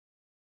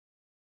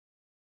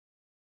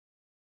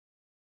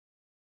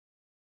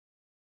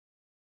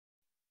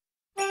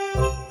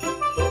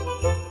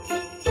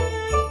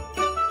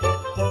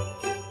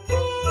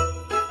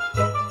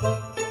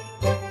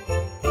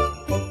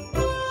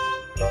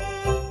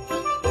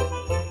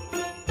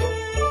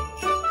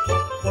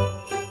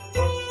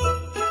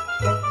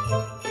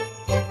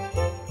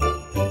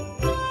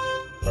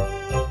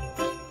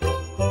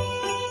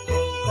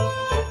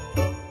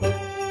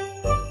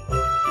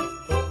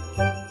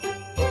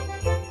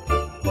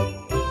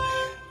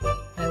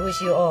wish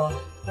you all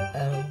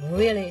a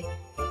really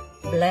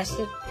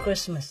blessed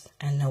Christmas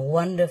and a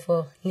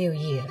wonderful New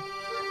Year.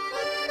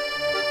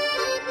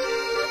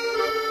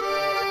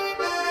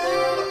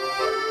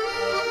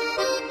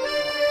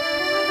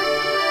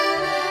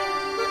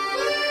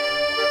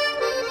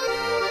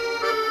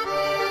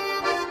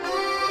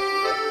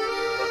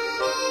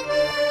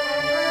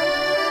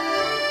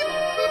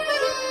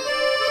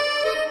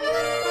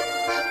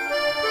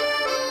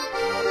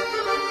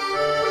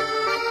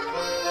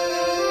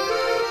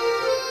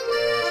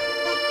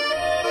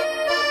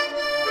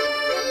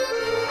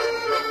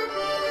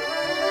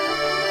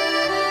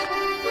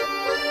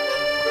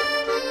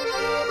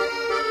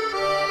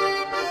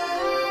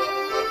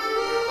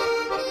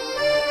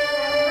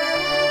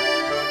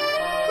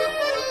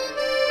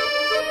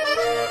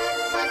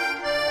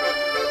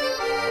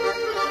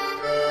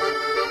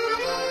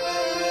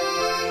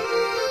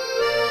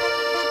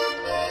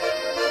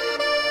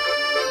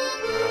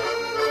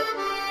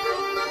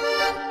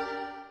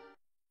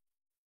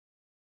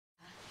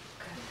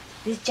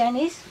 This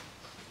Chinese?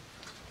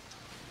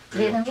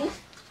 Vietnamese?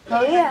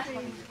 Korea?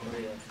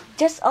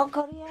 Just all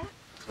Korea?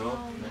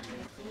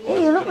 Yeah,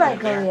 you look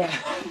like Korean.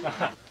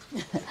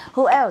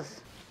 Who else?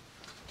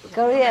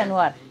 Korean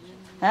what?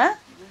 Huh?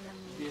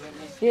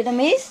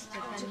 Vietnamese?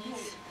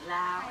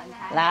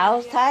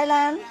 Laos,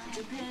 Thailand?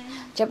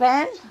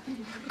 Japan?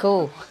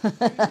 Cool.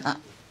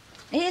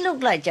 He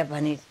looked like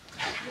Japanese.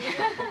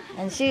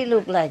 And she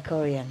looked like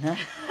Korean, huh?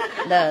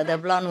 The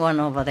blonde one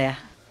over there.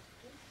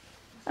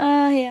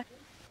 Here.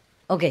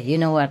 Okay, you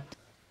know what?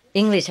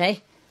 English,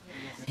 hey?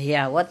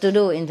 Yeah, what to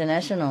do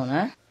international,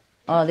 huh?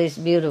 All this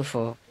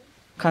beautiful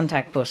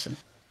contact person.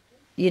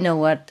 You know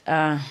what?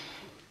 I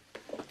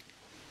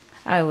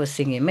was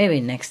thinking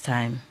maybe next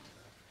time.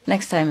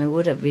 Next time it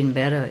would have been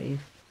better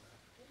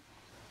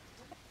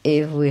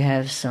if we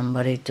have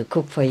somebody to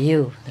cook for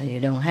you, that you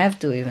don't have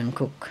to even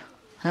cook,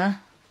 huh?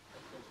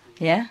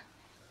 Yeah?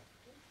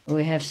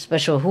 We have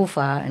special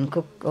hufa and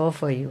cook all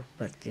for you,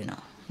 but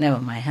never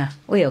mind, huh?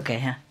 We okay,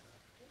 huh?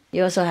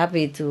 You're so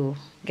happy to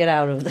get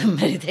out of the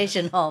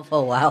meditation hall for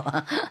a while,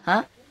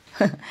 huh?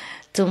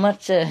 Too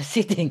much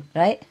sitting,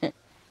 right?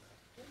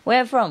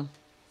 Where from?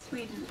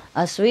 Sweden.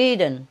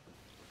 Sweden.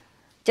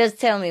 Just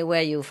tell me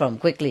where you're from,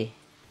 quickly.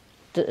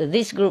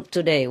 This group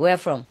today, where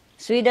from?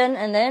 Sweden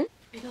and then?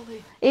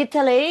 Italy.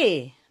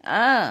 Italy.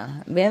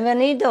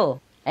 Bienvenido.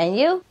 And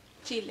you?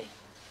 Chile.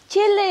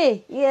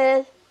 Chile,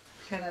 yes.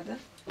 Canada.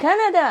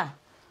 Canada.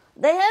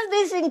 They have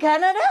this in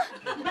Canada?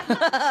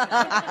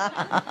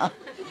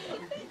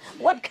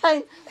 What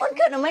kind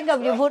of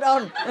makeup you put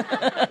on?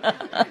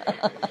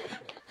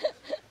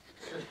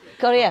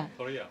 Korea.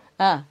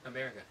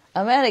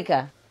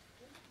 America.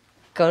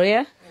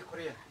 Korea.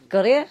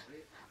 Korea.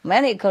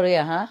 Many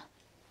Korea, huh?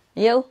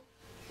 You?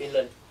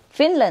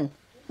 Finland.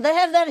 They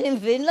have that in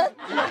Finland?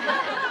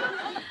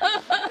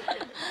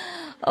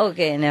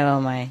 Okay,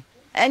 never mind.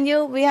 And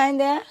you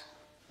behind there?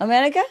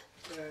 America?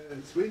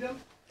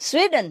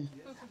 Sweden.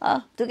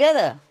 Oh,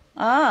 together.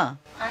 I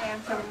am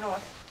from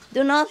north.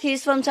 The north,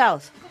 he's from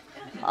south.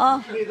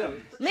 Oh,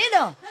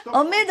 middle.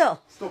 Oh,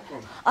 middle.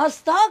 Stockholm. Oh,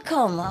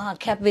 Stockholm.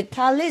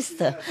 Capitalist.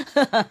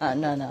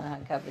 No,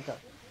 capital.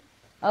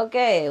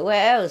 Okay,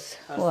 where else?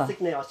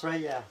 Sydney,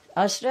 Australia.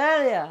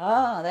 Australia.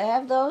 Oh, they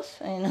have those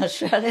in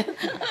Australia.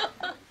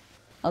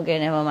 Okay,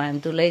 never mind.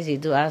 I'm too lazy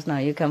to ask now.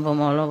 You come from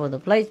all over the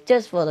place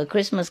just for the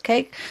Christmas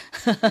cake.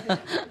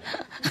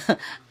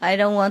 I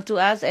don't want to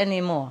ask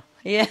anymore.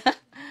 Yeah.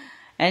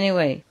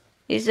 Anyway,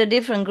 it's a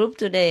different group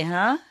today,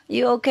 huh?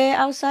 You okay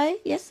outside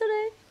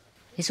yesterday?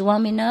 It's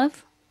warm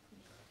enough?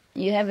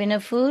 You have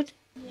enough food?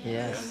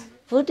 Yes.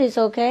 Food is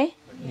okay?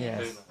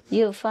 Yes.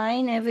 You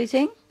fine,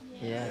 everything?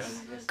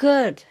 Yes.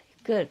 Good.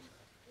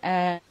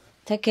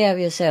 Take care of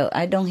yourself.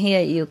 I don't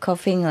hear you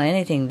coughing or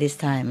anything this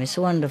time. It's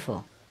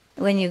wonderful.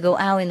 When you go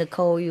out in the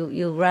cold,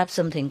 you wrap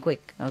something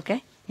quick,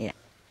 okay? Yeah.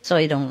 So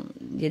you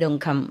don't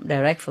come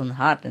direct from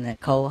hot and then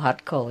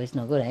hot, cold. It's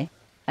no good, eh?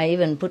 I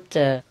even put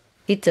a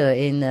heater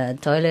in the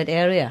toilet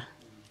area.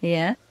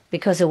 Yeah.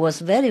 Because it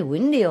was very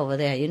windy over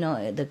there,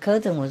 the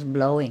curtain was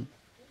blowing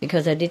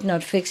because I did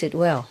not fix it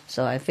well.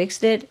 So I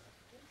fixed it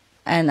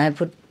and I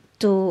put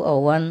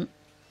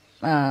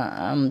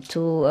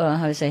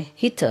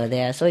heater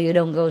there so you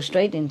don't go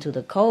straight into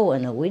the cold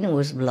and the wind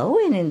was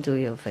blowing into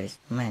your face.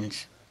 Man,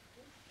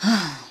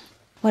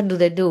 what do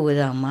they do with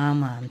our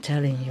mama? I'm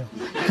telling you.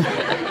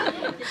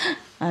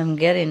 I'm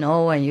getting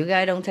old and you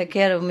guys don't take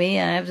care of me.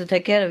 I have to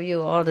take care of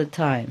you all the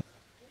time.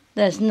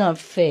 That's not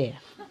fair.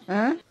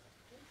 Huh?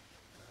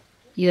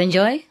 You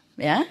enjoy?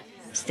 Yeah?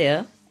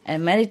 Still?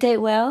 And meditate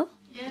well?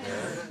 Yes.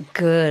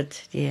 Good,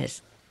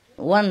 yes.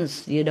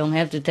 Once you don't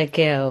have to take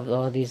care of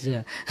all these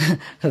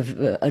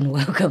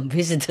unwelcome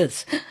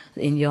visitors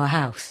in your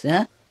house.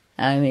 Huh?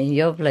 I mean,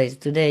 your place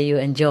today you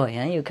enjoy.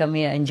 Huh? You come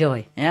here,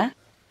 enjoy. Yeah?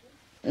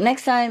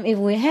 Next time, if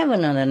we have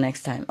another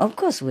next time, of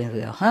course we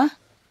will, huh?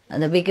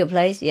 The bigger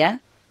place, yeah?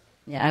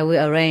 Yeah, I will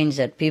arrange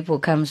that people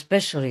come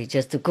specially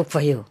just to cook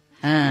for you.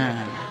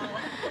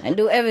 And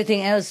do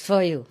everything else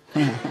for you.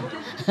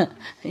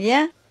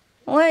 Yeah?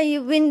 Well,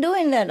 you've been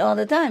doing that all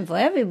the time for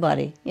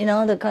everybody. You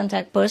know, the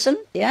contact person,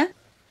 yeah?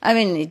 I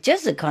mean, it's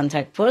just a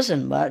contact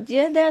person, but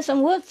yeah, there's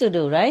some work to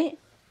do, right?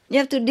 You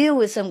have to deal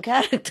with some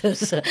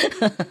characters,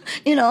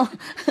 you know,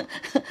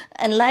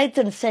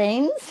 enlightened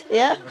saints,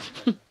 yeah?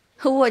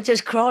 Who are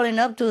just crawling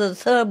up to the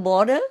third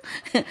border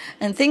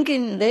and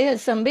thinking they are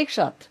some big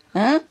shot,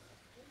 huh?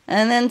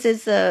 And then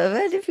it's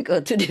very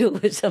difficult to deal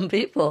with some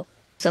people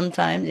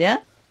sometimes, yeah?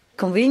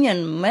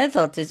 Convenient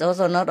method is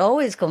also not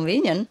always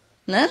convenient.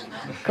 No?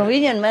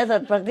 Convenient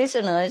method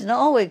practitioner is not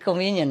always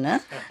convenient. Huh?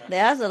 They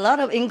ask a lot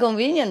of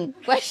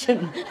inconvenient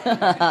questions.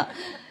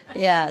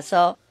 Yeah,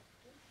 so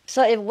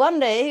if one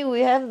day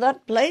we have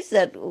that place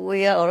that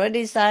we are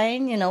already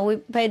signed, you know, we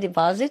pay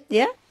deposit,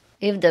 yeah?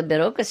 If the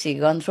bureaucracy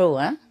gone through,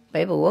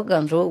 paperwork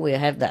gone through, we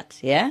have that,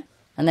 yeah?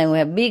 And then we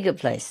have bigger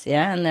place,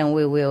 yeah? And then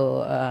we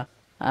will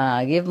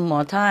give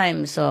more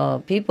time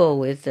so people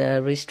with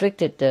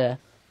restricted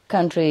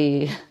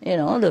country, you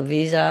know, the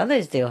visa,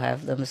 they still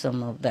have them,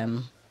 some of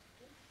them.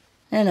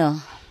 You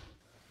know,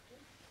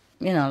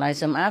 like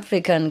some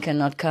African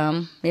cannot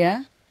come,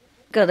 yeah?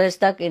 Because they're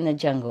stuck in the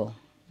jungle.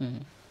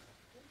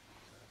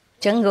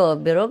 Jungle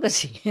of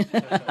bureaucracy.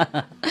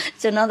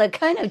 It's another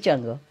kind of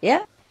jungle,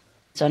 yeah?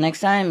 So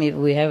next time, if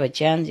we have a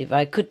chance, if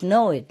I could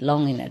know it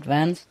long in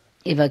advance,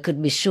 if I could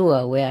be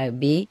sure where I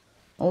be,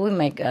 or we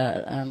make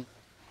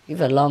give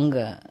a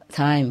longer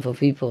time for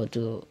people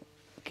to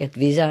get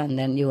visa, and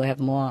then you have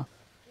more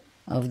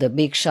of the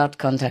big shot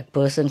contact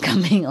person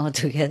coming all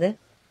together.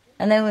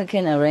 And then we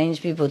can arrange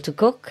people to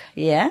cook,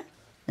 yeah?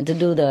 And to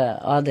do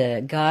all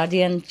the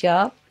guardian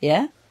job,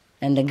 yeah?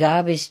 And the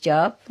garbage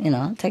job, you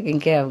know, taking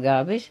care of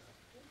garbage.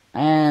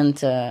 And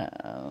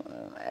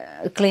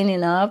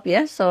cleaning up,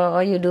 yeah? So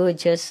all you do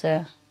is just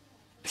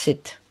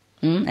sit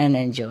and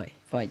enjoy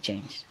for a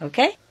change,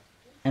 okay?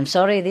 I'm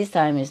sorry this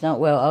time it's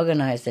not well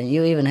organized and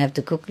you even have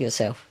to cook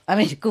yourself. I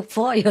mean, cook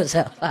for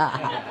yourself.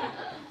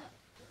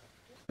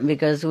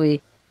 Because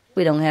we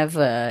don't have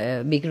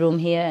a big room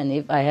here, and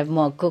if I have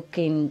more cook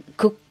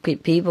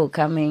people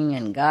coming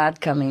and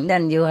guard coming,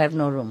 then you have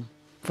no room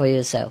for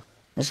yourself.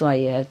 That's why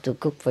you have to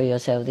cook for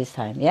yourself this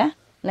time, yeah?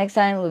 Next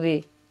time will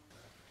be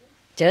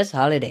just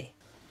holiday.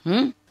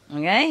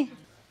 Okay?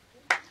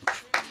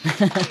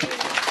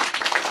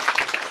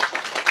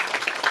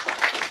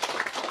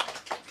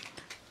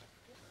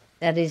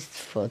 That is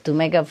to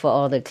make up for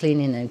all the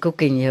cleaning and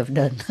cooking you have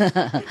done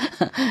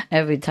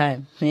every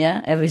time,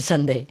 yeah? Every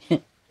Sunday.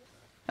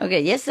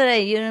 Okay,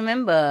 yesterday, you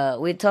remember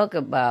we talked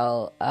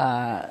about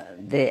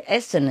the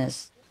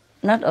asanas,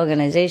 not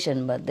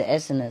organization, but the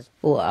asanas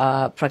who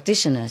are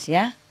practitioners,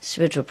 yeah?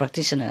 Spiritual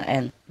practitioners,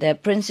 and their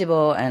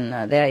principle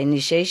and their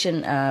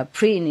initiation,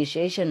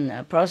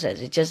 pre-initiation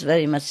process is just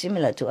very much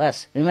similar to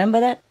us.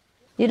 Remember that?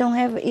 You don't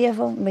have an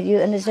earphone, but you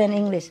understand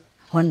English.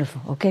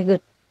 Wonderful, okay,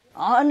 good.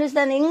 Oh,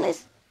 understand English?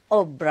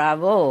 Oh,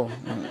 bravo.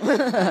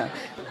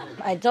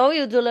 I told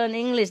you to learn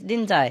English,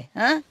 didn't I?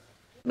 Huh?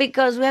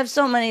 Because we have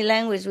so many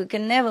languages, we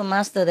can never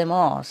master them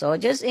all. So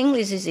just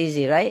English is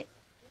easy, right?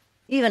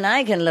 Even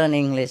I can learn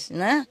English,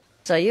 no?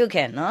 So you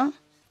can, no?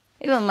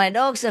 Even my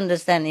dogs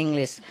understand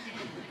English.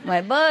 My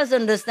birds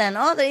understand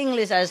all the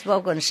English I've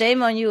spoken.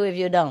 Shame on you if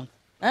you don't.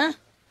 Huh?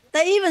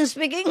 They even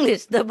speak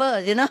English, the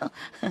birds, you know?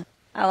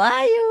 How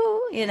are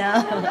you? You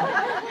know?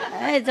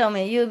 They told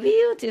me, you're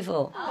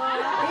beautiful.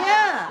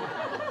 Yeah.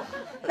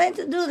 Let's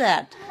do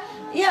that.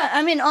 Yeah,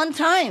 I mean, on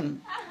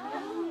time.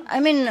 I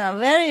mean, a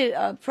very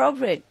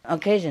appropriate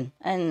occasion.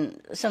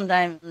 And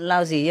sometimes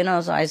lousy, you know,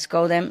 so I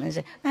scold them and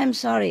say, I'm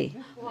sorry.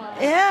 Wow.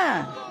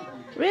 Yeah,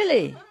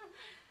 really.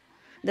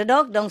 The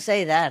dog don't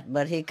say that,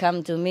 but he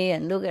come to me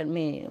and look at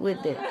me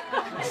with the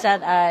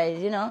sad eyes,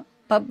 you know,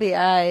 puppy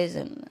eyes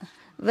and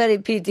very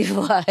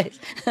pitiful eyes.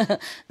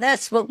 That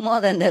spoke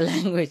more than the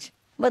language.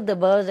 But the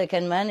birds, they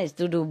can manage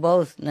to do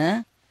both,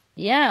 nah?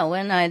 Yeah,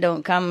 when I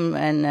don't come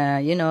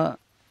and, you know,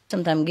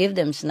 sometimes give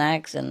them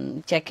snacks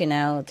and checking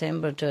out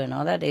temperature and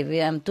all that. If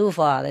I'm too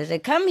far, they say,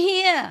 come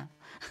here.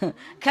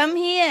 Come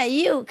here,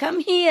 you, come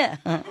here.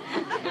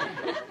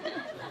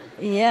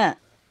 Yeah.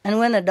 And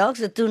when the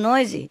dogs are too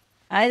noisy,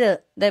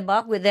 either they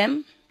bark with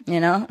them, you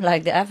know,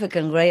 like the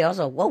African grey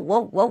also, whoa,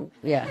 whoa, whoa,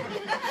 yeah.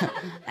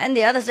 And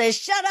the other says,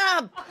 shut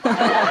up.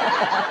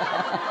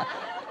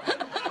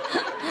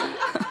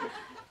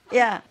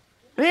 Yeah,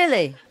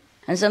 really.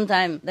 And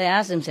sometimes they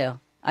ask themselves,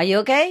 are you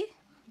okay?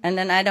 And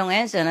then I don't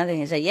answer nothing.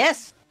 He say,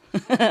 yes.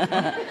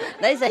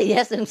 They say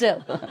yes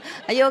themselves.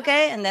 Are you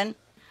okay? And then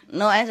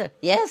no answer.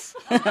 Yes.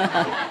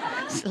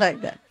 It's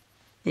like that.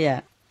 Yeah.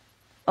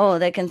 Oh,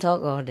 they can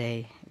talk all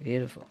day.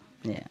 Beautiful.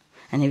 Yeah.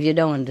 And if you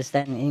don't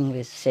understand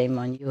English, shame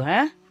on you,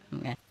 huh?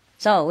 Okay.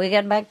 So we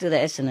get back to the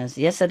asanas.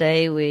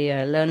 Yesterday we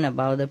learned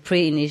about the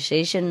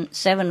pre-initiation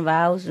 7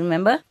 vows,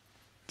 remember?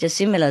 Just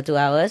similar to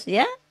ours,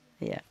 yeah?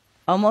 Yeah.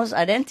 Almost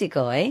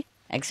identical, eh?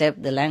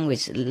 Except the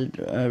language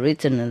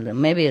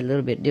written maybe a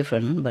little bit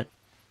different, but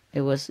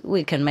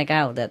we can make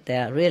out that they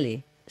are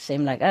really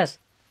same like us.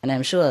 And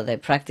I'm sure they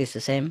practice the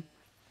same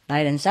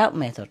light and sound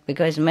method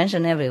because it's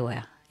mentioned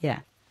everywhere. Yeah.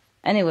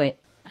 Anyway,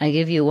 I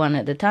give you one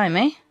at a time,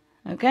 eh?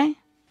 Okay?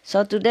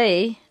 So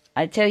today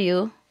I tell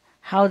you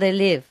how they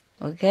live,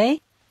 okay?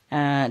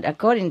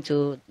 According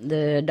to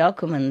the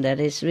document that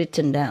is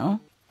written down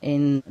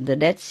in the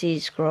Dead Sea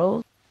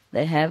Scroll,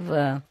 they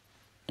have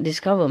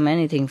discovered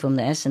many things from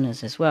the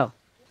Essenes as well.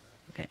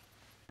 Okay,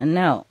 and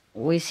now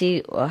we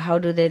see how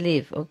do they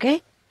live,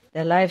 okay?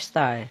 Their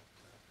lifestyle.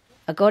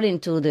 According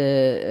to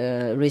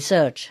the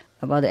research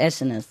about the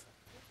Essenes,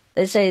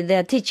 they say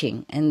their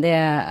teaching and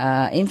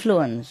their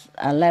influence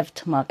are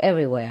left mark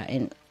everywhere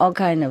in all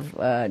kind of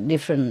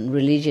different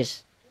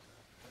religious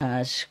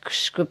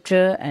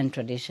scripture and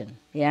tradition.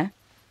 Yeah,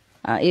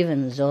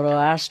 even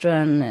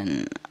Zoroastrian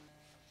and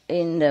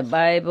in the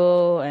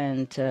Bible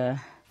and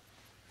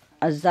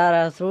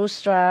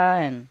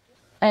Zarathustra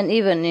and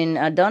even in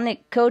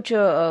Adonic culture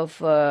of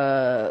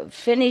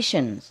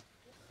Phoenicians,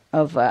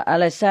 of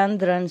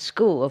Alexandrian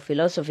school of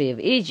philosophy of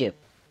Egypt.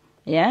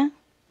 Yeah,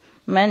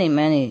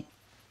 many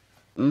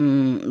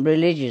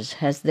religions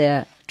has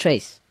their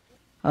trace.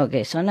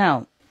 Okay, so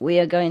now we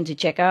are going to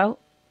check out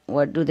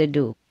what do they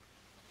do.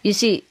 You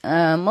see,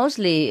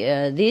 mostly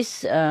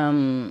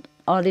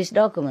all these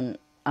documents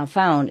are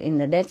found in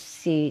the Dead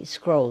Sea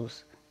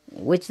Scrolls,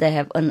 which they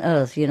have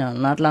unearthed,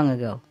 not long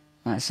ago,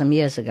 some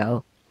years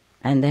ago,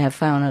 and they have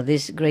found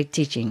these great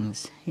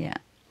teachings. Yeah,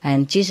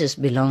 and Jesus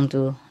belonged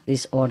to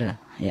this order.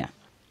 Yeah,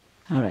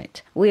 all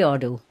right, we all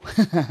do.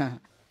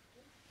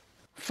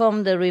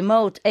 From the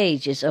remote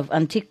ages of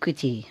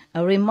antiquity,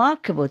 a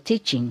remarkable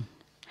teaching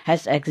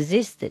has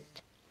existed,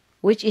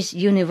 which is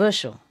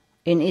universal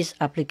in its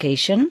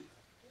application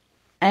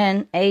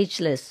and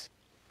ageless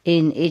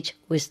in its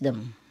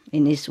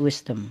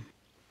wisdom.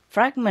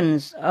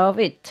 Fragments of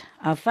it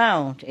are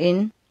found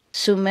in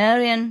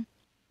Sumerian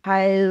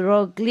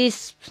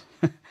hieroglyphs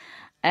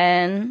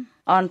and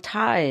on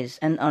tiles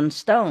and on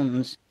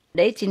stones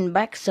dating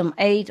back some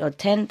 8,000 or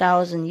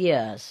 10,000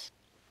 years.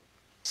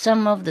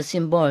 Some of the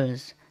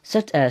symbols,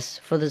 such as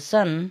for the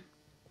sun,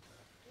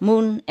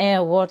 moon,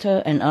 air,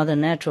 water, and other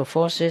natural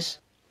forces,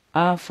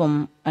 are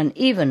from an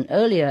even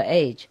earlier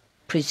age,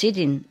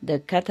 preceding the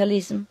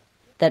catalysm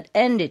that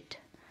ended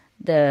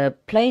the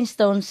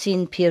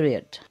Pleistocene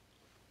period.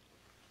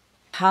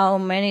 How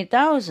many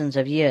thousands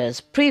of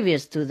years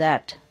previous to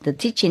that the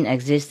teaching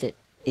existed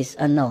is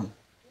unknown.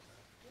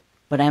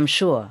 But I'm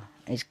sure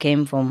it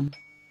came from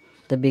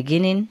the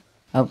beginning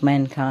of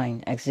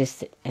mankind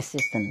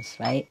existence,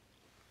 right?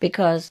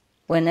 Because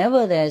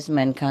whenever there is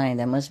mankind,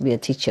 there must be a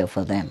teacher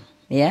for them.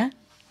 Yeah?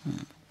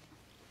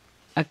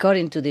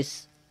 According to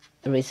this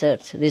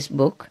research, this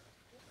book,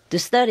 to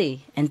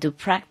study and to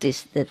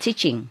practice the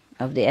teaching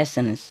of the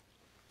Essenes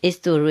is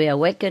to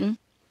reawaken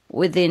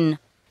within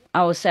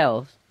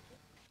ourselves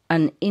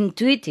an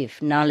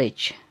intuitive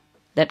knowledge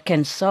that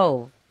can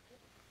solve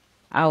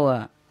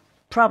our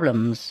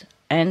problems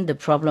and the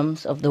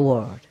problems of the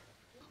world.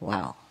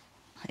 Wow,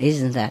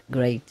 isn't that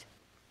great?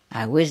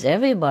 I wish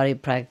everybody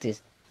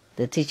practiced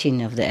the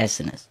teaching of the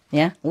Essenes.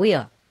 Yeah, we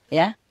are.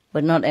 Yeah,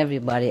 but not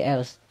everybody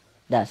else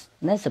does.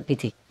 That's a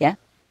pity. Yeah,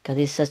 because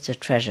it's such a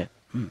treasure.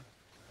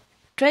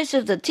 Traces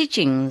of the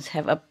teachings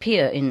have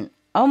appeared in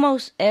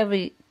almost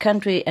every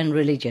country and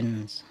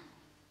religions.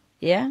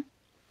 Yeah,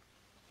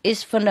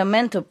 its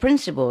fundamental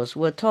principles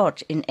were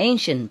taught in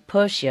ancient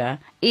Persia,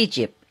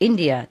 Egypt,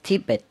 India,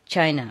 Tibet,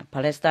 China,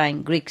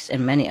 Palestine, Greeks,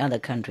 and many other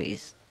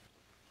countries.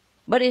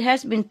 But it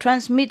has been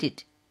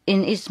transmitted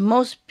in its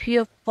most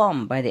pure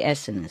form by the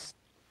Essenes,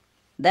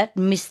 that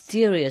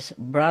mysterious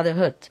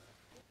brotherhood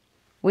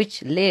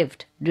which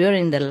lived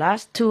during the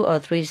last 2 or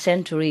 3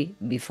 centuries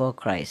before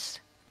Christ.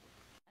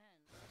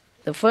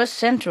 The first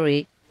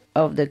century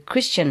of the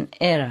Christian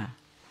era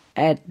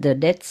at the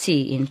Dead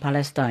Sea in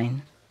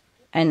Palestine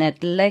and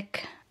at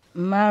Lake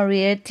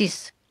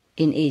Mareotis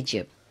in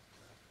Egypt.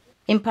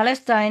 In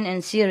Palestine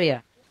and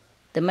Syria,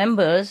 the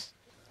members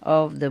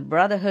of the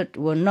brotherhood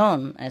were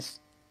known as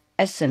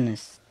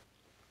Essenes,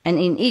 and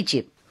in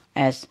Egypt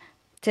as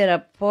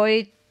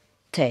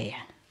Therapeutae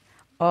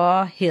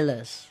or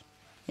healers.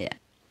 Yeah,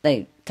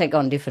 they take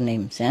on different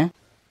names. Yeah?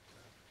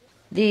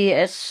 The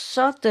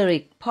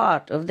esoteric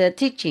part of their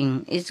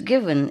teaching is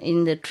given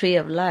in the Tree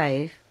of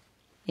Life,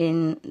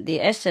 in the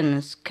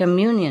Essenes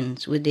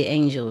communions with the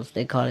angels,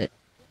 they call it.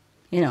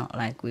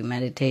 Like we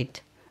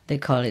meditate, they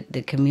call it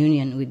the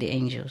communion with the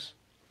angels.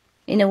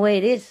 In a way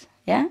it is,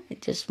 yeah?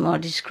 It's just more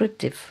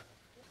descriptive.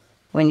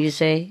 When you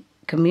say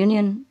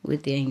communion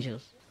with the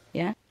angels,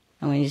 yeah?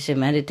 And when you say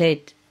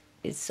meditate,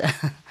 it's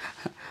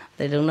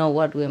they don't know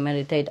what we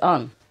meditate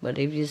on. But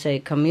if you say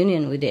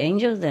communion with the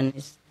angels, then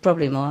it's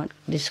probably more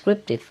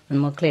descriptive and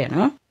more clear,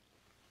 no?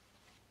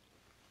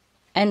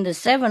 And the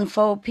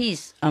sevenfold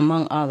piece,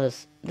 among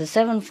others. The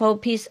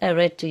sevenfold piece I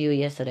read to you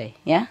yesterday,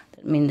 yeah?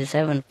 That means the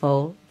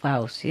sevenfold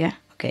vows, yeah?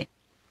 Okay.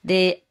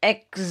 The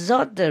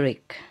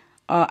exoteric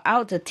or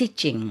outer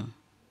teaching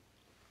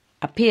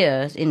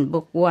appears in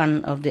Book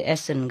 1 of the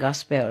Essen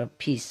Gospel of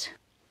Peace.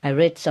 I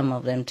read some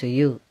of them to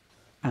you,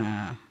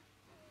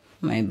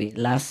 maybe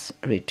last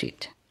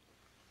retreat.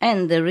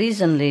 And the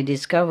recently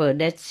discovered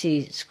Dead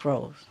Sea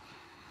Scrolls.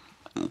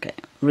 Okay,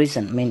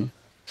 recent means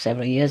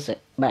several years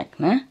back,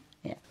 huh?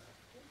 Yeah.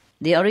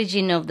 The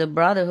origin of the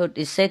brotherhood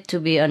is said to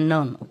be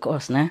unknown, of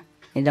course, nah?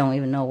 You don't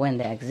even know when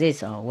they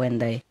exist or when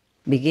they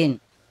begin.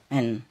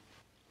 And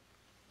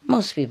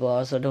most people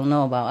also don't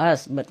know about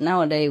us, but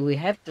nowadays we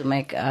have to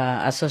make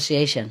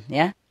association,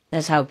 yeah?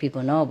 That's how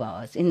people know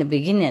about us. In the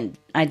beginning,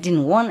 I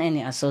didn't want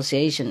any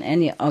association,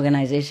 any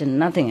organization,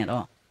 nothing at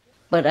all.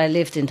 But I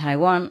lived in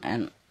Taiwan,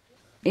 and,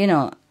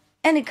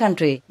 any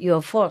country, you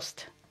are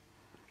forced,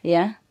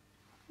 yeah?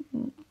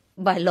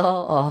 By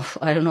law or,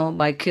 I don't know,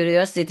 by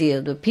curiosity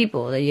of the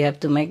people, that you have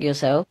to make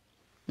yourself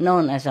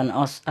known as an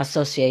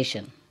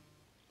association.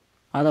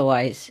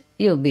 Otherwise,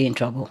 you'll be in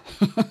trouble.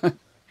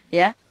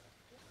 Yeah?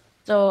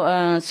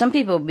 So some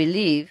people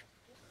believe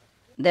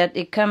that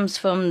it comes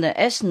from the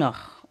Enoch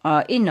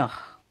or Enoch,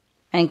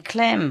 and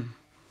claim,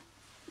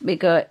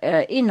 because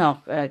Enoch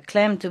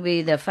claimed to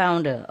be the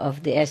founder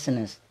of the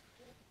essence.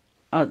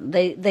 Or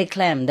they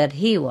claim that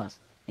he was,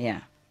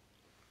 yeah.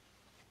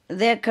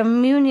 Their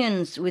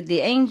communions with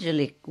the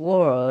angelic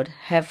world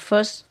have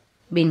first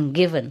been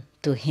given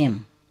to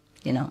him,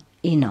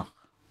 Enoch,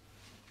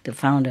 the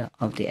founder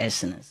of the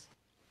essence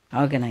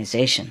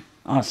organization,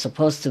 or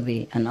supposed to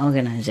be an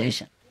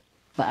organization.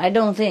 But I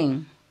didn't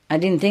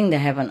think they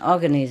have an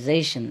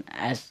organization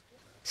as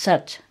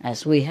such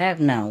as we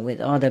have now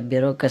with all the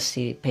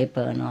bureaucracy,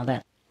 paper and all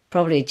that.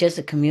 Probably just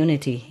a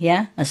community,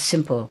 yeah? A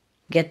simple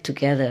get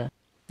together,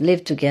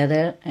 live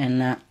together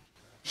and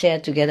share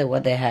together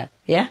what they have,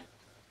 yeah?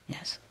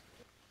 Yes.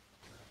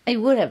 It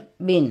would have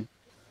been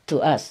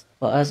for us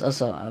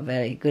also a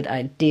very good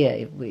idea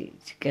if we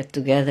get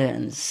together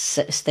and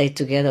stay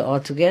together all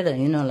together,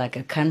 like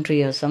a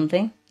country or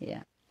something.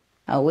 Yeah.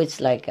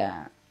 Which like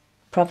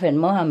Prophet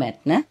Muhammad,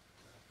 nah?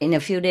 In a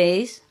few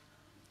days,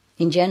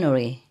 in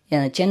January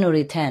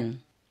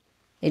 10,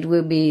 it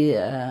will be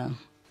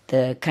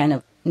the kind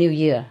of New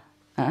Year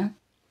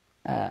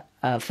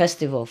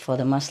festival for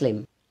the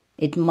Muslim.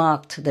 It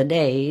marked the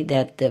day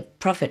that the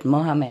Prophet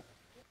Muhammad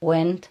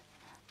went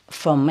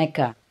from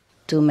Mecca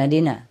to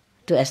Medina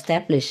to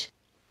establish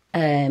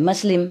a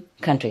Muslim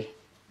country,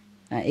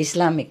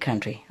 Islamic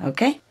country,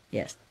 okay?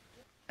 Yes.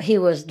 He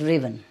was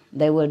driven.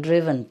 They were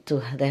driven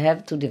they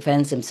have to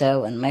defend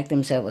themselves and make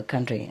themselves a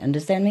country.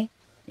 Understand me?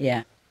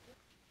 Yeah.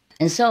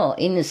 And so,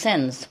 in a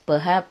sense,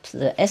 perhaps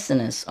the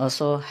essence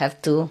also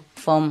have to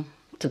form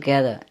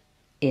together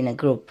in a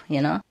group,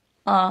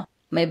 Or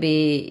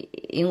maybe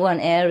in one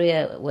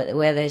area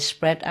where they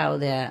spread out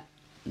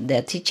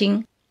their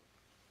teaching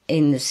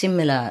in a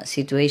similar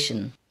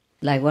situation,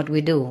 like what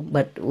we do,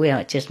 but we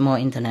are just more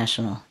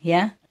international,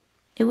 yeah?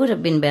 It would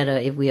have been better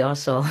if we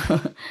also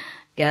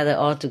gather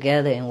all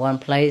together in one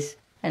place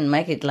and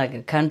make it like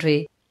a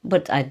country,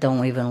 but I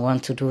don't even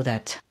want to do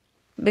that.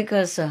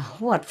 Because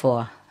what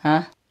for,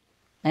 huh?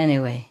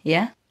 Anyway,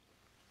 yeah?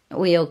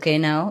 We okay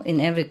now.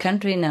 In every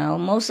country now,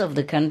 most of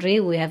the country,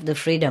 we have the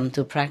freedom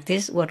to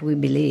practice what we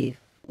believe,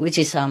 which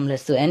is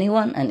harmless to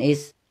anyone and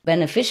is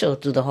beneficial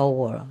to the whole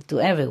world, to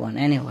everyone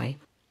anyway.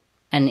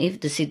 And if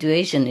the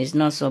situation is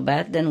not so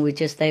bad, then we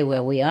just stay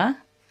where we are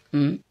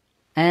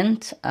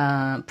and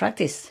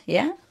practice,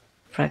 yeah?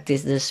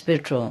 Practice the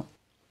spiritual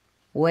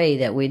way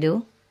that we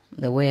do,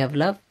 the way of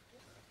love.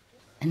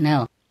 And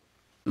now,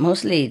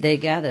 mostly they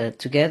gather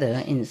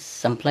together in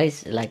some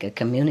place like a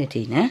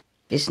community, nah?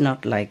 It's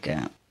not like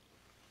an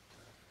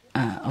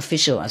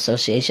official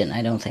association,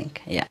 I don't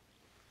think, yeah.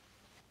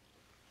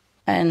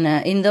 And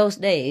in those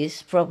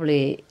days,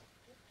 probably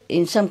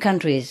in some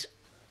countries,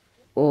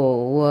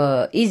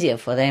 were easier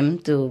for them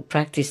to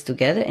practice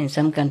together. In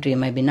some country,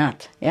 maybe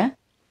not, yeah?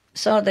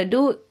 So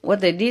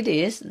what they did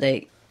is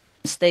they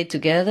stay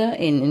together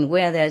in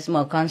where there's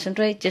more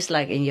concentrate, just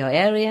like in your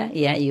area,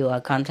 yeah, you are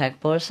a contact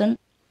person,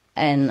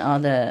 and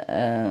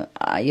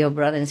your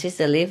brother and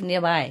sister live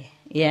nearby,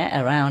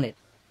 yeah, around it.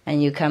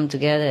 And you come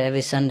together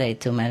every Sunday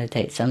to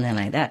meditate, something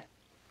like that.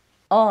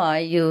 Or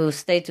you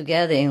stay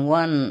together in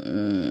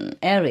one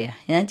area,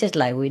 yeah, just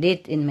like we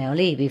did in Meo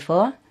Li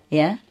before,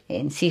 yeah,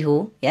 in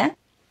Sihu, yeah?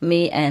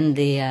 Me and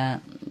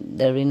the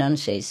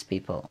renunciates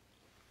people.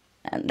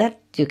 And that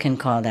you can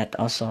call that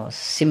also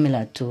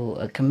similar to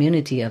a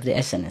community of the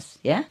essence,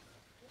 yeah?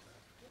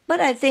 But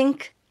I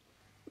think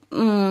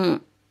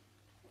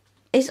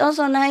it's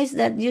also nice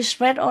that you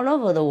spread all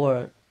over the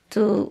world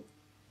to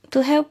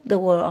help the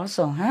world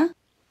also, huh?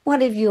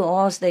 What if you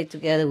all stay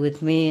together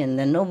with me and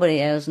then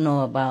nobody else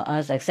know about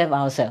us except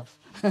ourselves?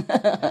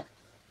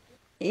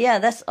 Yeah,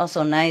 that's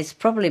also nice.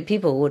 Probably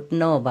people would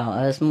know about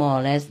us more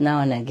or less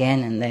now and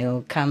again, and there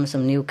will come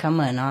some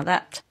newcomer and all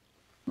that.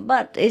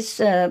 But it's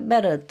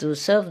better to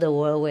serve the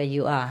world where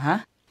you are, huh?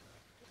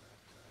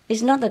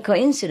 It's not a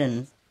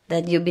coincidence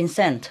that you've been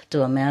sent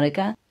to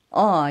America,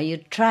 or you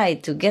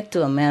tried to get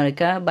to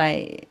America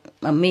by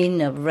a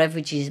means of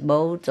refugees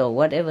boat or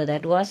whatever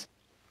that was.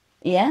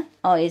 Yeah?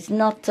 Or it's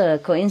not a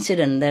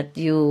coincidence that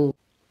you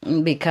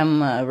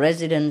become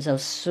residents of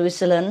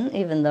Switzerland,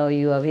 even though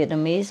you are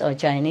Vietnamese or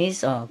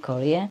Chinese or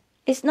Korea.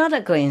 It's not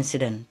a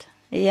coincidence,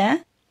 yeah?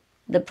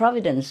 The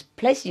providence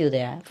placed you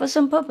there for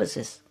some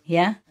purposes,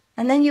 yeah?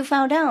 And then you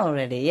found out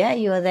already, yeah?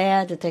 You are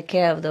there to take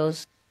care of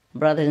those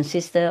brothers and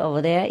sisters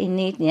over there in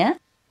need, yeah?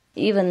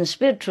 even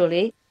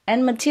spiritually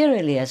and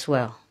materially as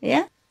well.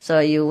 Yeah? So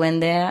you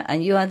went there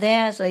and you are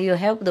there, so you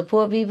help the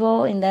poor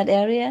people in that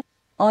area,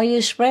 or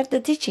you spread the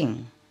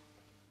teaching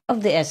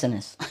of the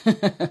essence,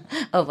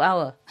 of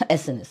our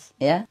essence.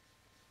 Yeah?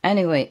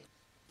 Anyway,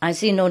 I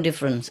see no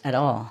difference at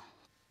all.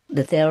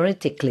 The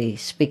theoretically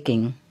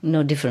speaking,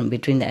 no difference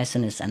between the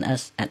essence and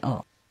us at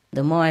all.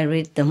 The more I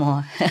read, the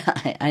more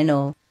I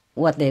know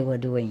what they were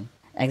doing.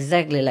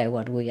 Exactly like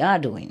what we are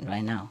doing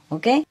right now.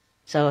 Okay?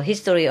 So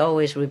history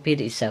always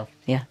repeats itself.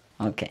 Yeah?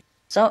 Okay.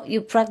 So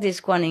you practice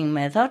Kuan Yin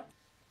method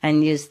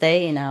and you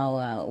stay in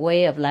our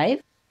way of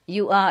life.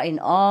 You are in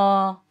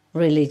all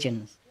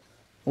religions'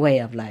 way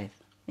of life.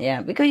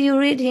 Yeah? Because you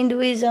read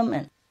Hinduism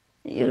and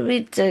you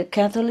read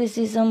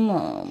Catholicism,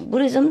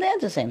 Buddhism, they're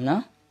the same,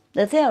 no?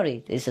 The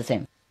theory is the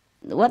same.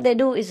 What they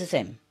do is the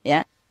same.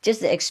 Yeah?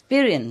 Just the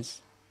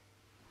experience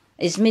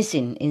is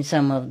missing in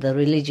some of the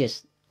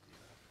religious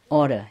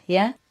order.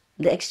 Yeah?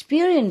 The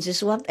experience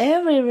is what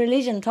every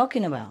religion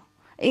talking about,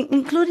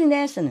 including the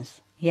essence.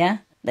 Yeah?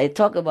 They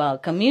talk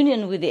about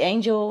communion with the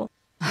angel,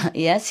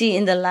 yeah, see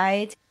in the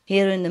light,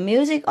 hear in the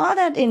music, all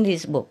that in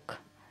this book,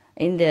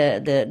 in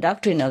the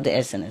doctrine of the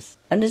essence.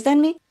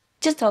 Understand me?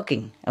 Just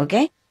talking,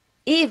 okay?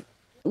 If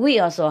we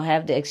also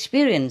have the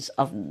experience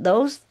of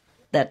those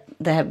that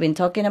they have been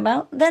talking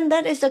about, then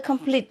that is a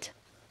complete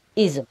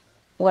ism,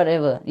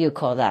 whatever you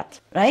call that,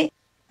 right?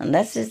 And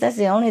that's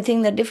the only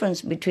thing, the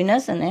difference between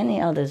us and any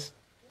others,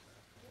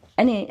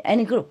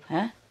 any group,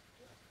 huh?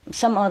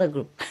 Some other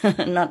group,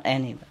 not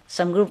any, but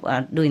some group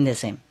are doing the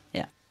same,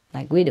 yeah,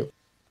 like we do.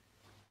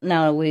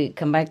 Now we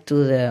come back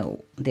to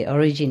the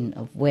origin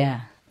of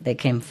where they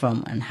came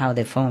from and how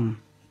they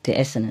form the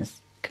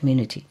essence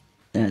community.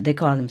 They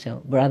call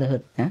themselves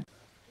brotherhood. Huh?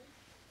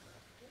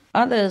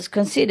 Others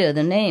consider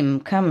the name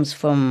comes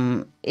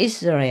from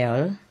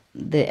Israel,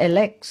 the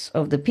elects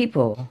of the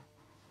people,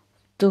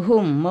 to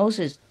whom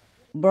Moses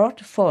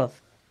brought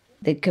forth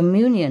the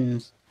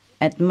communions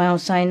at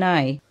Mount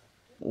Sinai,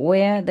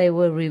 where they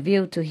were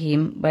revealed to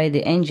him by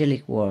the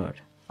angelic word.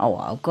 Oh,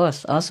 of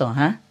course, also,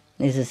 huh?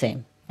 It's the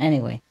same.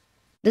 Anyway,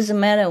 doesn't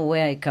matter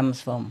where it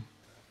comes from.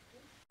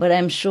 But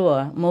I'm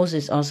sure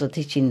Moses also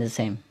teaching the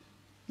same,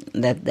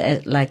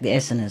 that like the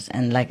essence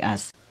and like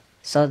us.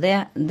 So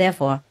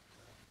therefore,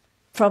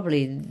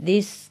 probably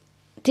this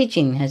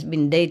teaching has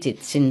been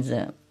dated since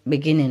the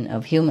beginning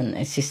of human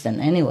existence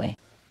anyway.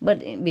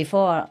 But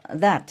before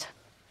that,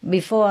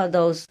 before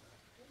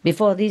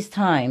these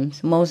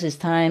times, Moses'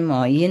 time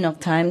or Enoch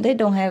time, they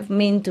don't have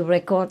means to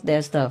record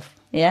their stuff.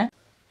 Yeah,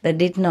 they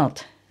did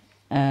not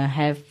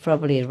have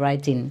probably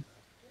writing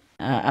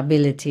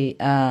ability,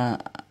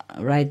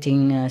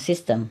 writing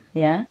system.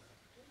 Yeah,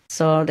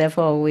 so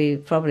therefore we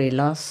probably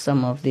lost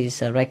some of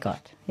this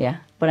record. Yeah,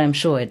 but I'm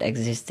sure it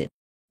existed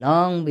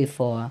long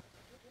before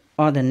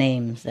all the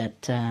names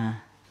that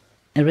are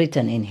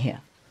written in here.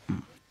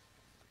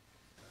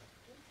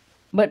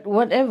 But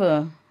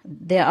whatever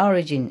their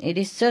origin, it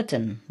is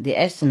certain the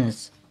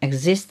essence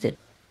existed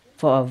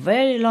for a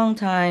very long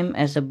time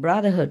as a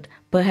brotherhood,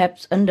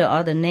 perhaps under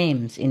other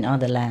names in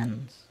other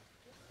lands.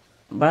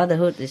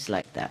 Brotherhood is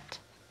like that.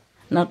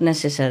 Not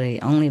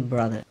necessarily only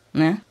brother.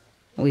 Nah?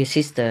 We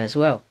sister as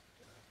well.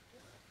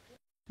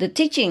 The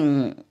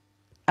teaching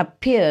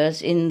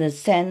appears in the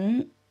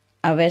Zen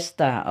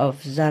Avesta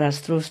of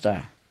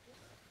Zarathustra,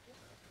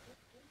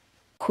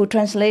 who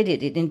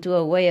translated it into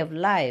a way of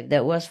life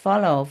that was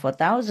followed for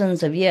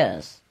thousands of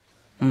years.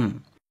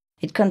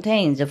 It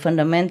contains the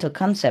fundamental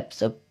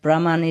concepts of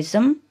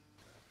Brahmanism,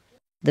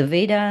 the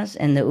Vedas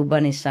and the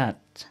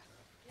Upanishads,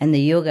 and the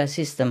yoga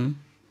system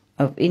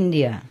of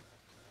India,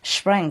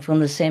 sprang from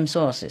the same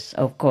sources,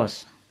 of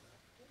course.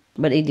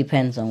 But it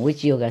depends on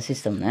which yoga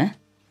system, eh?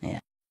 Yeah.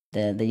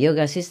 The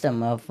yoga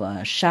system of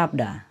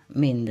Shabda,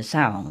 mean the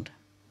sound,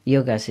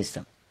 yoga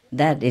system.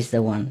 That is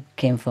the one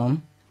came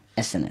from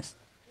essence.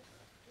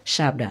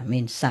 Shabda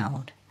means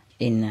sound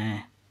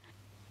in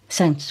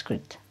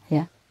Sanskrit.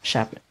 Yeah,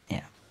 Shabda.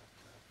 Yeah.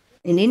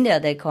 In India,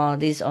 they call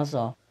this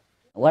also,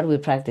 what we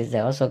practice, they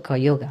also call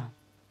yoga.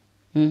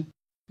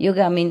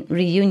 Yoga means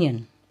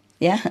reunion.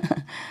 Yeah,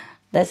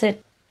 that's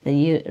it.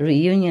 The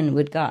reunion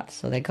with God.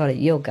 So they call it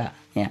yoga.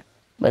 Yeah.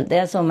 But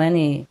there are so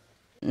many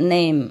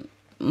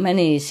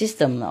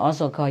systems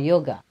also called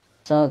yoga.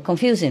 So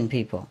confusing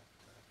people.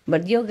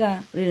 But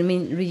yoga really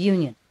means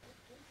reunion.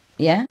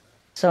 Yeah?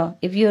 So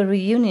if you're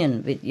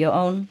reunion with your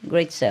own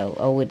great self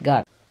or with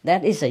God,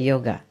 that is a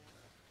yoga.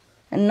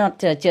 And not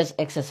just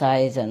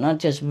exercise and not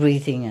just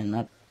breathing and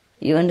not...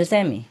 You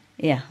understand me?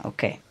 Yeah,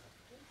 okay.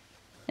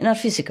 Not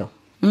physical.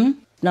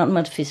 Not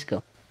much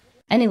physical.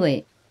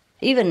 Anyway,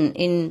 even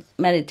in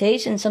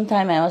meditation,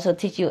 sometimes I also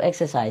teach you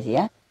exercise,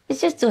 yeah?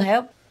 It's just to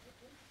help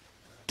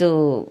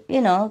to, to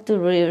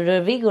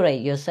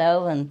revigorate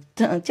yourself and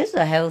just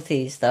a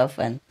healthy stuff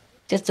and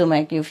just to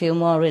make you feel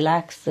more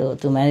relaxed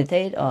to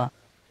meditate or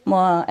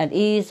more at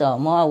ease or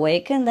more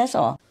awakened, that's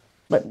all.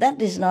 But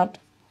that is not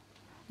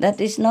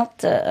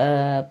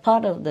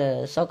part of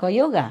the so-called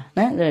yoga,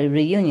 the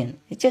reunion.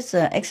 It's just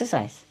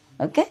exercise,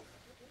 okay?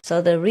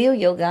 So the real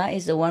yoga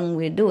is the one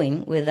we're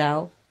doing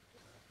without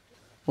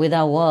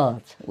without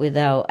words,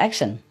 without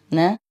action.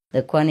 Nah?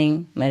 The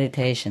Kuan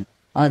meditation,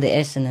 or the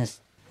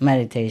essence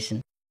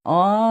meditation,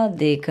 or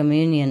the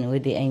communion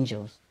with the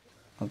angels.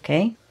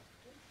 Okay?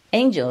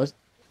 Angels,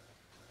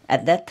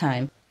 at that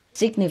time,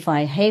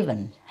 signify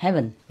heaven.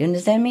 You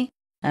understand me?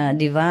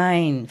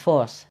 Divine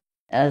force.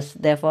 As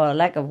therefore,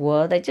 lack of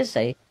word, I just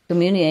say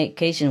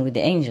communication with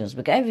the angels,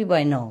 because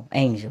everybody know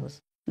angels.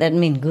 That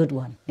mean good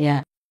one.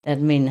 Yeah, that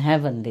mean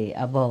heavenly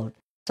abode.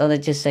 So they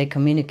just say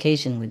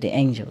communication with the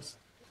angels,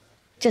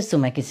 just to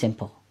make it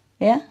simple.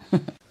 Yeah.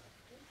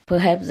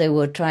 Perhaps they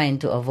were trying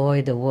to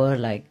avoid the word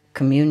like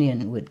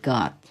communion with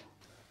God.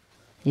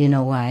 You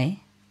know why?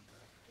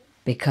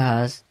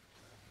 Because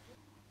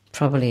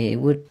probably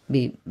it would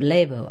be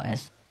labeled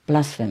as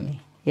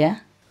blasphemy. Yeah.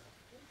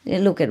 You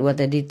look at what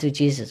they did to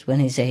Jesus when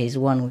he said he's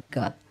one with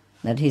God,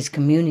 that he's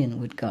communion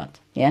with God,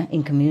 yeah,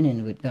 in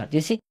communion with God.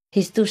 You see,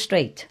 he's too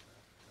straight.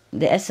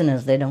 The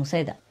Esseners, they don't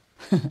say that.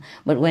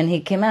 But when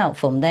he came out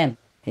from them,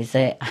 he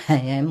said, I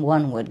am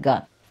one with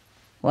God.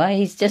 Why?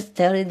 He's just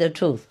telling the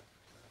truth.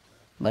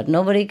 But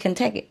nobody can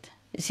take it.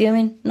 You see what I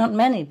mean? Not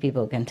many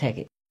people can take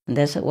it. And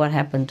that's what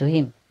happened to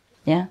him.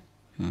 Yeah?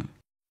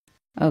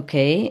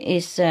 Okay,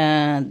 is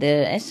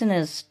the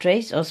Esseners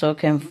trace also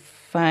can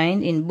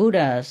find in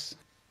Buddha's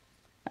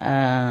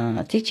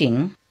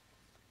teaching,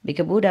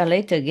 because Buddha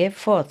later gave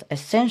forth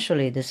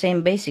essentially the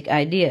same basic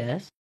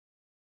ideas,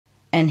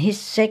 and his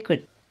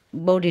sacred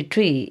Bodhi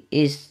tree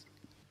is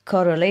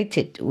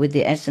correlated with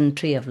the essence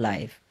tree of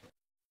life.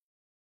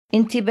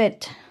 In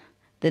Tibet,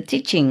 the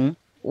teaching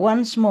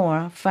once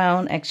more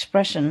found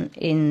expression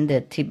in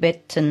the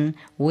Tibetan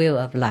will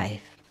of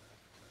life.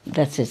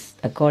 That is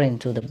according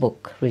to the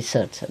book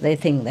research. They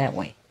think that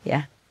way,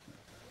 yeah.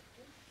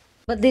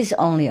 But this is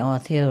only our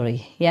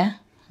theory, yeah.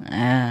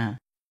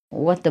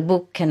 What the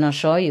book cannot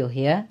show you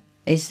here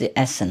is the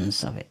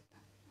essence of it.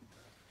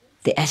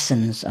 The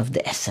essence of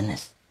the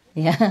essence.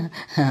 Yeah.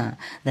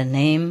 The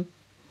name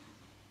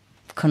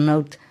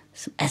connotes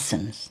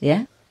essence,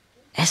 yeah?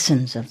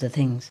 Essence of the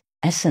things,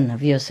 essence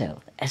of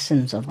yourself,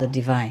 essence of the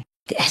divine,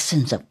 the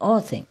essence of all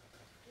things,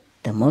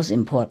 the most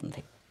important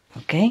thing,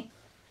 okay?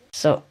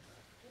 So,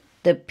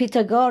 the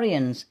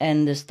Pythagoreans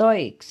and the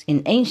Stoics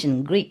in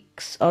ancient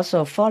Greeks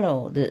also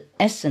follow the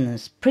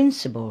essence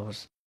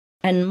principles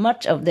and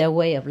much of their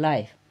way of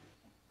life.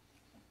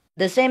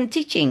 The same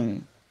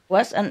teaching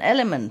was an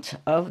element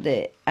of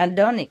the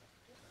Adonic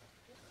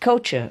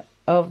culture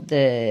of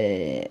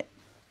the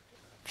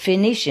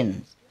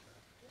Phoenicians,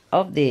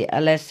 of the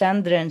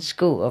Alexandrian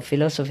school of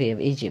philosophy of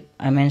Egypt,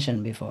 I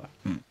mentioned before,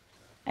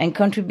 and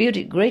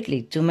contributed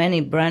greatly to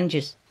many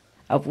branches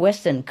of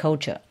Western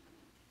culture.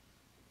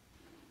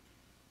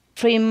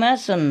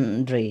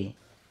 Freemasonry,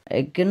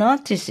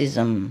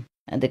 Gnosticism,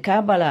 and the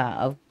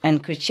Kabbalah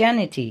and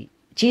Christianity,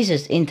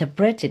 Jesus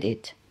interpreted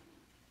it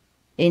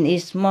in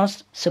its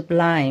most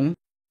sublime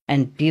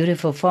and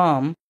beautiful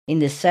form in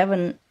the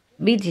 7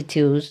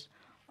 Beatitudes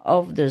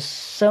of the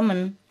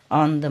Sermon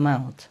on the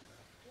Mount.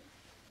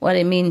 What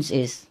it means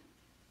is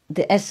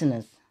the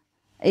essence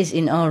is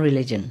in all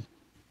religion.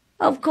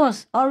 Of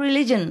course, all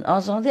religion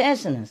also the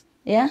essence.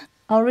 Yeah,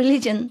 all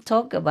religion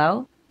talk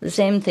about the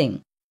same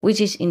thing,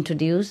 which is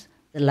introduce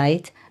the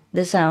light,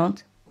 the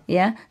sound,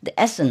 yeah, the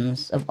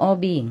essence of all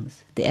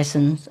beings, the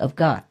essence of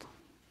God.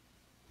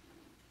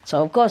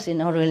 So of course,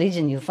 in all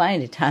religion you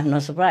find it. I'm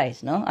not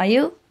surprised. No, are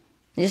you?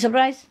 Are you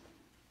surprised?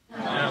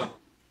 No.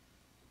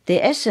 The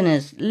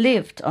Esseners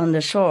lived on the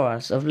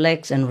shores of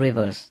lakes and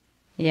rivers,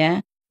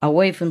 yeah,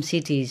 away from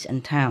cities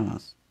and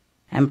towns,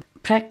 and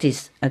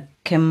practiced a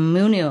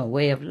communal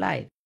way of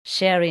life,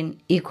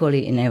 sharing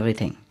equally in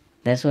everything.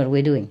 That's what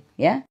we're doing,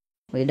 yeah?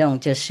 We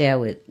don't just share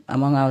with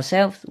among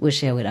ourselves, we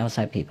share with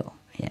outside people,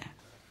 yeah.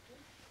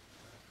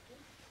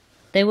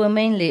 They were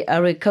mainly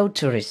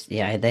agriculturists,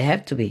 yeah, they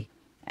have to be,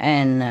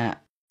 and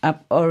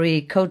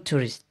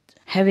arboriculturists,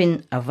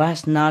 having a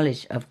vast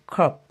knowledge of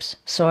crops,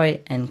 soil,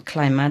 and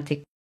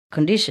climatic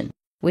conditions,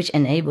 which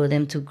enable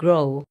them to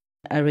grow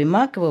a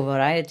remarkable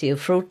variety of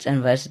fruits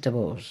and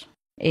vegetables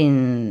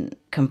in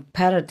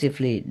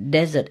comparatively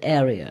desert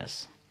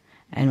areas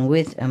and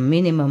with a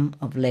minimum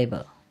of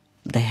labor.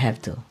 They have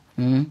to.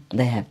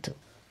 They have to.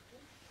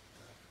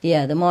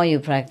 Yeah, the more you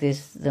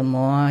practice, the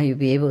more you'll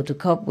be able to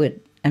cope with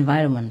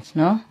environments,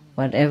 no?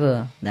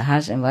 Whatever the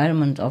harsh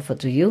environment offer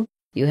to you,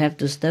 you have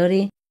to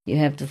study, you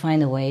have to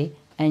find a way,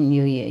 and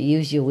you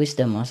use your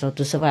wisdom also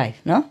to survive,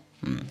 no?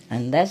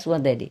 And that's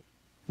what they did.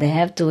 They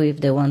have to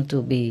if they want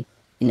to be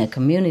in a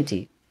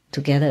community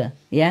together,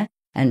 yeah?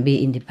 And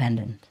be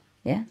independent,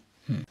 yeah?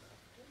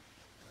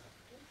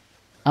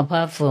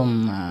 Apart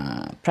from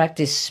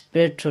practice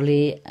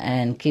spiritually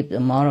and keep the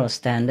moral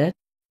standard,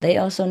 they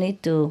also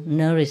need to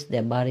nourish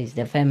their bodies,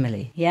 their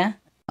family, yeah?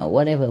 Or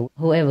whatever,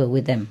 whoever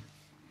with them.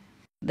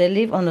 They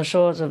live on the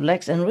shores of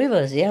lakes and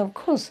rivers, yeah, of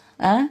course.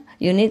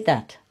 You need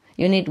that.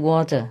 You need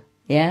water,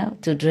 yeah,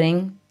 to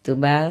drink, to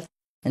bath,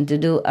 and to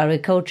do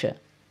agriculture.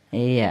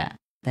 Yeah,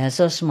 they're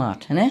so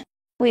smart, eh?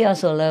 We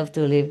also love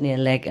to live near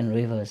lake and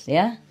rivers,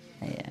 yeah?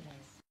 Yeah.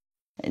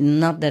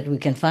 Not that we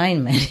can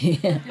find many.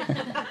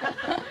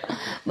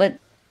 But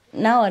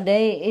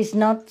nowadays it's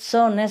not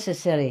so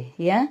necessary,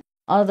 yeah?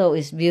 Although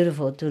it's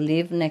beautiful to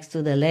live next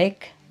to the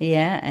lake,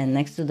 yeah, and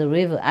next to the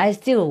river, I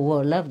still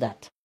will love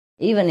that.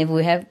 Even if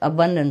we have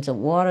abundance of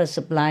water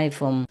supply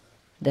from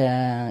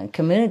the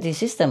community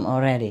system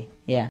already,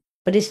 yeah.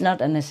 But it's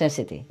not a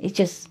necessity. It's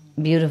just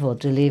beautiful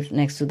to live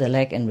next to the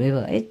lake and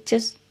river. It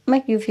just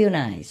makes you feel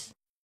nice,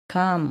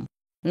 calm.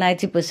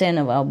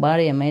 90% of our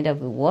body are made up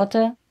of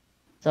water,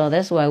 so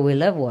that's why we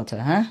love water,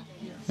 huh?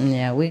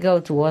 Yeah, we go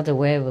to water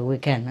wherever we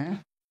can, huh?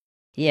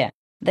 Yeah.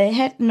 They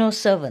had no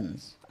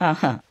servants,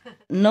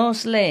 no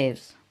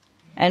slaves,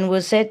 and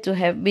were said to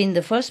have been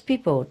the first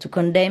people to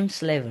condemn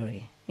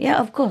slavery. Yeah,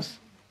 of course.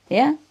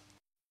 Yeah?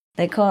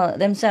 They call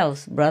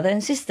themselves brother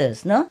and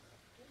sisters, no?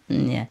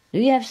 Yeah. Do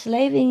you have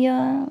slave in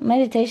your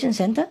meditation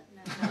center?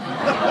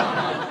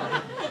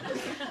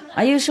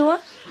 Are you sure?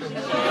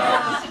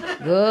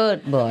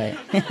 Good boy.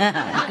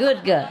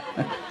 Good girl.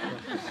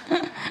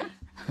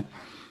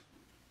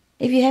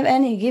 If you have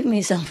any, give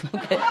me some.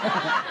 Okay?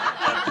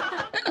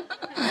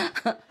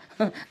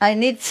 I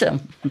need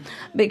some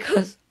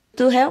because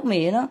to help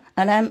me,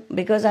 and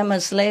because I'm a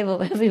slave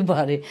of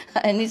everybody.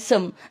 I need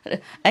some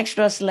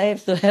extra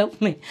slaves to help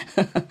me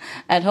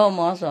at home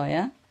also.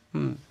 Yeah.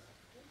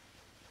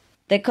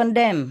 They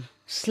condemn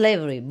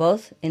slavery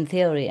both in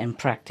theory and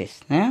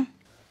practice. Yeah?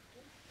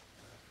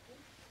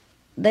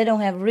 They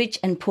don't have rich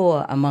and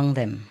poor among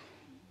them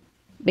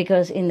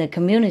because in the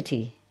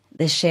community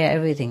they share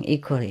everything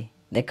equally.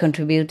 They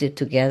contributed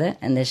together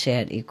and they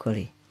shared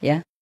equally.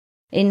 Yeah.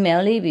 In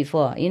Meli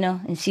before, in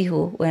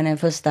Sihu, when I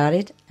first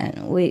started,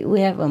 and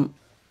we have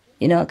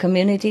a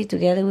community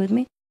together with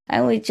me,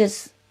 and we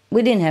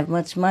didn't have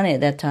much money at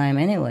that time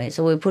anyway,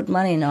 so we put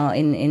money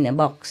in a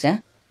box, yeah.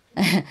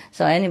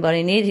 So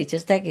anybody need it,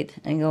 just take it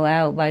and go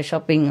out buy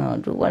shopping or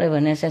do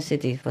whatever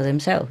necessity for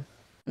themselves.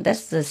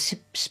 That's the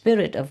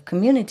spirit of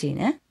community,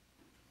 yeah.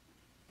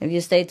 If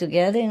you stay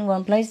together in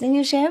one place, then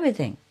you share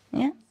everything,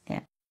 yeah.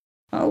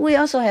 We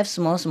also have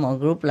small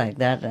group like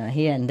that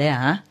here and there,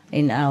 huh?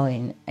 In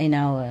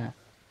our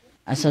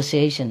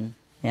association,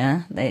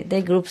 yeah.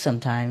 They group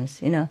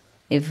sometimes,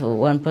 If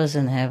one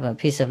person have a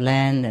piece of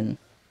land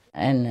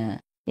and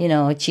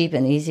cheap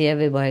and easy,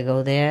 everybody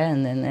go there,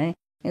 and then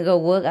they go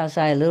work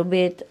outside a little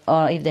bit,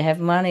 or if they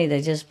have money,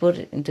 they just put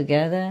it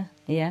together,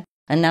 yeah.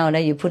 And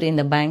nowadays you put it in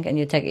the bank and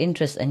you take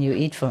interest and you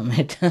eat from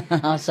it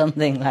or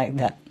something like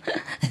that.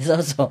 It's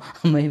also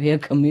maybe a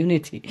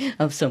community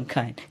of some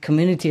kind,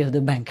 community of the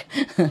bank.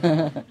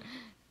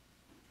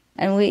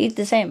 And we eat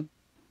the same.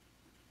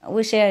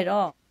 We share it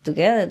all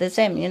together, the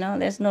same,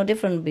 There's no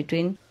difference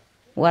between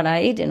what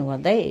I eat and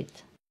what they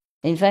eat.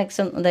 In fact,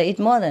 they eat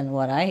more than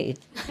what I eat.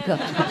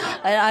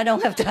 I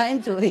don't have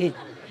time to eat.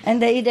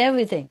 And they eat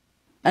everything.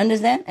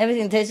 Understand?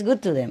 Everything tastes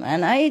good to them.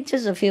 And I eat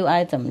just a few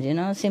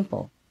items,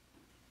 simple.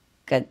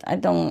 I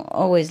don't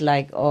always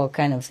like all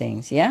kind of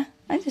things, yeah?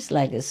 I just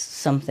like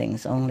some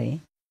things only.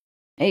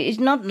 It's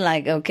not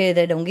like, okay,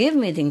 they don't give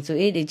me things to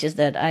eat, it's just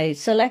that I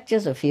select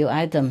just a few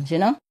items,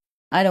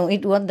 I don't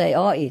eat what they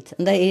all eat.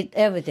 They eat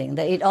everything,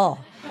 they eat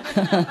all.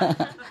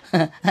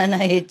 And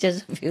I eat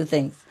just a few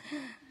things.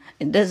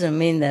 It doesn't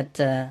mean that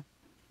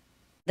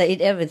they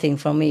eat everything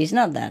from me. It's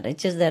not that.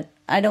 It's just that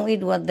I don't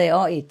eat what they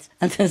all eat.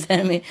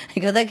 Understand me?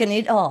 Because they can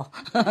eat all.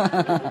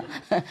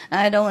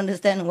 I don't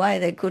understand why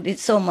they could eat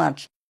so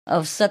much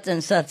of such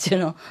and such,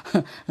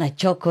 like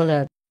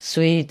chocolate,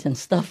 sweet, and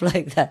stuff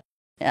like that.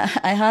 Yeah,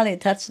 I hardly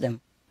touch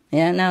them,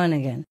 yeah, now and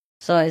again.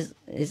 So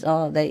it's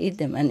all, they eat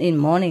them. And in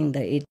morning,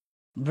 they eat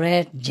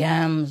bread,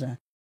 jams, and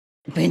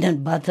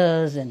peanut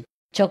butters, and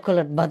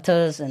chocolate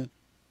butters, and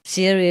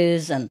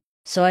cereals, and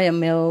soya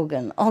milk,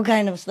 and all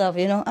kind of stuff,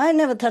 I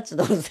never touch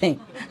those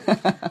things.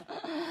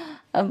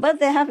 But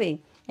they're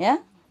happy, yeah?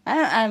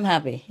 I'm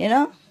happy,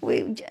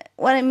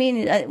 What I mean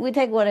is we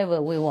take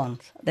whatever we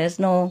want. There's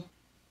no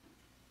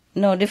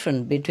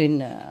difference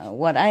between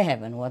what I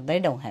have and what they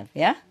don't have,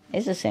 yeah?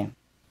 It's the same.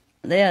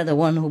 They are the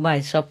one who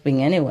buy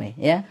shopping anyway,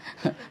 yeah?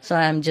 So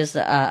I'm just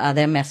à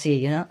their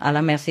merci, à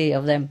la merci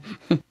of them.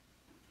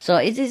 So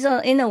it is,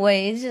 in a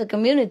way, it's a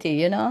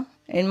community,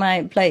 in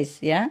my place,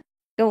 yeah?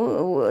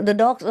 The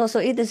dogs also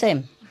eat the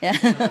same, yeah?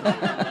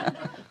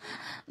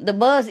 The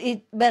birds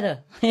eat better,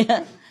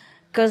 yeah?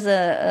 Because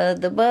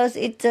the birds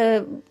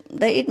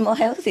they eat more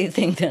healthy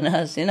things than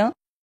us,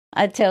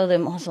 I tell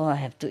them also I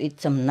have to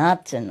eat some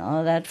nuts and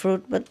all that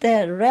fruit, but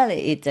they rarely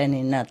eat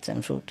any nuts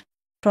and fruit.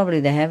 Probably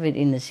they have it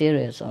in the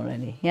cereals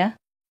already, yeah?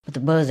 But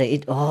the birds, they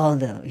eat all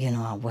the,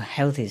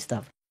 healthy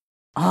stuff.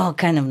 All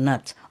kind of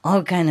nuts,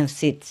 all kind of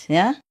seeds,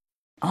 yeah?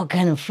 All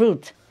kind of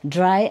fruit,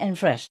 dry and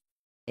fresh.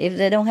 If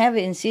they don't have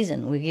it in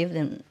season, we give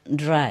them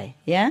dry,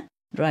 yeah?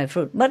 Dry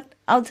fruit. But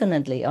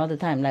alternately, all the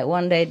time, like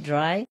one day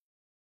dry,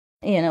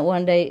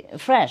 one day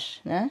fresh,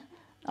 yeah?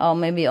 Or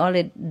maybe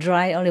only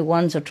dry only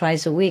once or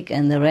twice a week,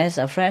 and the rest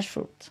are fresh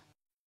fruit.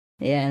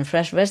 Yeah, and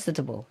fresh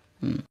vegetable.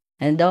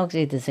 And dogs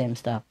eat the same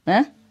stuff.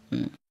 Huh?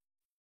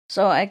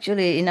 So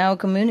actually, in our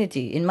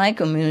community, in my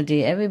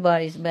community,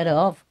 everybody's better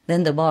off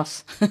than the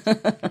boss.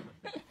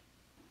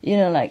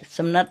 Like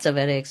some nuts are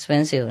very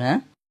expensive,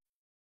 huh?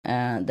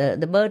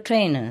 the bird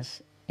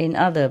trainers in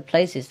other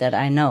places that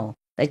I know,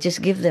 they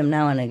just give them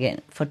now and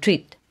again for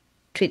treat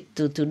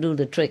to do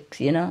the tricks,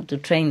 to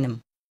train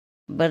them.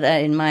 But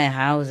in my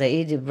house, they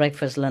eat it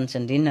breakfast, lunch,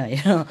 and dinner,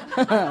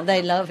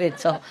 They love it,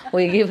 so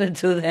we give it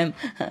to them.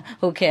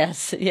 Who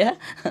cares, yeah?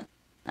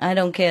 I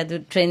don't care to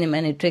train them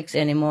any tricks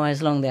anymore.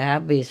 As long as they're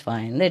happy, is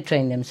fine. They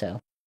train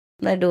themselves.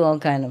 They do all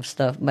kind of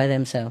stuff by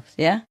themselves,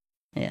 yeah?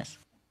 Yes.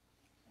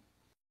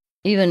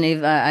 Even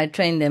if I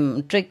train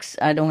them tricks,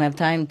 I don't have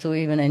time to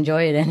even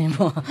enjoy it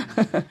anymore.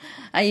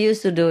 I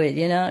used to do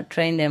it,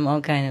 train them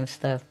all kind of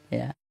stuff,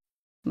 yeah.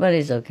 But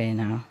it's okay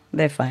now.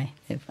 They're fine,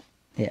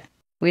 yeah.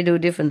 We do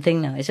different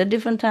things now. It's a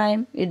different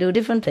time. You do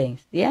different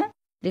things, yeah?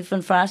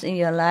 Different fast in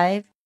your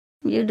life.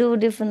 You do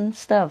different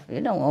stuff.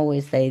 You don't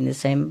always stay in the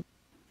same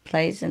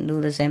place and do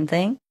the same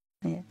thing,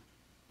 yeah.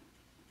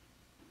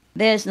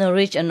 There's no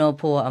rich and no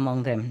poor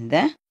among them,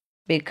 yeah?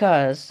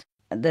 Because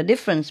the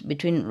difference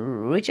between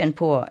rich and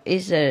poor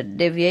is a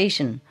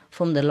deviation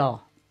from the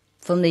law,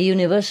 from the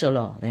universal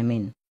law, they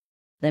mean.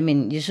 They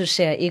mean you should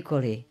share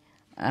equally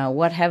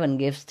what heaven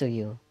gives to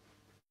you.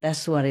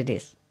 That's what it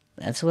is.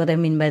 That's what I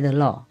mean by the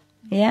law.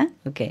 Yeah?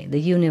 Okay, the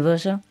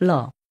universal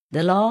law.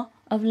 The law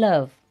of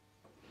love.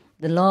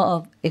 The law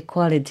of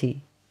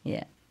equality.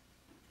 Yeah.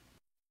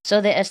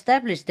 So they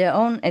established their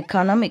own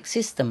economic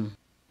system.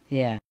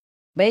 Yeah.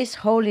 Based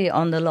wholly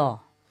on the law.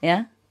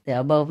 Yeah? The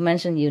above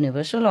mentioned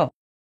universal law.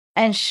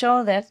 And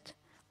show that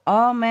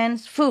all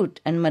man's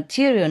food and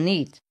material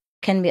needs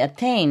can be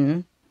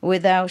attained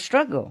without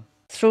struggle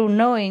through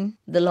knowing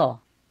the law.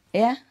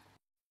 Yeah?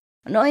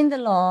 Knowing the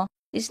law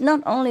is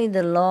not only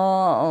the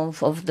law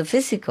of the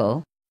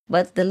physical,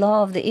 but the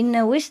law of the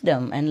inner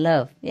wisdom and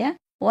love. Yeah?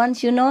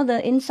 Once you know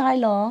the inside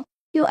law,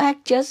 you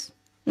act just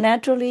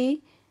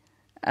naturally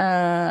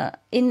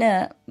in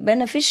a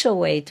beneficial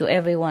way to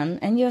everyone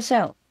and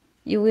yourself.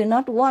 You will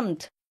not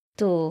want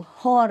to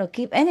hoard or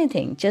keep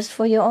anything just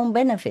for your own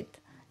benefit.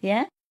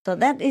 Yeah? So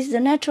that is the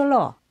natural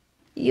law.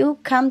 You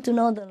come to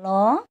know the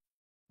law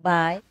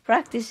by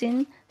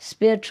practicing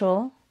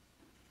spiritual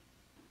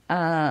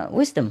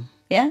wisdom.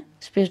 Yeah?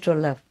 Spiritual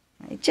love.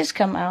 It just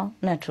come out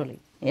naturally.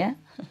 Yeah?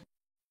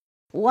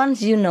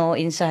 Once you know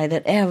inside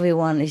that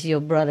everyone is your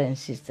brother and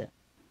sister,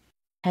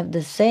 have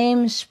the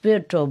same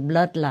spiritual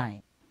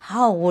bloodline,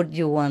 how would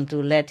you want to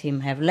let him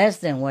have less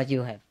than what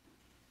you have?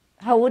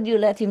 How would you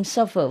let him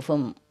suffer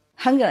from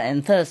hunger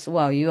and thirst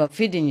while you are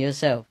feeding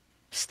yourself,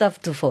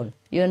 stuffed to full?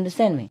 You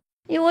understand me?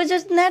 You would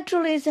just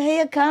naturally say,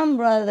 here, come,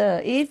 brother,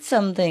 eat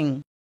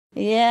something.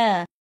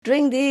 Yeah,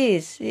 drink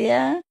this,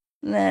 yeah?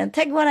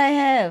 Take what I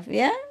have,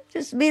 yeah?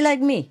 Just be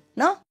like me,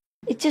 no?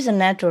 It's just a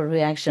natural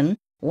reaction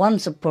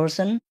once a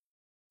person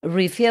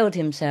refilled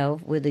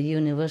himself with the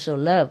universal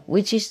love,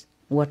 which is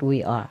what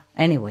we are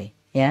anyway,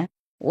 yeah?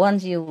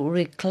 Once you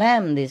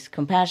reclaim this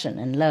compassion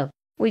and love,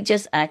 we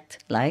just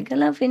act like a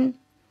loving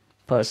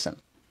person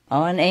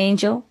or an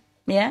angel,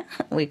 yeah?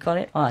 We call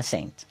it, or a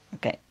saint,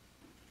 okay?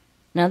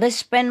 Now they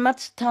spend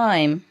much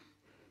time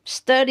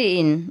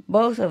studying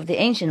both of the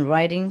ancient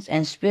writings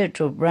and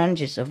spiritual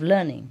branches of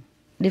learning,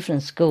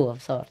 different school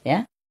of thought,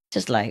 yeah?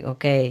 Just like,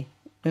 okay,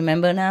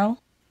 remember now?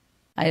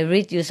 I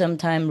read you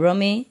sometime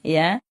Rumi,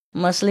 yeah?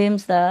 Muslim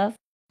stuff,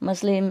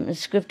 Muslim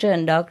scripture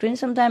and doctrine.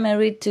 Sometimes I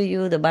read to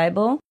you the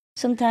Bible.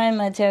 Sometimes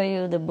I tell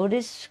you the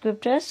Buddhist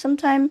scriptures.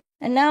 Sometimes,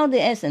 and now the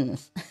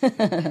essence.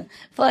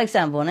 For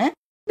example,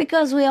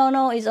 because we all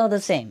know it's all the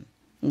same.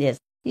 Yes.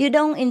 You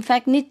don't, in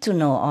fact, need to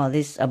know all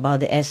this about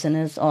the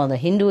essence or the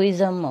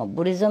Hinduism or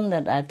Buddhism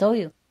that I told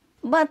you.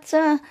 But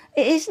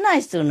it's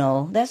nice to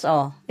know, that's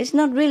all. It's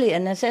not really a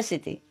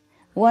necessity.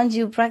 Once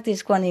you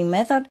practice Kuan Yin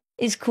method,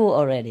 it's cool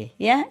already.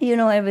 Yeah? You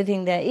know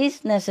everything there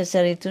is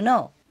necessary to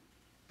know.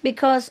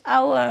 Because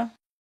our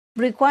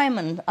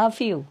requirements are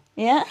few.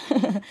 Yeah?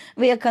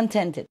 We are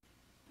contented.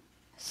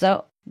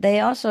 So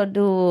they also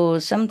do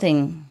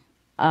something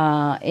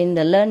in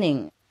the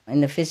learning,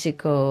 in the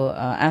physical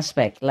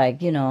aspect,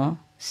 like,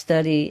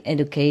 study,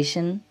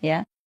 education,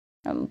 yeah?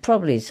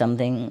 Probably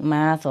something,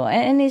 math or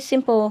any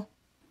simple,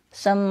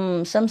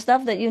 some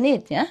stuff that you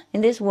need, yeah?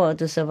 In this world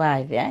to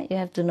survive, yeah? You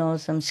have to know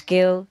some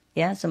skill,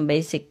 yeah? Some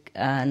basic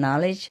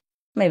knowledge,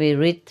 maybe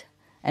read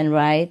and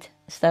write,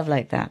 stuff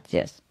like that,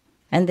 yes.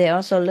 And they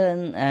also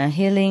learn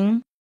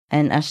healing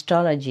and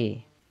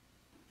astrology.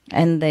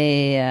 And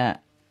the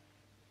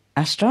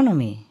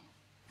astronomy.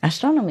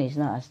 Astronomy is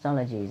not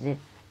astrology, is it?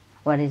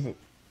 What is it?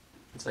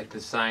 It's like the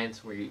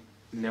science where you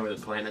know where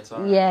the planets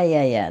are?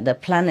 Yeah. The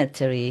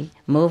planetary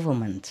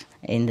movement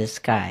in the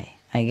sky.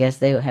 I guess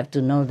they have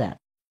to know that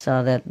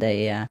so that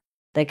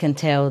they can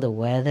tell the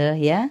weather,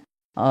 yeah?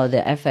 Or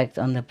the effect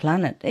on the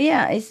planet.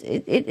 Yeah,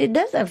 it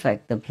does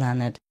affect the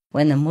planet.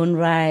 When the moon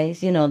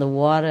rises, the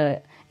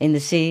water in the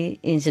sea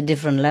is a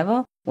different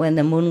level. When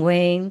the moon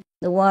wanes,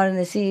 the water in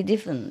the sea is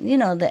different.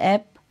 The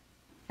ebb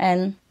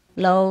and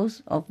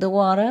lows of the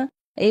water.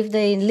 If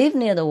they live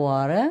near the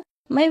water,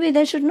 maybe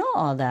they should know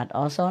all that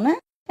also, nah?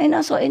 And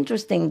also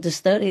interesting to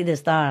study the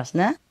stars,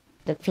 nah?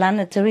 The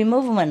planetary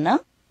movement,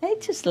 no?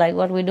 It's just like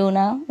what we do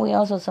now. We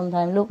also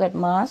sometimes look at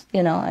Mars,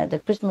 at the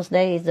Christmas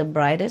day is the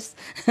brightest,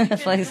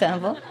 for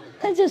example.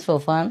 And just for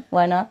fun.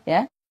 Why not?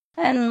 Yeah.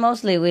 And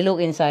mostly we look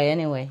inside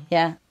anyway.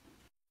 Yeah.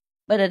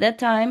 But at that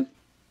time,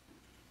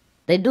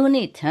 they do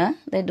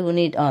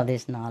need all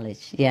this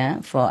knowledge.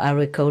 Yeah. For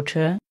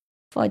agriculture,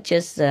 for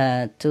just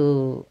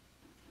to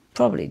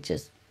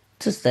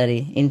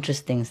study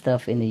interesting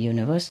stuff in the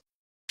universe,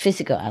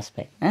 physical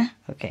aspect.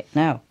 Okay.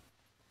 Now,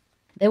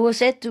 they were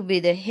said to be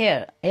the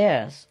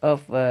heirs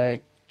of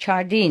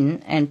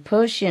Chaldean and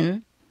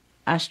Persian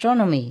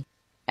astronomy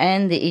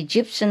and the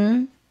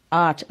Egyptian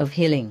art of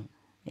healing.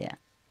 Yeah,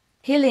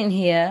 healing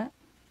here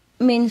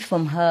means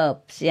from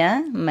herbs.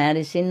 Yeah,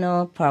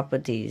 medicinal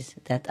properties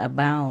that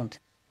abound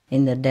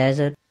in the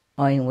desert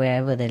or in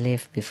wherever they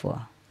lived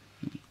before.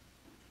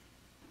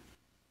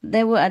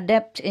 They were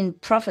adept in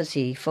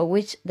prophecy, for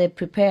which they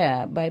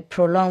prepare by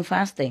prolonged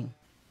fasting.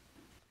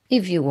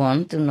 If you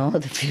want to know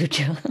the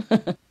future,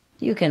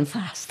 you can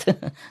fast.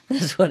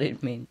 That's what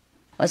it means.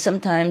 Or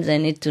sometimes I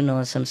need to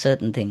know some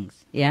certain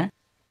things. Yeah,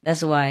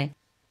 that's why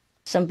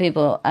some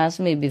people asked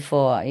me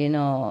before,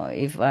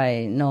 if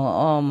I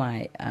know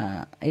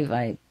if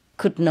I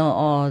could know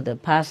all the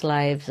past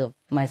lives of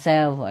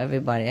myself or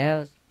everybody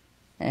else.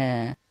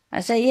 I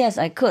say yes,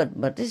 I could,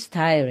 but it's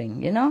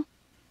tiring.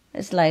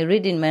 It's like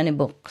reading many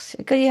books,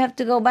 because you have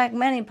to go back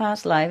many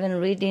past lives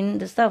and reading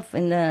the stuff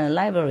in the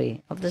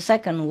library of the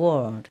second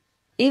world.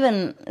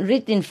 Even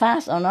reading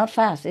fast or not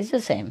fast, it's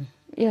the same.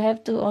 You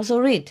have to also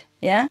read,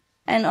 yeah?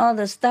 And all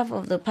the stuff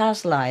of the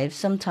past lives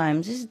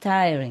sometimes is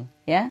tiring,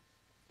 yeah?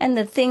 And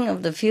the thing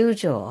of the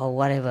future, or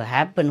whatever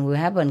happened will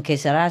happen, que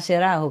sera,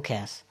 sera, who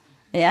cares?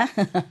 Yeah?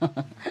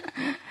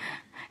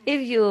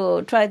 If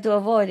you try to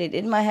avoid it,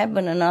 it might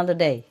happen another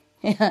day,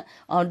 yeah?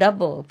 Or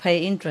double,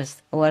 pay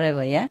interest, or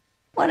whatever, yeah?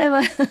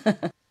 Whatever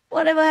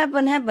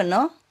happened,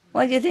 no?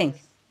 What do you think?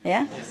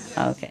 Yeah?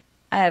 Okay.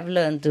 I have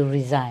learned to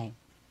resign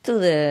to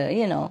the,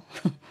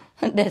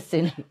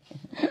 destiny.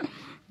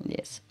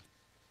 Yes.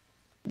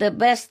 The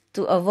best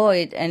to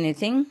avoid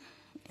anything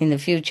in the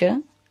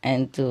future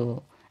and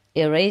to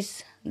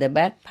erase the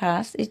bad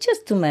past is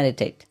just to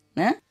meditate.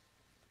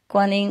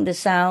 Kuan Yin, the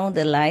sound,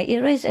 the light,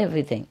 erase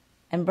everything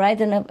and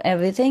brighten up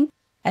everything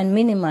and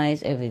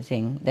minimize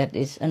everything that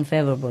is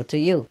unfavorable to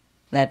you,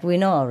 that we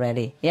know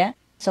already, yeah?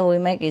 So we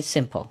make it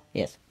simple,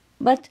 yes.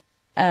 But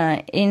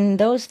in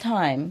those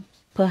times,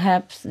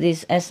 perhaps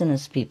these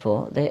essence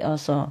people, they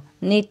also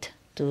need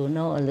to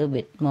know a little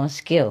bit more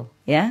skill,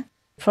 yeah?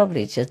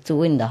 Probably just to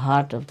win the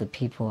heart of the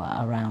people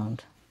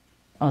around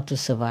or to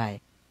survive,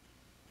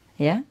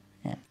 yeah?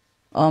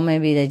 Or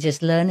maybe they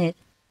just learn it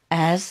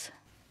as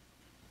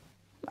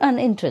an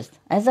interest,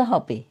 as a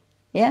hobby,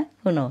 yeah?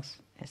 Who knows?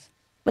 Yes.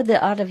 But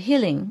the art of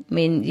healing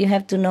means you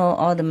have to know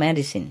all the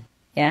medicine,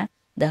 yeah?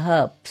 The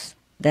herbs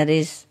that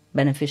is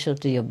beneficial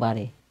to your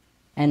body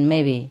and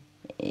maybe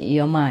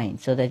your mind,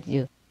 so that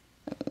you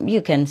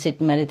can sit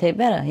and meditate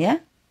better, yeah?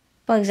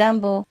 For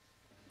example,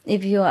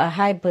 if you are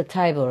hyper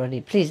type already,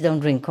 please don't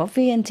drink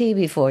coffee and tea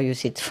before you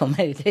sit for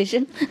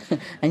meditation.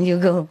 And you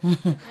go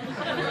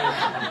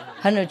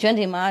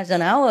 120 miles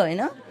an hour,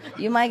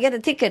 you might get a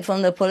ticket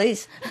from the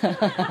police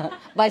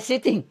by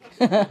sitting.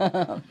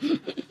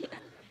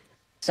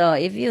 So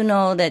if you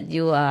know that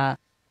you are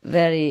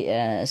very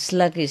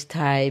sluggish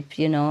type,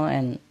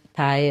 and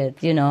tired,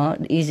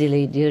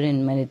 easily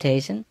during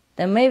meditation,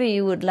 then maybe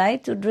you would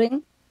like to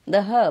drink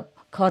the herb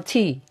called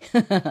tea.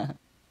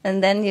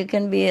 And then you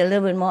can be a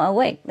little bit more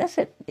awake. That's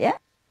it, yeah?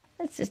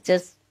 It's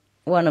just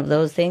one of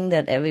those things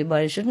that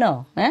everybody should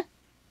know.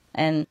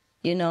 And,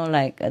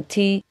 like a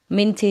tea,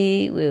 mint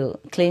tea will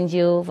cleanse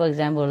you, for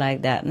example,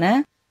 like that.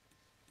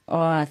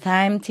 Or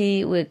thyme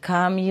tea will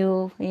calm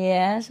you,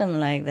 yeah, something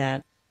like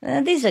that.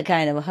 These are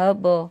kind of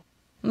herbal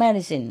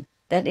medicine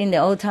that in the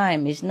old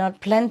time is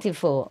not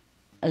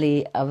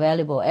plentifully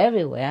available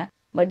everywhere,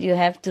 but you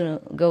have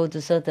to go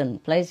to certain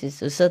places,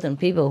 to certain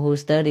people who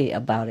study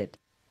about it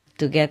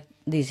to get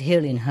these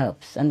healing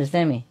herbs.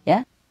 Understand me?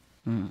 Yeah?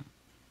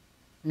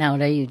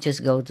 Nowadays you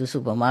just go to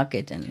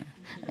supermarket and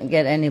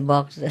get any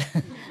box.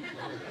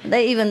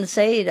 They even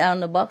say it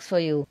on the box for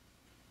you.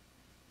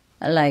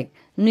 Like,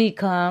 nuit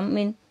calm,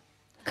 mean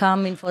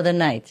calming for the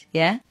night,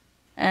 yeah?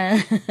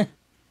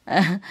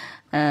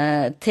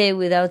 Tea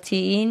without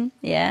tea in,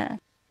 yeah?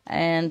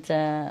 And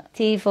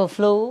tea for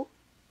flu.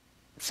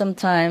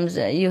 Sometimes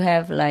you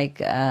have like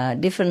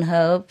different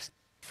herbs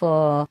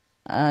for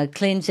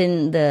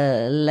cleansing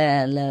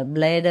the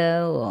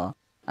bladder or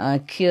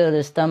cure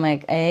the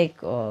stomach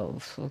ache or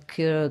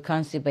cure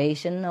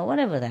constipation or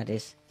whatever that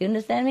is. You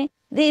understand me?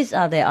 These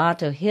are the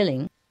art of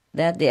healing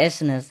that the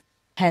Easterners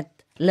had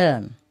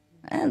learned.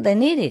 And they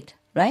need it,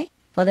 right?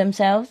 For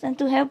themselves and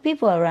to help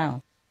people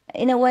around.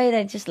 In a way,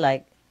 they're just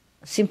like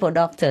simple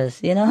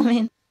doctors, you know what I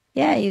mean?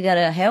 Yeah, you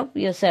gotta help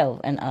yourself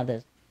and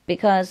others.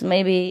 Because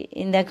maybe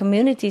in their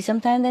community,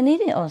 sometimes they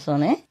need it also,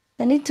 né?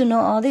 They need to know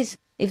all this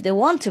if they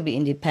want to be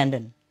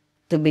independent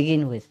to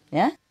begin with,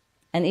 yeah?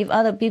 And if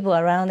other people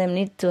around them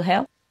need to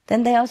help,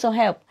 then they also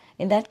help.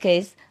 In that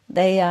case,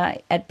 they are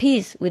at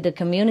peace with the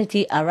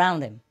community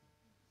around them.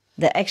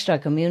 the extra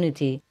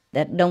community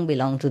that don't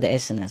belong to the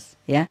SNS,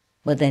 yeah?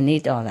 But they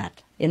need all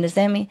that. You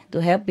understand me?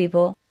 To help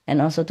people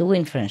and also to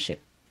win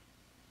friendship.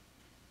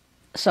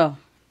 So,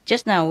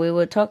 just now we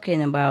were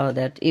talking about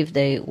that if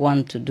they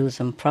want to do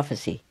some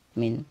prophecy, I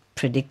mean,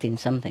 predicting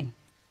something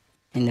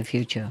in the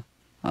future,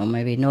 or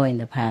maybe know in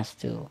the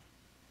past to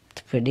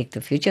predict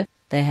the future,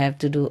 they have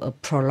to do a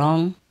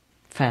prolonged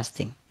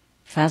fasting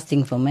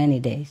for many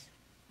days.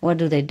 What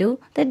do? They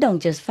don't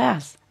just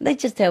fast. They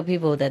just tell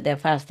people that they're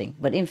fasting.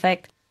 But in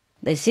fact,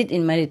 they sit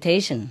in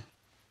meditation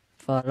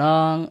for a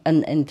long,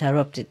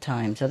 uninterrupted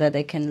time so that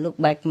they can look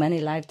back many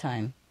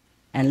lifetimes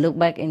and look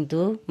back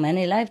into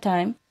many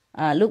lifetimes,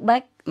 look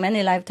back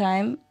many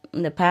lifetimes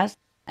in the past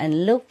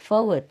and look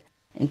forward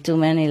into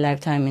many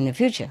lifetimes in the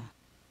future.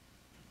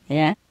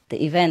 Yeah?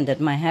 The event that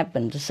might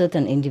happen to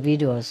certain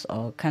individuals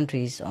or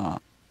countries or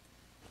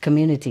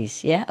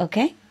communities. Yeah?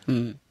 Okay?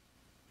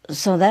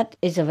 So that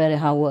is a very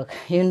hard work.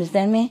 You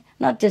understand me?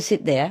 Not just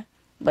sit there,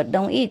 but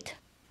don't eat,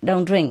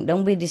 don't drink,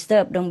 don't be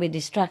disturbed, don't be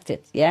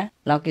distracted. Yeah?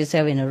 Lock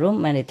yourself in a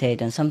room,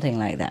 meditate, and something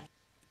like that.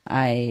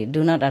 I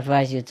do not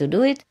advise you to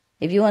do it.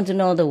 If you want to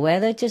know the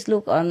weather, just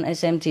look on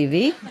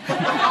SMTV.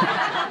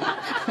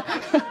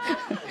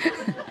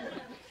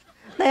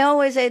 They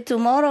always say,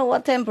 tomorrow,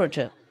 what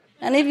temperature?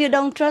 And if you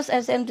don't trust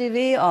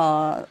SMTV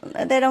or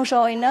they don't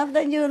show enough,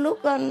 then you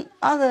look on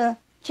other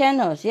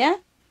channels, yeah?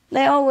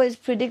 They always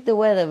predict the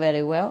weather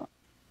very well.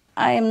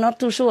 I am not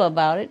too sure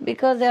about it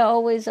because there are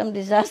always some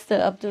disaster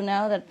up to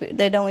now that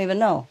they don't even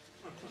know.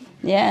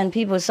 Yeah, and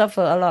people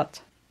suffer a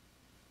lot.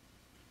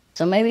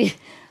 So maybe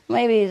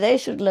they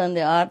should learn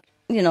the art,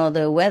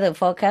 the weather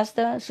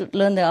forecaster should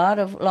learn the art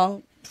of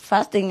long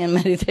fasting and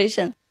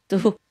meditation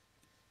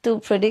to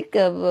predict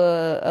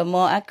a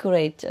more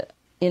accurate,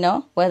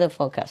 weather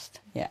forecast.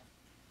 Yeah.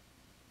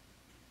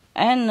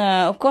 And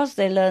of course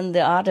they learn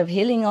the art of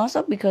healing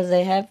also because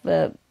they have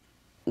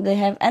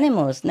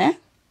animals, né?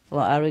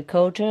 For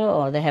agriculture,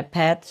 or they have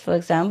pets, for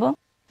example.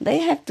 They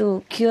have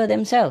to cure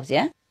themselves,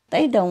 yeah?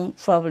 They don't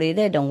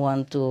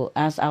want to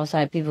ask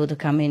outside people to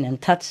come in and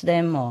touch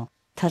them or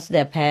touch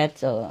their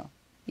pets, or,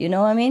 you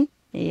know what I mean?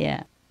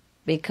 Yeah.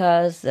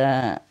 Because,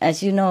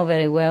 as you know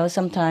very well,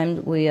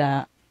 sometimes we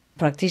are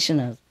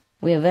practitioners.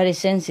 We are very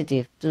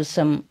sensitive to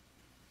some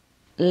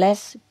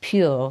less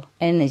pure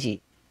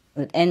energy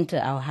that enter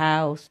our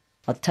house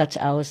or touch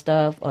our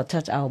stuff or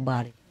touch our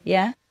body,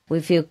 yeah? We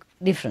feel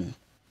different.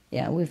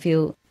 Yeah, we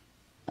feel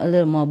a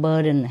little more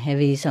burdened,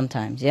 heavy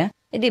sometimes, yeah?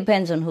 It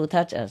depends on who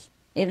touch us.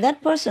 If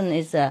that person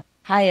is a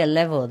higher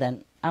level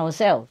than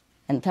ourselves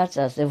and touch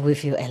us, then we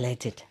feel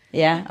elated.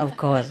 Yeah, of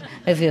course,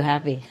 we feel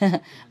happy.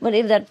 But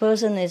if that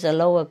person is a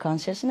lower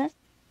consciousness,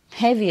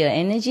 heavier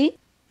energy,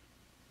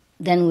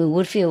 then we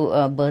would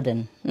feel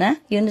burdened. Nah?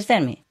 You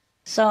understand me?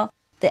 So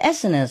the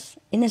essence,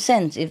 in a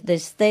sense, if they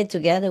stay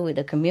together with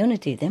the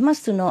community, they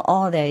must to know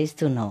all there is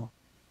to know.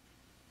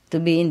 To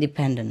be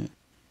independent,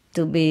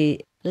 to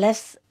be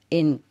less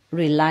in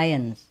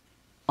reliance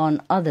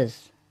on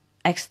others,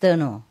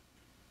 external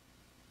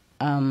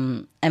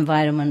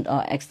environment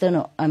or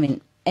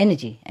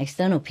energy,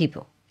 external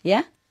people,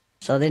 yeah?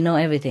 So they know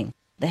everything.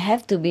 They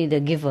have to be the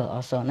giver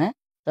also, né?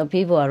 So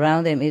people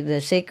around them, if they're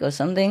sick or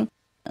something,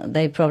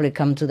 they probably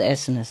come to the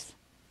essence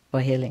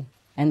for healing.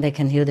 And they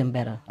can heal them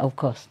better, of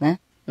course, né?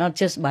 Not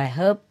just by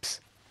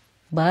herbs,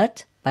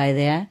 but by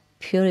their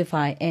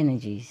purified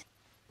energies,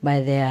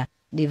 by their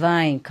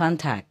divine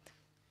contact,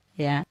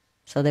 yeah?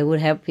 So they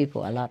would help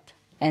people a lot.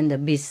 And the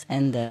beasts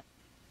and the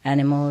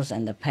animals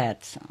and the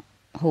pets,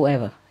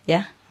 whoever,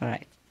 yeah?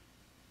 Right.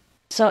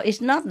 So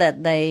it's not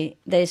that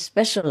they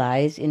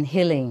specialize in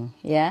healing,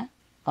 yeah?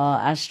 Or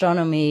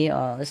astronomy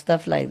or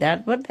stuff like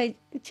that, but it's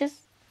just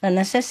a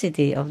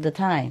necessity of the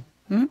time.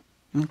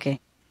 Okay.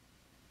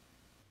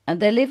 And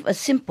they live a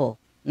simple,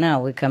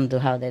 now we come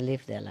to how they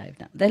live their life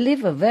now. They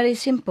live a very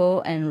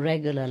simple and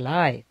regular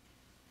life.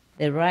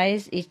 They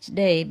rise each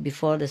day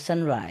before the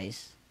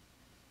sunrise.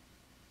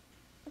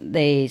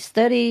 They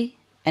study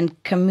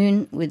and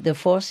commune with the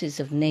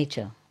forces of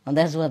nature. And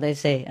that's what they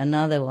say,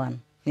 another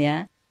one,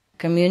 yeah?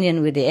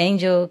 Communion with the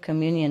angel,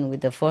 communion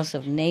with the force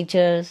of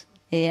nature,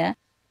 yeah?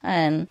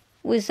 And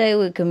we say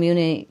we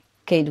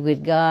communicate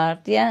with God,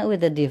 yeah,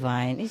 with the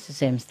divine. It's the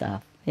same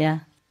stuff, yeah?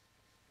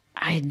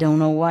 I don't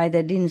know why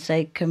they didn't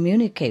say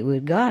communicate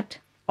with God.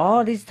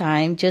 All this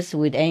time, just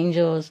with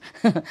angels,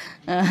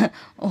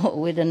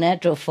 with the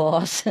natural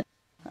force.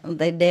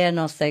 They dare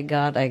not say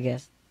God, I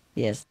guess.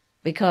 Yes,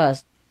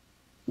 because,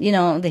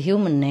 the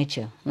human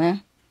nature,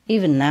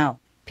 even now,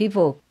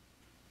 people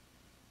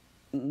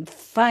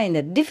find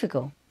it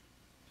difficult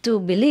to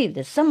believe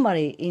that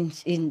somebody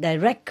is in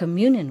direct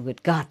communion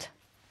with God.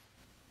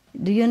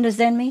 Do you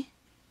understand me?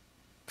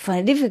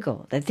 Find it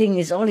difficult. They think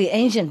it's only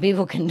ancient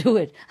people can do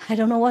it. I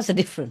don't know what's the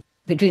difference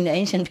between the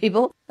ancient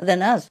people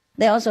than us.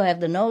 They also have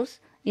the nose,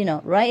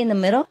 right in the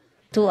middle,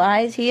 2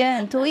 eyes here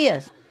and 2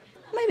 ears.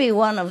 Maybe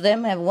one of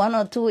them have 1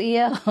 or 2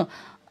 ears,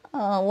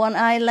 1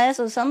 eye less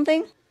or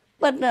something.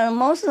 But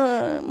most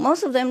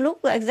of them look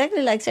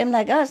exactly same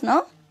like us,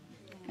 no?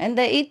 And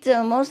they eat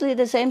mostly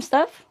the same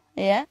stuff,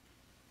 yeah?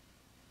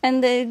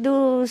 And they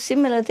do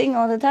similar thing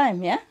all the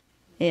time, yeah?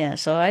 Yeah,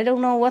 so I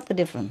don't know what the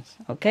difference,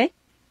 okay?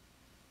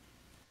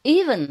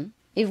 Even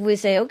if we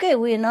say, okay,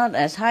 we're not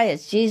as high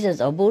as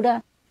Jesus or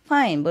Buddha,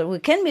 fine, but we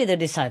can be the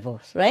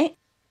disciples, right?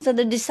 So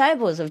the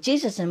disciples of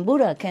Jesus and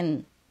Buddha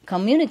can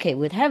communicate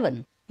with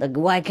heaven. Like,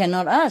 why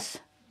cannot us?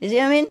 You see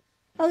what I mean?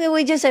 Okay,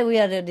 we just say we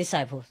are the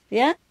disciples,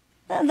 yeah?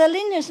 The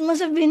lineage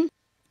must have been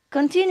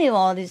continue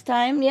all this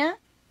time, yeah?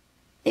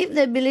 If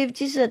they believe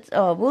Jesus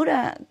or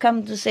Buddha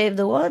come to save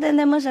the world, then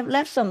they must have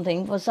left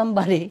something for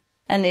somebody,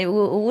 and it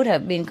would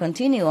have been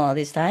continue all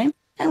this time,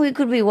 and we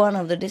could be one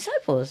of the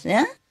disciples,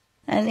 yeah?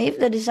 And if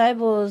the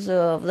disciples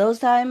of those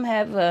time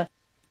have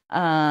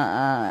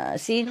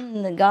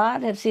seen the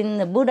God, have seen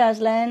the Buddha's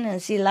land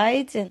and see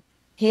lights and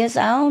hear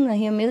sound and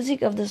hear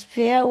music of the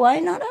sphere, why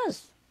not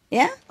us?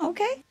 Yeah?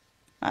 Okay?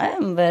 I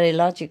am a very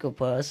logical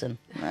person.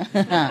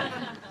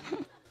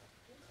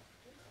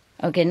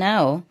 Okay,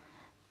 now,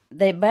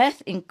 they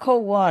bathe in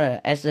cold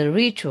water as a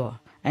ritual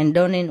and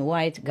don in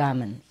white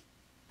garments.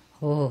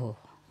 Oh,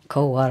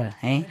 cold water,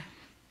 eh?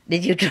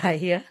 Did you try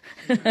here?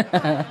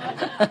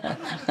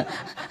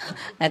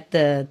 At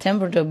the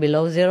temperature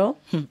below zero?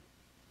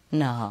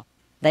 No,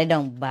 they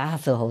don't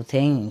bath the whole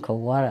thing in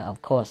cold water,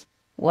 of course.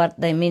 What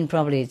they mean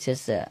probably is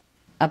just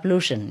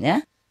ablution,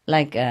 yeah?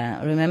 Like,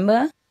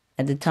 remember,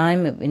 at the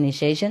time of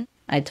initiation,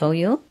 I told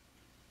you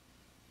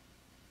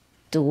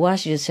to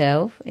wash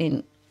yourself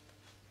in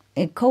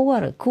cold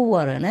water, cool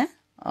water, né?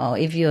 Or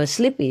if you're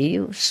sleepy,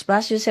 you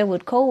splash yourself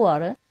with cold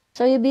water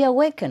so you'll be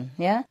awakened,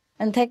 yeah?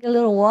 And take a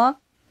little walk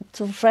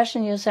to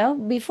freshen yourself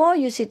before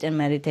you sit and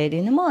meditate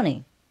in the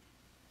morning.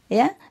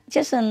 Yeah?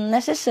 Just a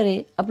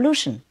necessary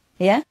ablution,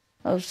 yeah?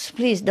 Oh,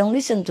 please don't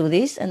listen to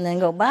this and then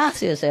go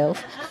bath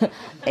yourself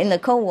in the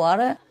cold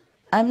water.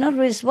 I'm not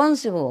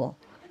responsible.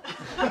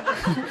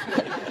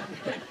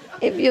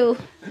 If you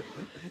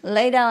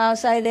lay down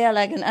outside there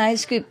like an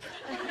ice cube.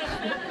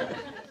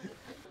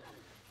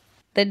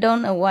 They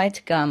don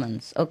white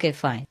garments. Okay,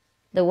 fine.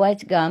 The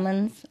white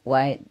garments,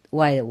 why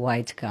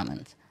white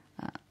garments?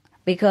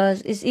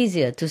 Because it's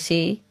easier to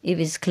see if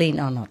it's clean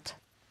or not.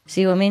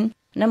 See what I mean?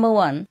 Number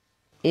one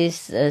is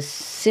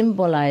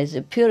symbolize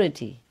the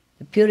purity,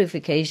 the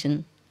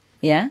purification,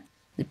 yeah?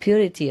 The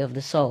purity of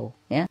the soul,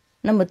 yeah?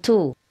 Number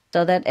two,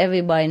 so that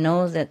everybody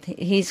knows that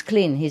he's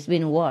clean, he's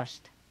been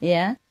washed,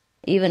 yeah?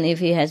 Even if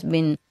he has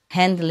been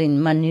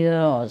handling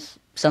manure or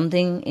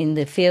something in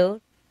the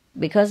field,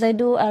 because they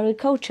do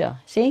agriculture,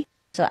 see?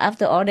 So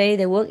after all day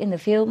they work in the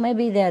field,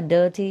 maybe they're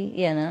dirty,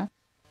 you know,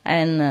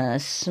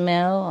 and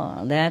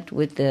smell that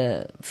with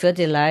the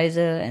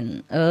fertilizer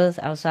and earth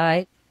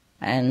outside,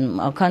 and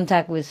or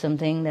contact with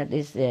something that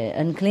is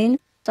unclean.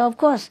 So of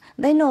course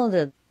they know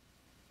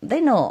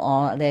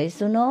all there is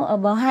to know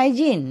about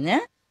hygiene, yeah?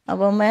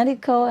 About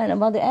medical and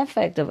about the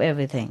effect of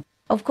everything.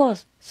 Of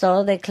course,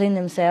 so they clean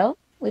themselves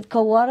with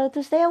cold water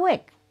to stay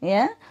awake,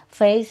 yeah?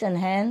 Face and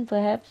hand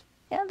perhaps.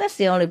 Yeah, that's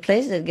the only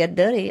place that get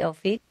dirty, or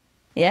feet,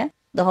 yeah?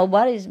 The whole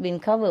body is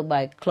being covered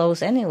by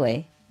clothes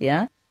anyway,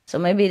 yeah? So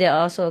maybe they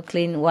also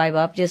clean, wipe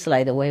up just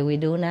like the way we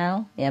do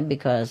now, yeah?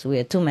 Because we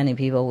are too many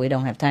people, we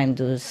don't have time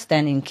to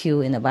stand in queue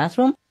in the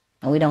bathroom,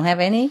 and we don't have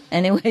any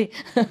anyway.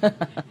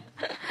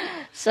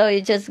 So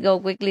you just go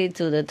quickly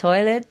to the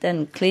toilet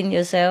and clean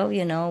yourself,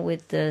 you know,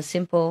 with the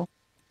simple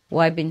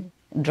wiping,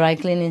 dry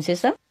cleaning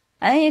system,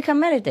 and you can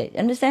meditate,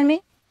 understand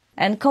me?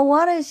 And cold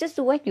water is just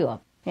to wake you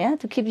up. Yeah,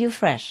 to keep you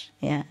fresh.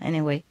 Yeah,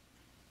 anyway.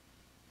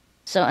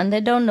 So, and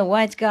they don the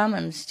white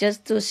garments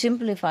just to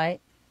simplify,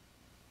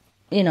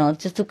 you know,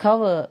 just to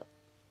cover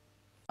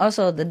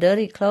also the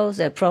dirty clothes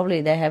that probably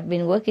they have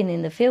been working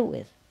in the field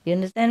with. You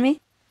understand me?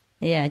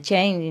 Yeah,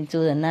 change into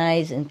the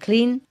nice and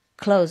clean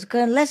clothes.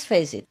 Because let's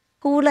face it,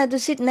 who would like to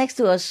sit next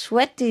to a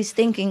sweaty,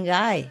 stinking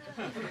guy?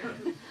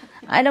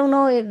 I don't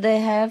know if they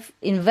have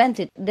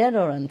invented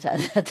deodorant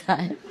at that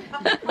time.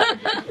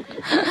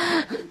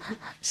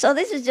 So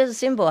this is just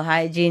simple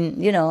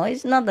hygiene, you know,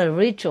 it's not a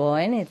ritual or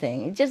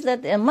anything. It's just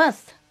that a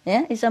must,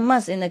 yeah? It's a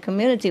must in a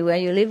community where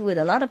you live with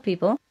a lot of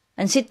people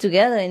and sit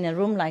together in a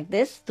room like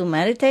this to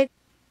meditate.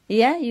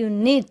 Yeah, you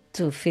need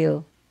to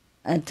feel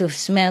and to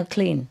smell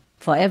clean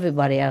for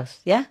everybody else,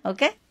 yeah?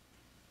 Okay?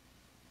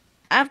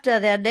 After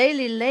their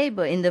daily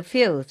labor in the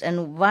fields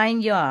and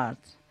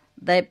vineyards,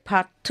 they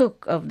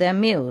partook of their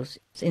meals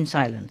in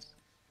silence,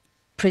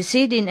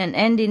 preceding and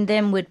ending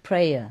them with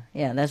prayer.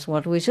 Yeah, that's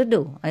what we should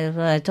do.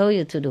 I told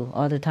you to do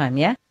all the time,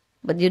 yeah?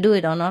 But you do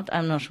it or not,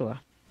 I'm not sure.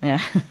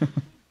 Yeah.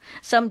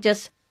 Some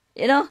just,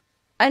 you know,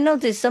 I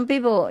noticed some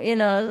people, you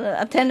know,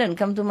 attendant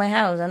come to my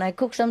house and I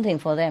cook something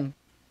for them.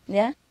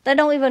 Yeah? They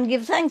don't even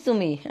give thanks to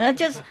me. I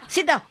just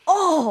sit down.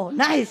 Oh,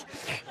 nice.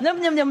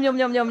 Yum, yum, yum, yum,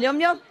 yum, yum,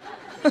 yum, yum.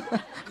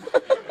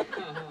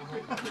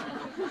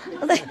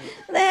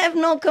 They have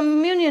no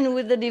communion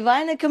with the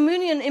divine, a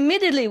communion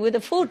immediately with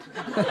the food.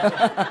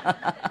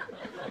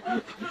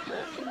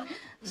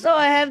 So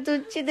I have to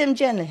teach them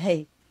gently.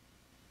 Hey,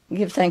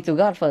 give thanks to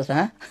God first,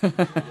 huh?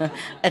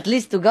 At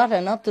least to God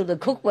and not to the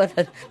cook,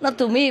 but not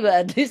to me, but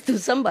at least to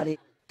somebody.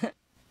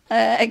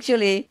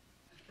 Actually,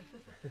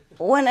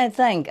 when I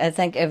thank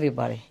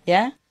everybody,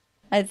 yeah?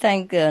 I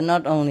thank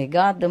not only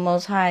God the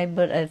Most High,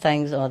 but I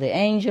thank all the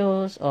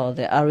angels, all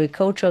the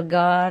agricultural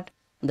God,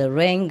 the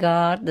rain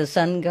God, the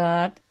sun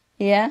God,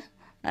 yeah,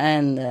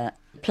 and the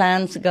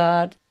plants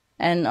God,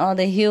 and all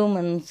the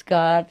humans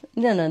God,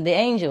 the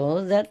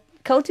angels that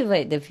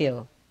cultivate the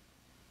field,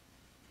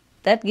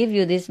 that give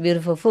you this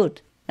beautiful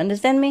food.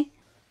 Understand me?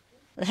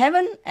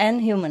 Heaven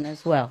and human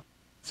as well.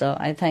 So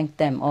I thank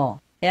them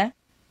all, yeah?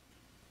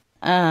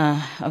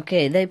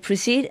 Okay, they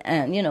proceed,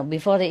 and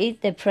before they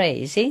eat, they pray,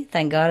 you see?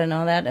 Thank God and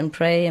all that, and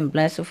pray and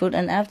bless the food.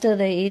 And after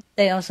they eat,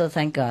 they also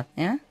thank God,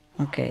 yeah?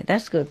 Okay,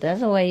 that's good.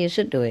 That's the way you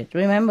should do it.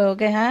 Remember,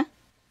 okay, huh?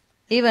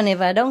 Even if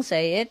I don't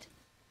say it,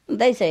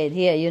 they say it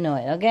here, you know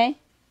it, okay?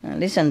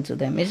 Listen to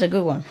them. It's a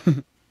good one.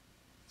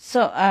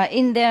 So,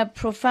 in their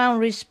profound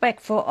respect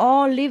for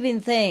all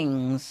living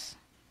things,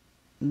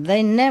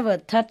 they never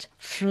touch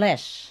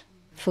flesh,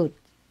 food.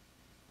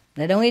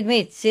 They don't eat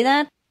meat. See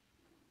that?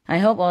 I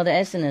hope all the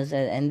listeners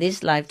in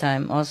this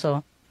lifetime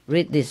also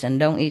read this and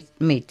don't eat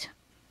meat.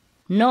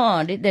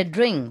 Nor did they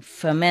drink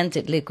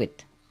fermented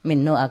liquid.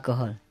 No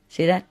alcohol.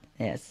 See that?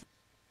 Yes.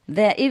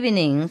 Their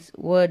evenings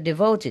were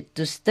devoted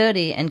to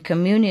study and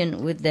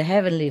communion with the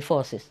heavenly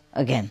forces.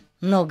 Again,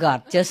 no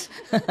God, just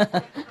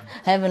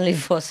heavenly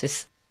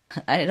forces.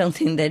 I don't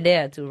think they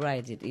dare to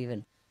write it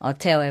even or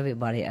tell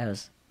everybody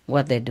else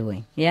what they're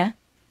doing. Yeah?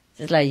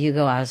 Just like you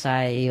go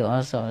outside, you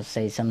also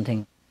say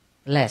something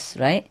less,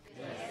 right?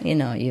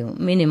 You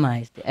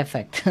minimize the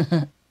effect.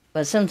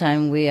 But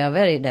sometimes we are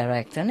very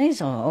direct, and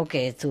it's all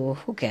okay to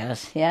who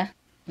cares, yeah?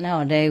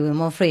 Nowadays we're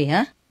more free,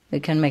 huh?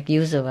 We can make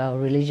use of our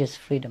religious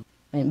freedom,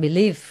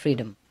 belief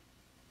freedom.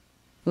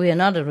 We are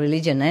not a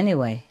religion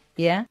anyway,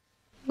 yeah?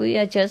 We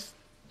are just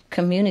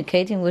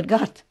communicating with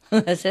God,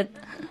 that's it.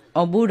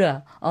 Or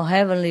Buddha, or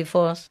heavenly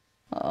force,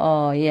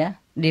 or,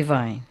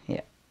 divine,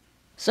 yeah.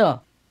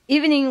 So,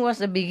 evening was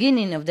the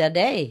beginning of their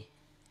day,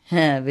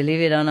 believe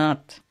it or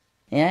not.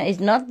 Yeah, it's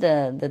not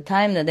the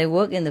time that they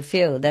work in the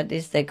field, that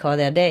is they call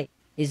their day.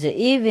 It's the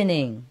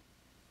evening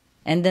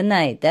and the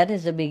night, that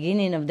is the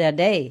beginning of their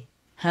day.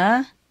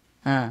 Huh?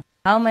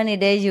 How many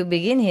days you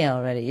begin here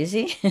already, you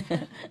see?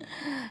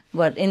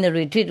 But in the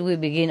retreat we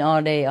begin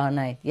all day, all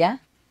night, yeah?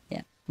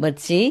 Yeah. But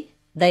see,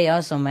 they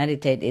also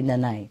meditate in the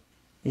night.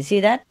 You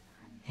see that?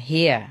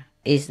 Here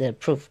is the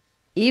proof.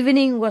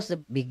 Evening was the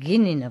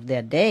beginning of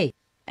their day,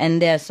 and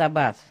their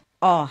Sabbath,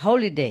 or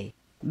holiday,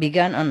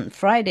 began on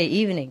Friday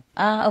evening.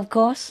 Of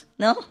course,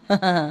 no?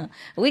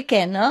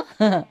 Weekend,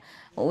 no?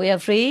 We are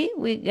free,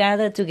 we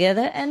gather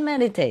together and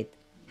meditate.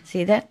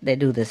 See that? They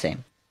do the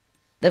same.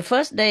 The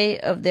first day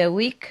of their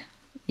week,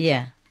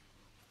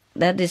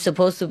 that is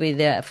supposed to be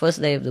their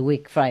first day of the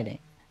week,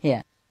 Friday.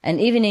 Yeah. And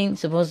evening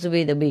supposed to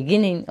be the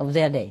beginning of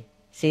their day.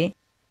 See?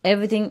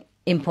 Everything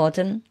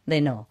important,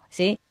 they know.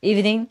 See?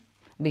 Evening,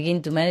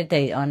 begin to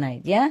meditate all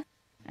night, yeah?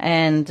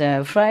 And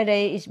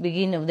Friday is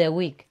beginning of their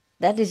week.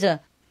 That is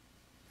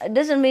it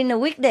doesn't mean a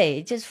weekday.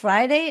 It's just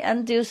Friday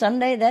until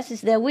Sunday. That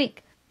is their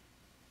week.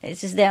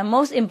 This is their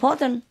most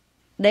important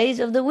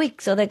days of the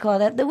week. So they call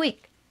that the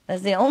week.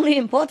 That's the only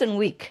important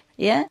week.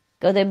 Yeah?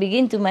 Because they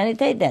begin to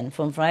meditate then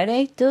from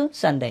Friday to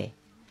Sunday.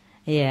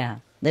 Yeah.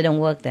 They don't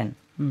work then.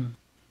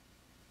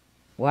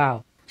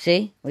 Wow.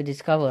 See? We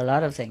discover a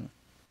lot of things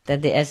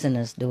that the essence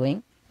is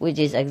doing, which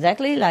is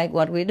exactly like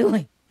what we're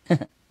doing.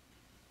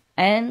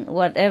 And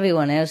what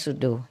everyone else should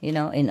do, in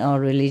all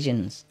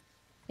religions.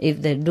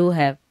 If they do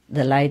have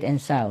the light and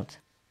sound.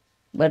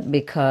 But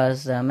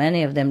because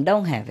many of them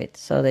don't have it,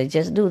 so they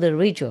just do the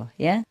ritual,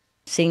 yeah?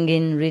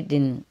 Singing,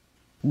 reading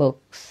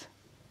books.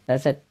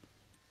 That's it.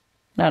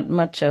 Not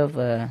much of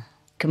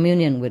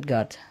communion with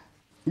God.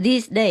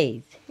 These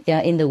days,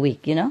 in the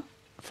week,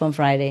 from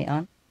Friday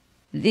on,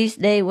 this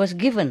day was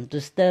given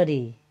to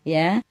study,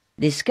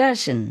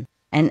 discussion,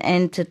 and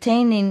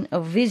entertaining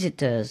of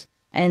visitors,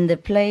 and the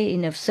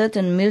playing of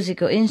certain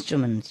musical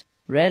instruments,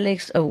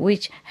 relics of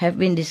which have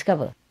been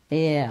discovered.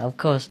 Yeah, of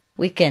course.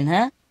 Weekend,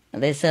 huh?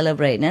 They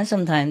celebrate,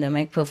 sometimes they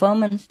make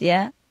performance,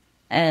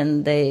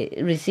 and they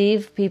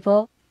receive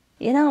people.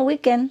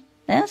 Weekend,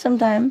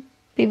 sometimes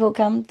people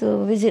come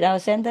to visit our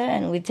center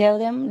and we tell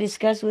them,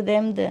 discuss with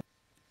them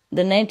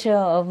the nature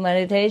of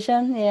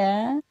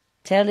meditation,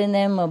 telling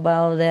them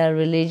about their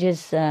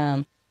religious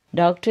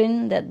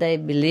doctrine that they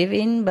believe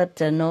in, but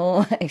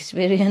no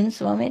experience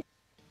from it.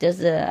 Just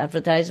the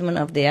advertisement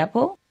of the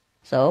apple.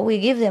 So we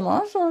give them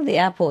also the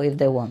apple if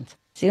they want.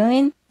 See what I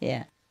mean?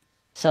 Yeah.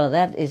 So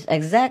that is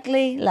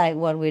exactly like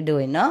what we're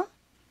doing, no?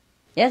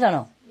 Yes or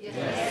no?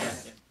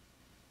 Yes.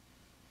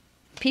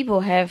 People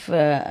have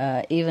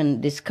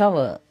even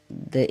discovered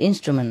the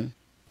instrument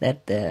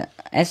that the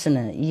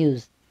asana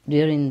used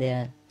during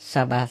their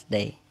Sabbath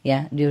day,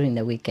 during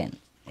the weekend.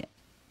 Yeah.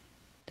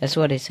 That's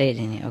what it said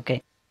in here,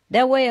 okay?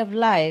 Their way of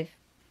life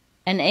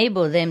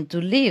enabled them to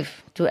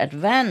live to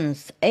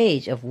advanced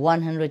age of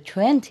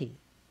 120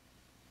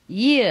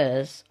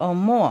 years or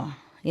more,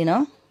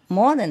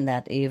 more than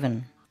that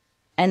even.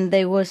 And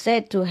they were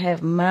said to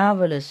have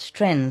marvelous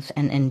strength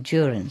and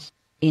endurance.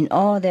 In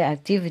all their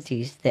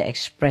activities, they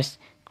expressed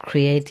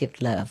creative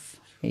love.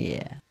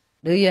 Yeah.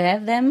 Do you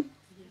have them?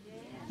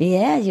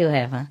 Yeah, you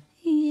have, huh?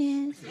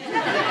 Yes.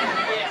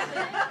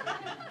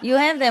 You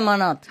have them or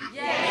not?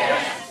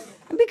 Yes.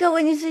 Because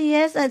when you say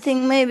yes, I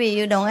think maybe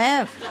you don't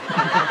have.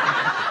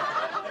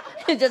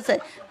 You just say,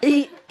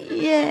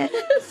 yes.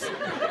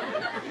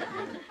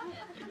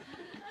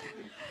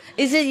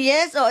 Is it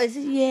yes or is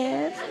it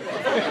yes?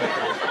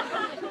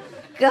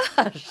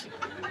 Gosh,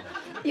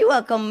 you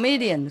are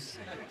comedians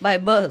by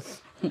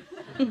birth.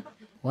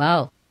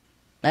 Wow.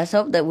 Let's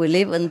hope that we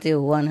live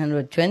until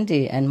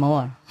 120 and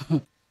more.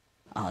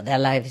 Oh, their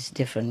life is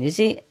different. You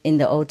see, in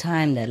the old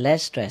time, there's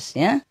less stress,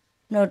 yeah?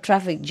 No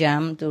traffic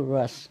jam to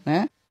rush,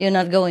 huh? You're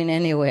not going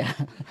anywhere.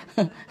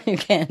 You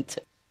can't.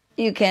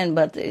 You can,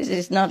 but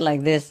it's not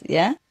like this,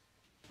 yeah?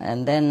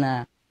 And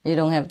then you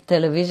don't have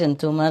television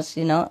too much,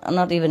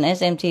 not even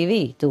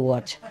SMTV to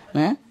watch.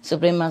 Huh?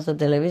 Supreme Master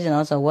Television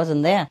also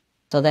wasn't there.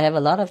 So they have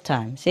a lot of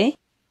time, see?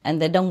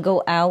 And they don't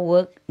go out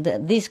work,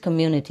 this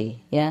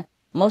community, yeah?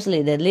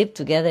 Mostly they live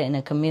together in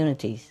the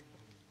communities.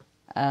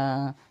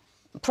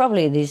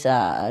 Probably these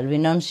are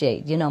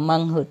renunciate,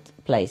 monkhood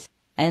place.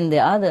 And the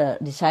other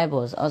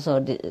disciples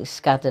also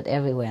scattered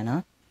everywhere,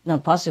 no?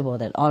 Not possible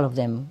that all of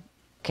them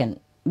can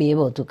be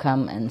able to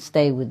come and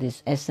stay with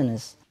this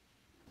essence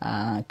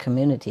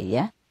community,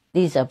 yeah?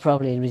 These are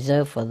probably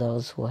reserved for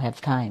those who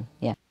have time,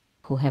 yeah?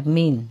 Who have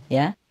mean,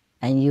 yeah?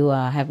 And you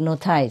have no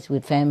ties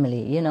with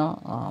family,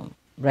 or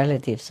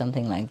relatives,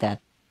 something like that.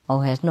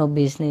 Or has no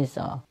business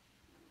or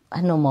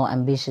no more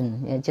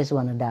ambition, just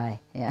want to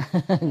die, yeah?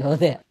 Go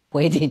there,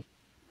 waiting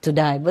to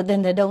die. But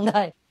then they don't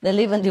die. They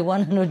live until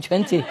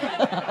 120.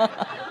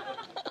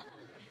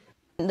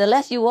 The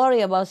less you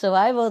worry about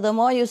survival, the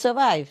more you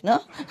survive,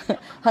 no?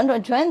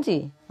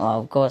 120. Oh,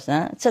 of course,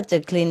 huh? Such a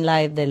clean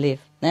life they live,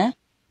 yeah?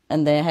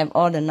 And they have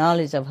all the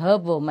knowledge of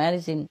herbal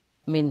medicine,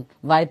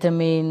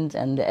 vitamins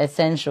and the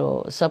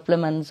essential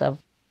supplements of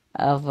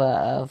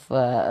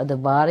the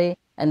body.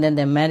 And then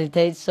they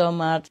meditate so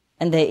much,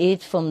 and they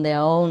eat from their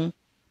own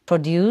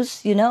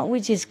produce,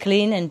 which is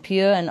clean and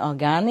pure and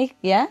organic,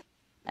 yeah?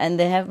 And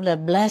they have the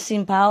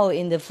blessing power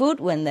in the food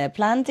when they're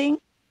planting,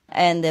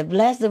 and they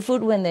bless the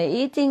food when they're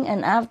eating,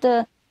 and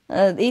after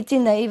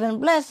eating they even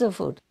bless the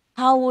food.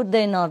 How would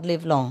they not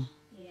live long?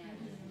 Yeah.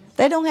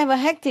 They don't have a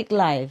hectic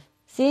life,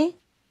 see?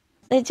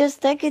 They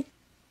just take it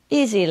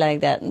easy like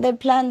that. They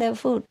plant their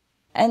food,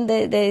 and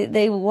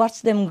they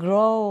watch them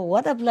grow.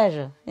 What a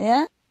pleasure,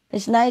 yeah?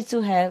 It's nice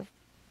to have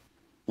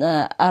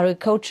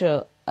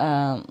agriculture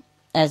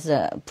as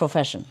a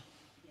profession.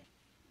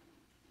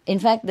 In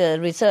fact, the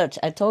research,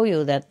 I told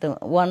you that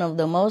one of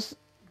the most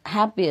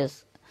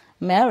happiest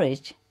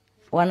marriage,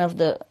 one of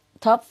the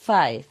top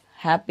 5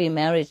 happy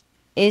marriage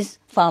is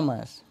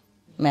farmers'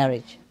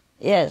 marriage.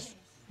 Yes,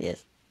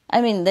 yes.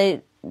 I mean,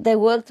 they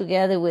work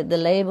together with the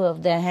labor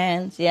of their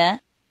hands, yeah,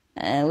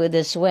 and with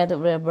the sweat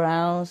of their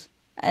brows,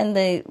 and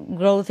they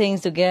grow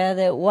things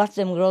together, watch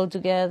them grow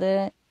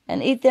together,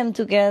 and eat them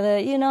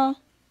together,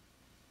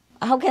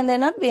 How can they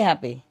not be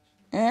happy?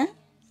 Huh?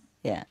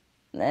 Yeah.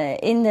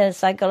 In the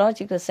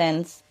psychological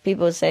sense,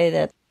 people say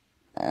that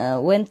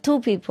when two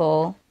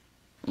people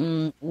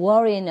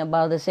worrying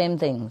about the same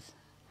things,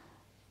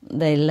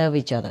 they love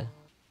each other.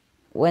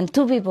 When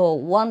two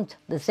people want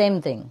the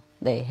same thing,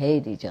 they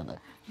hate each other.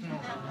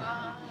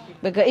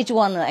 Because each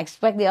one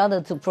expects the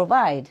other to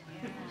provide.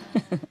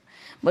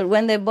 But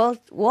when they both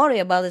worry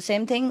about the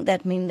same thing,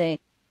 that means they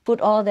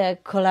put all their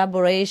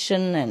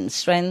collaboration and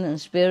strength and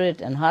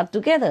spirit and heart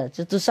together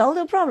to solve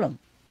the problem.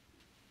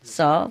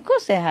 So, of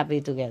course, they're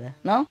happy together,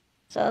 no?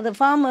 So the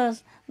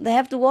farmers, they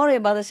have to worry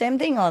about the same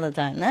thing all the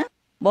time, no?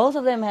 Both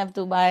of them have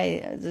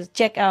to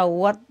check out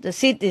what the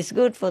seed is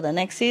good for the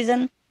next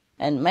season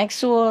and make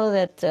sure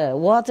that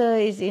water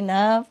is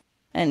enough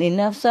and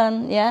enough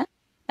sun, yeah?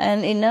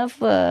 And enough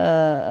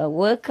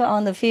work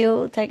on the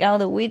field, take out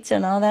the weeds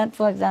and all that,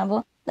 for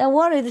example. They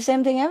worry the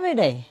same thing every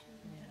day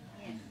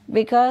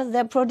because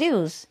they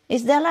produce.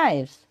 It's their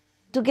lives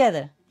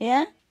together,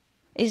 yeah?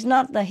 It's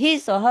not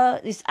his or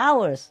her, it's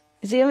ours.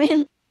 You see what I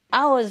mean?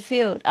 Our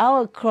field,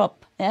 our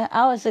crop, yeah?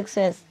 Our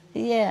success,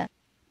 yeah.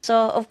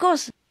 So, of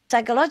course,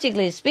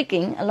 psychologically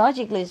speaking,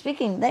 logically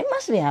speaking, they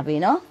must be happy,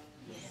 no?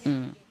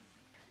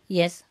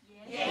 Yes?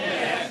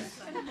 Yes.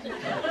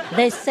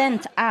 They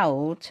sent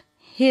out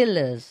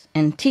healers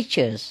and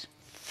teachers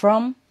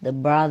from the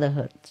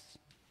brotherhoods,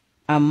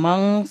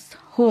 amongst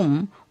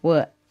whom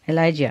were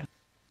Elijah,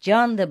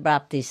 John the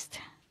Baptist,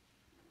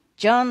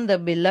 John the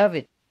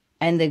Beloved,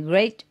 and the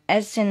great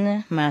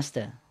Ascended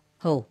Master.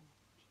 Who?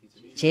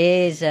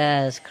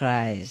 Jesus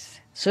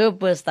Christ,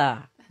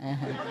 superstar.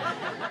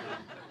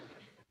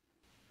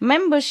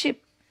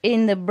 Membership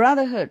in the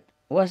brotherhood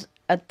was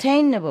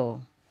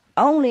attainable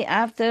only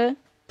after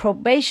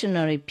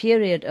probationary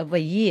period of a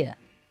year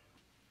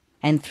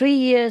and 3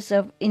 years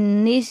of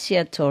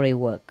initiatory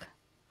work,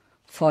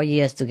 4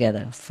 years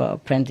together for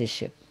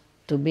apprenticeship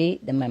to be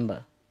the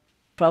member.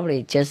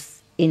 Probably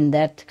just in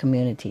that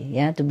community,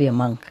 yeah, to be a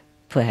monk,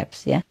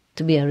 perhaps, yeah,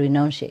 to be a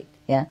renunciate,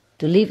 yeah,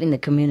 to live in the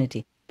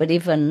community. But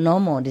if a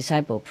normal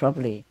disciple,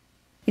 probably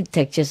it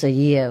takes just a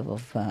year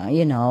of,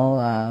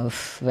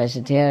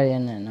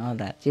 vegetarian and all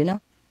that,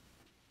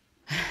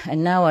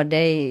 And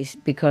nowadays,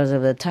 because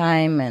of the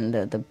time and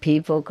the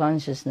people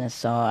consciousness,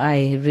 so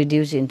I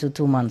reduced into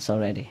 2 months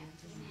already.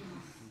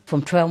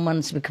 From 12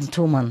 months become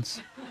 2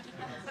 months.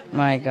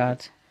 My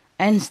God.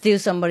 And still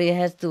somebody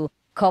has to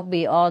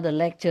copy all the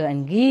lecture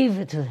and give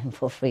it to them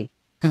for free.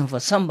 For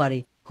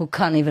somebody who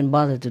can't even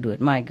bother to do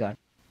it. My God.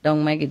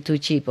 Don't make it too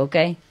cheap,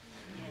 okay?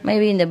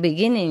 Maybe in the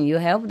beginning you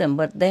help them,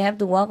 but they have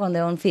to walk on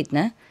their own feet,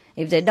 nah?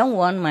 If they don't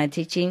want my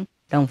teaching,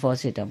 don't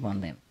force it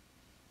upon them.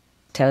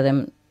 Tell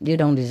them you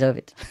don't deserve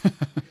it.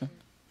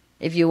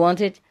 If you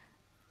want it,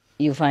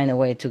 you find a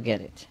way to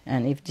get it.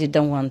 And if you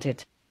don't want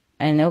it,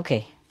 and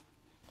okay,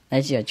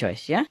 that's your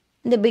choice, yeah?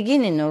 In the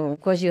beginning, of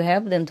course, you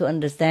help them to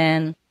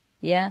understand,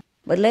 yeah?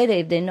 But later,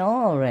 if they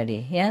know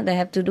already, yeah, they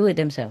have to do it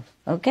themselves,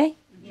 okay?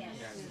 Yes.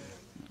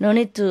 No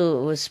need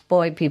to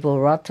spoil people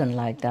rotten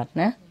like that,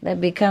 nah? They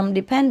become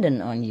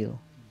dependent on you.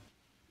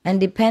 And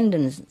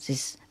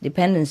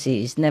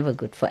dependency is never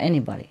good for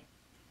anybody.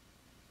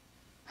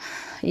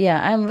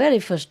 Yeah, I'm very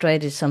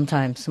frustrated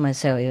sometimes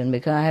myself even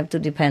because I have to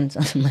depend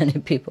on many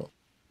people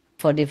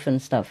for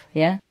different stuff,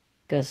 yeah?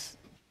 Because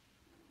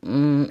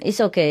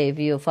it's okay if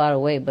you're far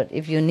away, but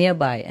if you're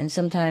nearby, and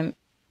sometimes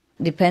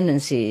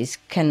dependency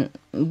can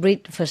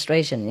breed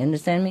frustration, you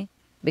understand me?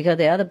 Because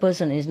the other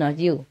person is not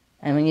you.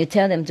 And when you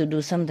tell them to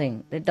do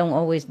something, they don't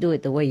always do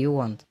it the way you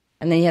want.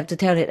 And then you have to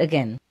tell it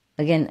again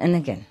and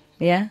again,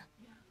 yeah?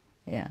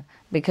 Yeah,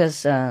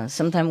 because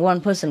sometimes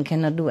one person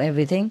cannot do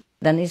everything,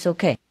 then it's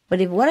okay. But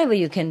if whatever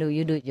you can do,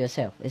 you do it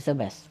yourself. It's the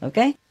best,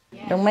 okay?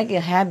 Yeah. Don't make a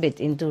habit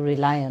into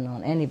relying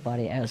on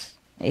anybody else.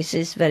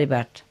 It's very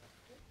bad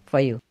for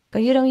you.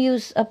 Because you don't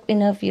use up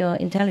enough your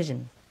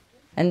intelligence.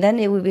 And then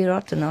it will be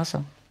rotten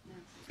also.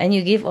 And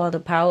you give all the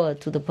power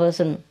to the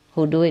person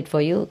who do it for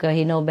you because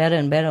he know better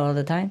and better all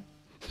the time.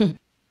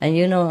 And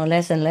you know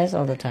less and less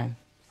all the time.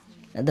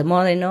 The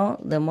more they know,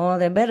 the more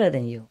they're better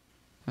than you.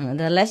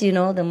 The less you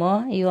know, the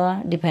more you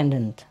are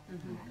dependent.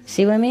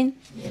 See what I mean?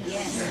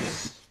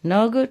 Yes.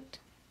 No good.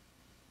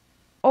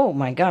 Oh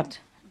my God,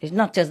 it's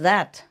not just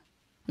that.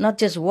 Not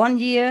just 1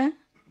 year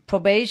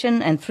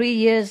probation and 3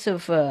 years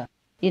of,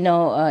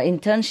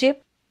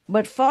 internship,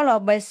 but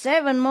followed by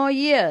 7 more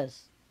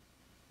years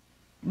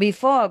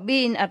before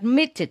being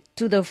admitted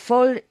to the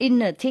full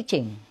inner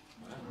teaching.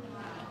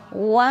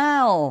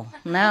 Wow,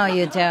 now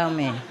you tell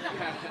me.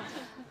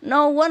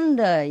 No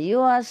wonder you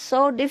are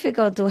so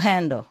difficult to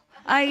handle.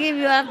 I give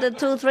you after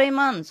 2-3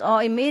 months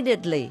or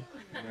immediately.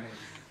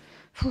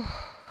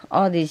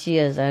 All these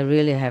years I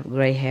really have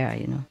gray hair,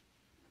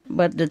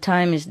 But the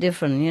time is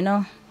different,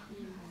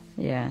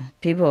 Yeah,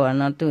 people are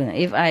not doing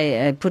it. If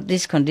I put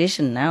this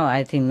condition now,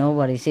 I think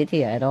nobody sit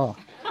here at all.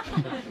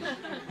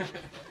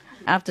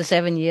 After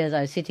 7 years,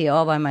 I sit here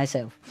all by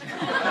myself.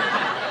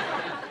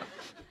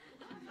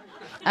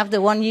 After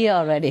 1 year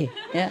already,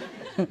 yeah.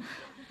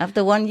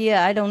 After 1 year,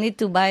 I don't need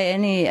to buy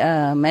any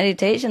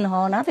meditation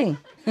hall, nothing.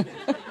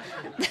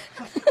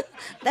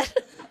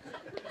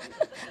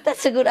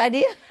 That's a good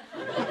idea.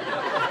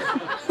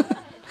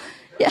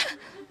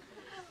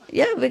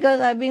 Yeah,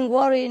 because I've been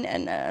worrying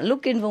and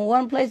looking from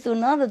one place to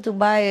another to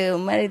buy a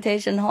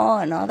meditation hall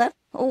and all that.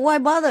 Why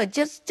bother?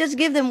 Just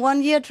give them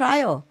 1 year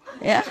trial,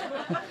 yeah.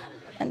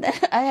 And then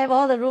I have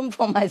all the room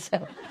for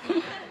myself.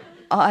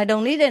 Or I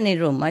don't need any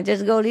room. I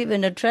just go live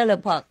in a trailer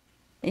park,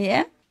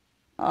 yeah,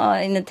 or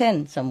in a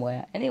tent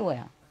somewhere,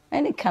 anywhere,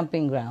 any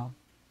camping ground.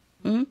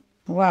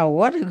 Wow,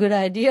 what a good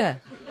idea.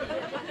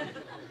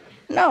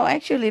 No,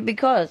 actually,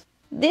 because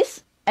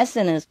these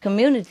SNS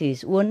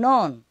communities were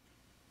known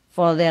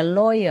for their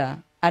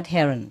loyal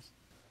adherence.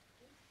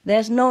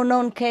 There's no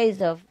known case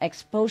of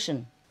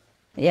expulsion.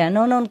 Yeah,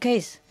 no known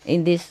case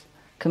in this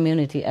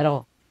community at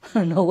all.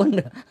 No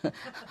wonder.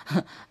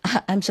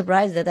 I'm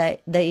surprised that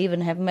they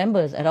even have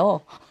members at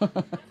all.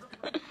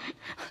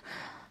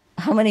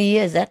 How many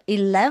years? That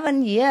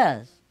 11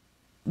 years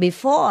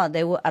before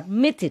they were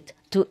admitted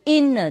to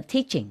inner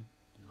teaching.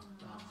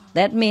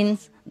 That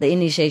means the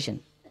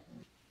initiation.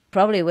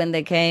 Probably when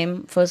they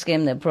first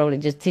came, they probably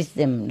just teach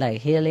them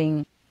like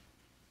healing,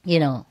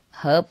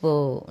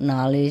 herbal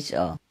knowledge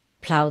or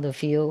plow the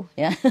field,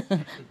 yeah,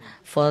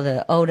 for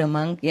the older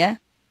monk, yeah.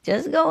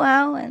 Just go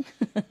out and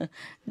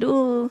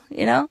do,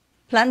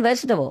 plant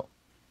vegetable.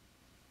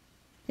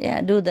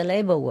 Yeah, do the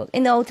labor work.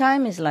 In the old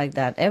time, it's like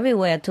that.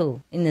 Everywhere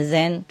too. In the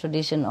Zen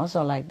tradition,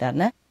 also like that.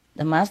 Nah?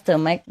 The master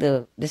make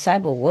the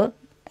disciple work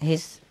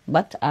his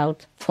butt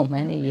out for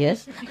many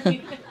years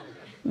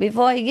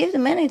before he gives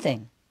them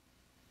anything.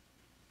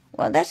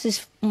 Well, that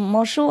is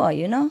more sure,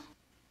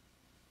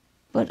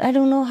 But I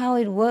don't know how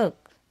it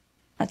works.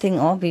 I think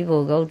all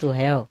people go to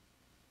hell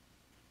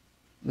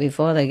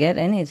before they get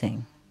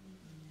anything.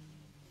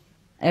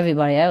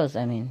 Everybody else,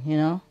 Look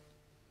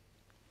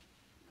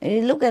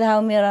at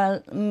how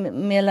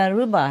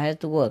Milarepa has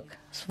to work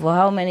for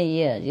how many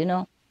years,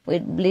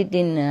 with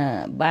bleeding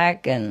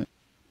back and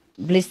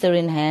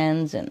blistering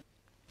hands and,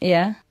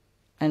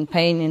 and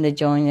pain in the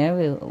joint,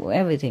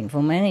 everything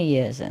for many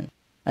years and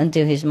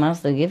until his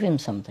master give him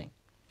something,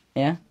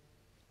 yeah.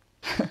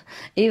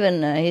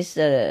 Even his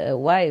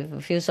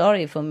wife feels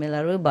sorry for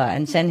Milarepa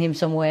and send him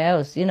somewhere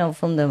else,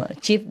 from the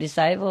chief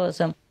disciple or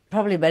some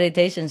probably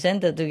meditation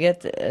center to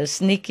get a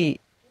sneaky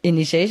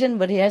initiation,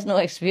 but he has no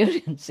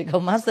experience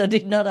because Master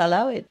did not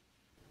allow it.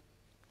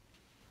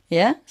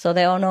 Yeah? So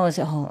they all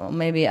know,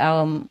 maybe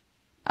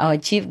our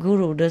chief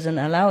guru doesn't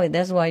allow it,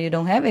 that's why you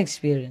don't have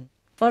experience.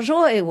 For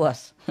sure it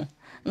was.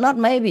 Not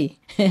maybe.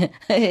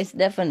 It's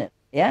definite.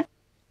 Yeah?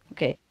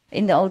 Okay.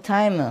 In the old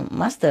time,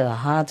 Master are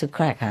hard to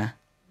crack, huh?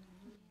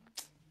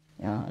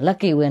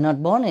 Lucky we're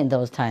not born in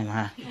those times,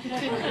 huh?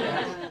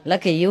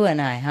 Lucky you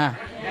and I, huh?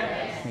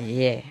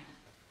 Yeah.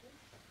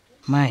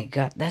 My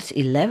God, that's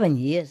 11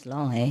 years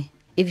long, eh?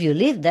 If you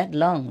live that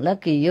long,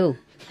 lucky you.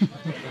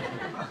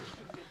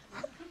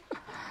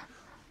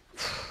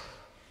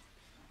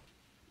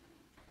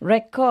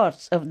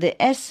 Records of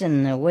the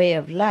Essen way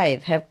of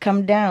life have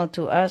come down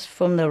to us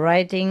from the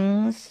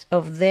writings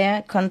of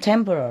their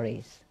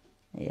contemporaries.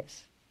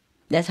 Yes.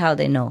 That's how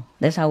they know.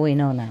 That's how we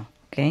know now,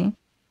 okay?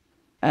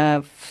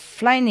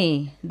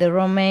 Pliny, the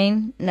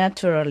Roman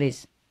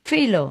naturalist,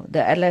 Philo,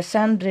 the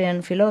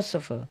Alexandrian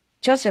philosopher,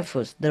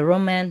 Josephus, the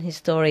Roman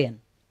historian.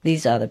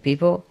 These are the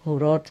people who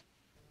wrote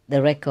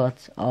the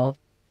records of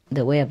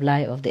the way of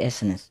life of the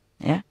Essenes.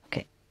 Yeah?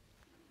 Okay.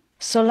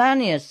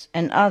 Solanius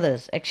and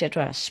others,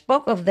 etc.,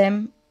 spoke of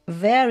them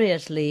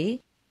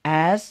variously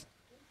as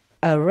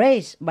a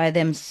race by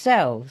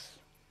themselves,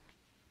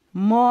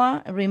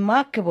 more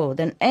remarkable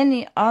than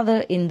any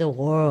other in the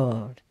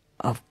world.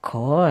 Of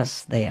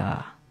course they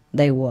are.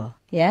 They were.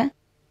 Yeah?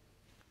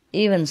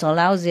 Even so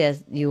lousy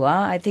as you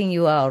are, I think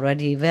you are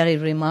already very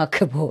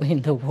remarkable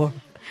in the world.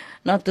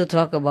 Not to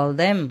talk about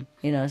them,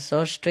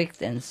 so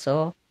strict and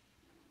so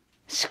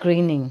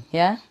screening,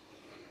 yeah?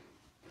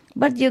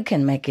 But you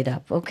can make it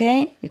up,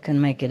 okay? You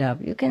can make it up.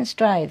 You can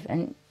strive.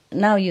 And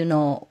now you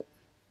know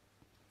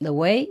the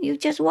way, you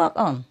just walk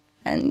on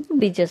and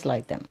be just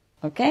like them,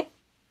 okay?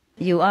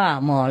 You are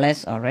more or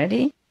less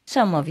already.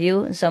 Some of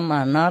you, some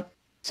are not.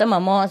 Some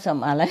are more,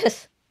 some are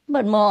less.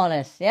 But more or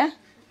less, yeah?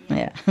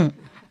 Yeah.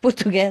 Put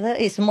together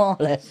is more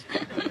or less.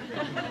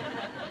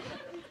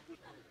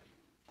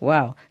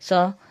 Wow.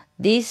 So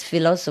these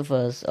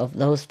philosophers of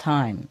those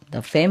times,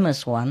 the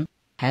famous one,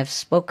 have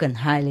spoken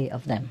highly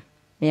of them.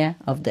 Yeah,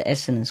 of the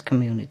Essenes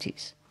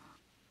communities.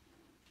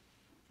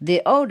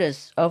 The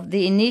oldest of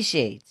the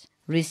initiates,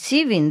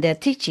 receiving their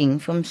teaching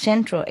from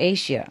Central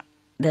Asia,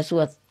 that's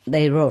what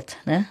they wrote,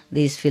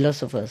 these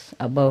philosophers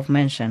above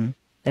mentioned,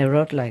 they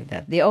wrote like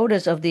that. The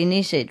oldest of the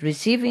initiates,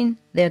 receiving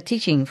their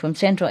teaching from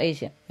Central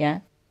Asia,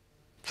 yeah,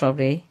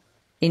 probably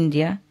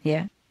India,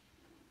 yeah,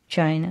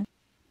 China.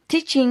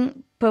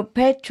 Teaching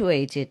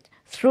perpetuated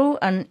through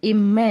an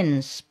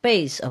immense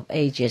space of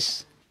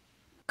ages,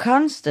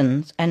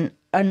 constant and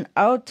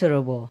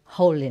unalterable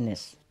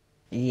holiness.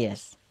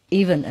 Yes,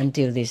 even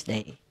until this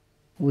day,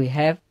 we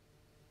have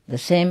the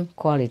same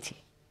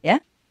quality. Yeah?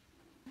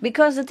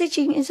 Because the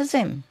teaching is the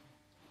same.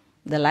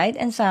 The light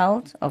and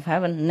sound of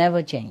heaven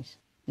never change.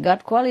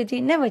 God's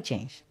quality never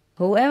change.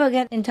 Whoever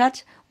get in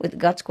touch with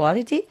God's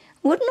quality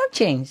would not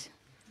change.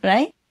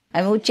 Right?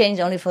 I would change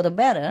only for the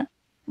better,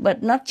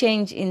 but not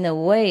change in the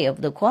way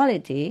of the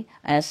quality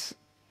as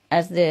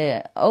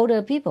the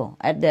older people,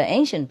 as the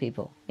ancient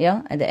people,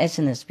 yeah, as the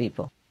Essenes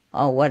people,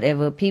 or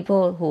whatever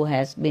people who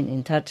has been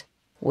in touch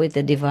with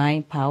the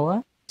divine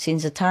power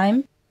since the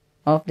time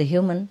of the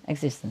human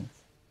existence.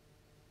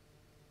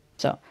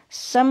 So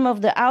some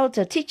of the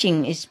outer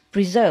teaching is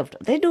preserved.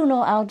 They do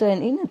know outer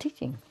and inner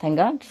teaching. Thank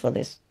God for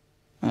this.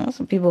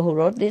 Some people who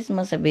wrote this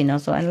must have been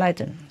also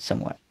enlightened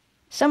somewhat.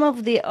 Some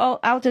of the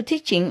outer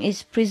teaching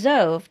is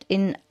preserved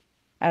in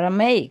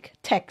Aramaic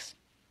text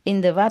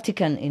in the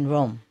Vatican in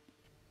Rome.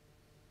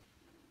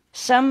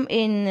 Some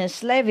in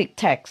Slavic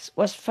text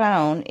was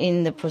found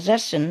in the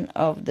possession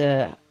of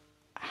the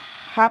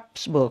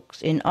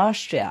Habsburgs in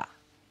Austria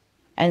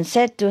and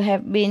said to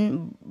have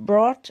been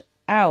brought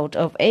out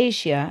of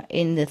Asia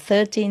in the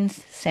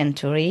 13th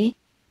century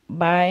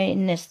by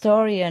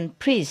Nestorian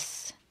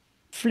priests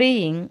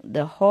fleeing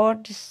the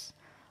hordes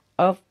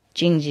of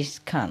Genghis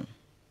Khan.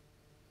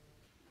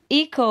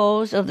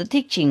 Echoes of the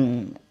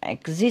teaching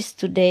exist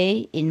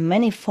today in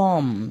many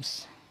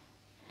forms,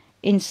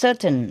 in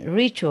certain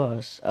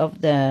rituals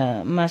of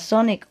the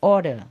Masonic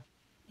order,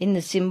 in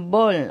the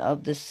symbol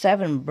of the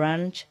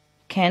 7-branch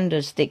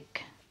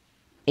candlestick,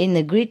 in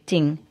the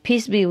greeting,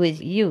 peace be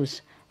with you,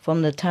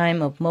 from the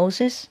time of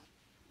Moses,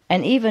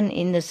 and even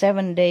in the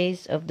 7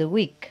 days of the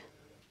week,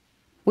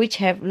 which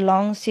have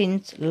long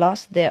since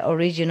lost their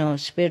original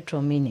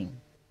spiritual meaning.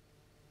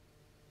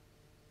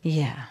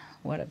 Yeah,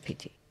 what a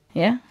pity.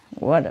 Yeah,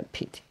 what a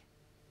pity.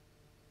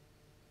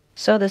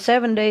 So the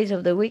 7 days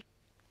of the week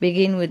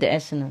begin with the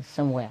Essenes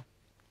somewhere,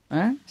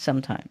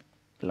 sometime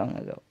long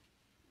ago.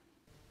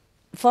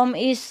 From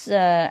its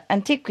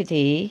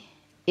antiquity,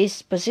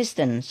 its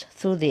persistence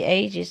through the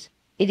ages,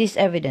 it is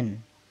evident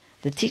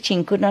the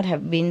teaching could not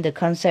have been the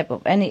concept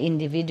of any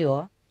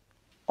individual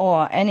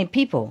or any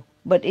people,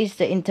 but is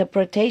the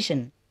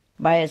interpretation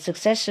by a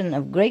succession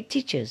of great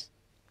teachers,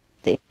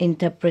 the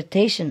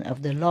interpretation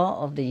of the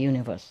law of the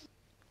universe.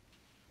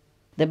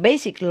 the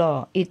basic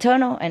law,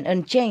 eternal and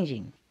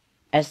unchanging,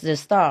 as the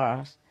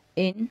stars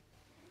in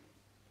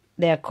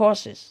their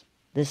courses,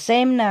 the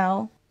same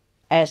now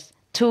as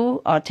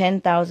 2 or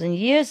 10,000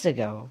 years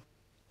ago,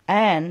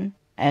 and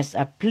as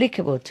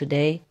applicable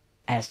today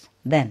as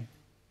then.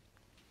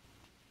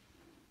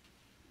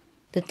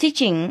 The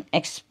teaching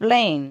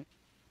explain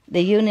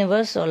the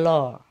universal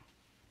law,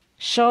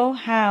 show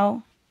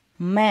how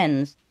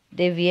man's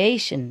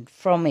deviation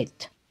from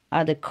it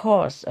are the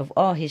cause of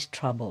all his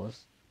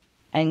troubles,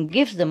 and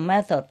gives the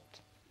method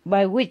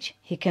by which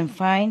he can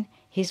find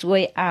his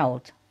way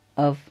out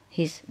of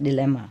his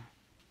dilemma.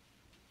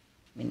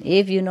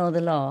 If you know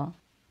the law,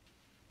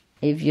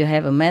 if you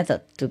have a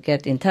method to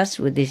get in touch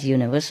with this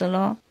universal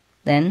law,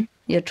 then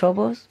your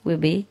troubles will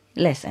be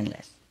less and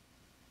less.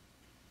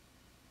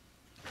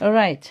 All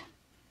right,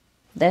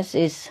 that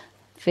is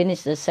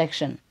finish the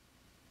section.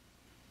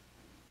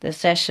 The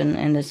session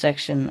and the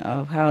section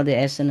of how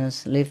the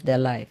Easterners lived their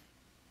life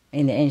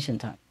in the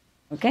ancient time.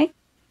 Okay?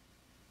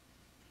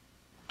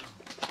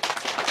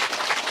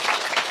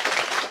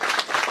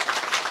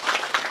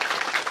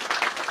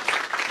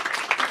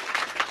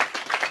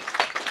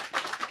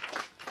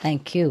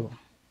 Thank you.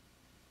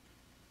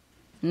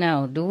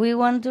 Now, do we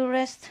want to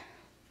rest?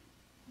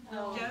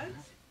 No. Yes.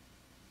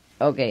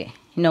 Okay,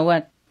 you know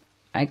what?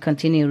 I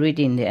continue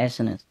reading the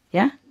Easterners.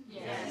 Yeah?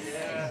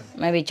 Yes.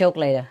 Maybe joke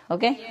later,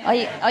 okay?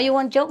 Yes. Are you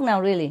want joke now,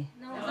 really?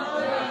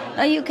 No.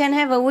 No, you can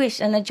have a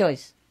wish and a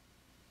choice.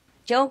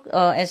 Joke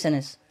or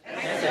SNS?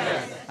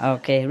 SNS.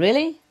 Okay,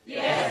 really?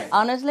 Yes.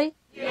 Honestly?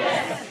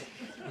 Yes.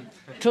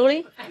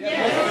 Truly?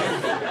 Yes.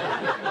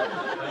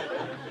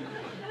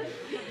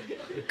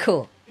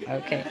 Cool.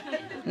 Okay.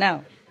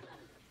 Now,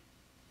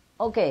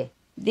 okay,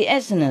 the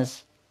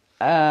SNS.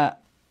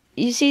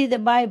 You see the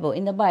Bible,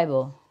 in the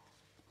Bible,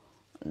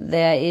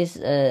 there is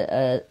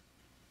a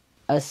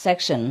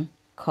section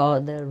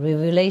called the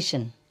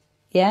Revelation.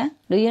 Yeah?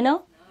 Do you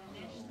know?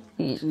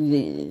 Yes?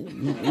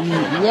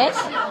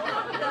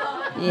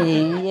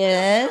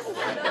 Yes?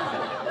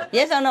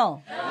 Yes or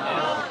no?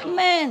 No.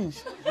 Man.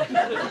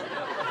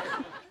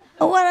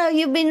 What have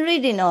you been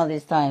reading all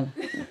this time?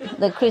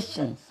 The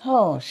Christians.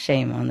 Oh,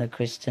 shame on the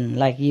Christian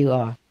like you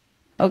are.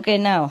 Okay,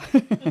 now.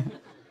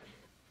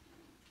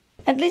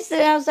 At least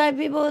the outside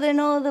people, they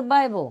know the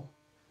Bible.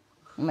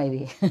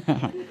 Maybe.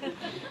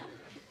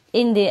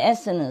 In the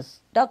SNS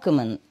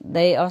document,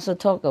 they also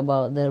talk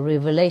about the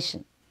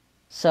revelation.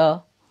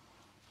 So,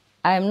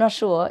 I'm not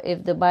sure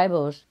if the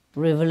Bible's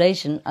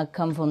revelation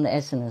come from the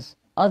SNS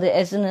or the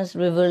SNS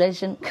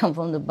revelation come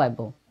from the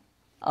Bible.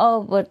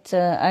 Oh, but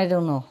I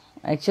don't know.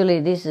 Actually,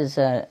 this has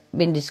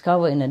been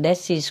discovered in the Dead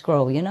Sea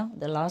Scroll, you know,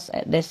 the last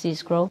Dead Sea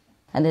Scroll,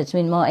 and it's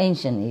been more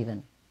ancient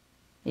even.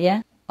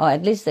 Yeah? Or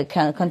at least the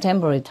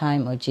contemporary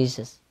time of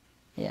Jesus.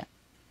 Yeah.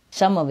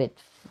 Some of it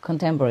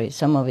contemporary,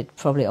 some of it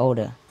probably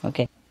older.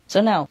 Okay.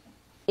 So now,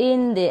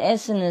 in the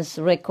Exodus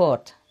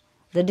record,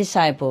 the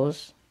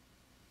disciples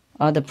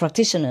or the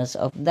practitioners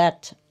of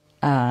that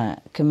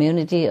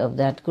community, of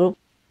that group,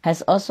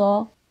 has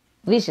also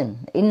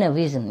vision, inner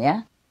vision,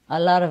 yeah?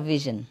 A lot of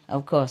vision,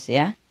 of course,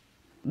 yeah?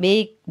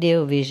 Big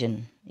deal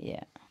vision,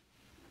 yeah.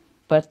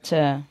 But,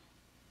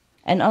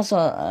 and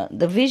also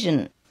the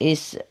vision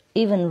is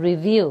even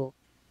revealed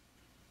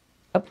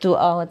up to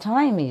our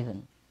time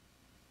even.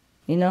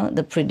 You know,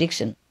 the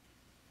prediction.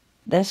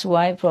 That's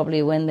why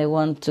probably when they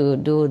want to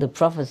do the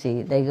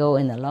prophecy, they go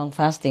in a long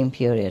fasting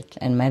period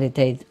and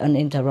meditate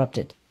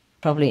uninterrupted.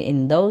 Probably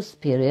in those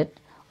periods,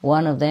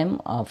 one of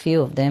them or a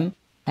few of them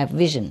have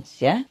visions,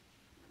 yeah?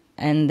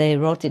 And they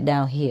wrote it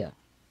down here.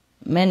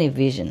 Many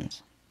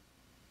visions.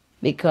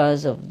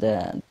 Because of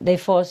they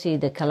foresee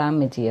the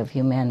calamity of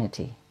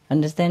humanity.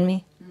 Understand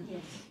me?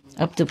 Yes.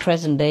 Up to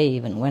present day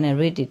even, when I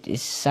read it,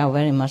 it sounds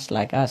very much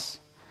like us.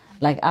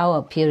 Like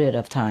our period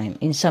of time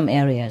in some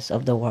areas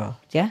of the world,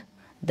 yeah?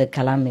 The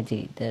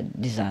calamity, the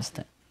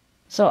disaster.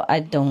 So I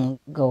don't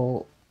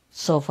go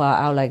so far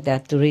out like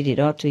that to read it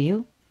all to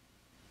you.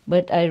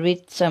 But I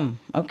read some,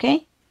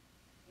 okay?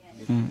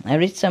 Yes. I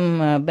read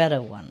some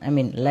better one. I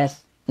mean,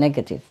 less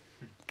negative.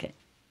 Okay.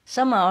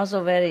 Some are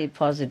also very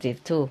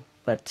positive too.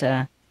 But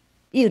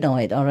you know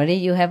it already.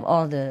 You have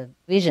all the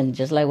vision,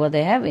 just like what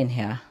they have in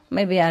here.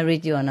 Maybe I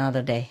read you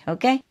another day,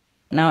 okay?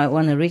 Now I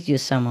want to read you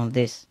some of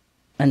this,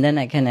 and then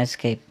I can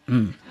escape.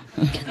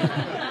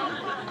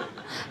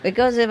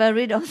 Because if I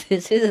read all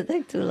this, it'll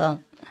take too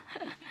long.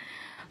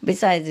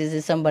 Besides, this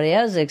is somebody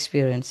else's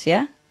experience,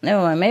 yeah?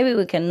 Never mind, maybe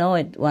we can know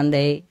it one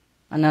day,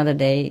 another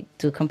day,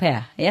 to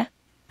compare, yeah?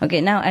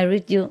 Okay, now I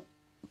read you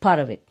part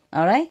of it,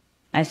 all right?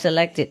 I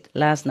selected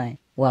last night.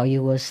 While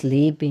you were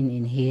sleeping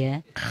in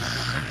here,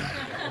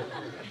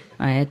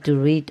 I had to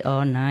read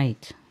all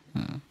night.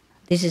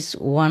 This is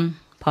one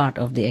part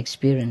of the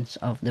experience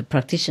of the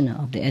practitioner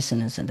of the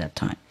essence at that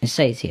time. It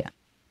says here,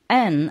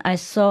 "And I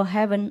saw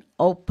heaven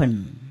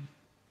open,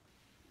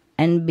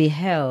 and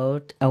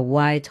beheld a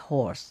white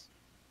horse.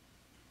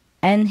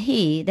 And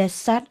he that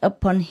sat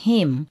upon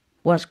him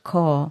was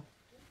called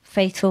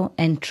Faithful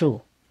and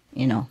True,"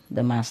 you know,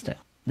 the Master,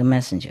 the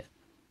Messenger.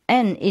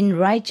 "And in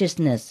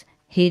righteousness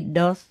he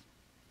doth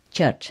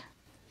church.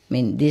 I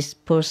mean, this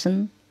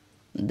person,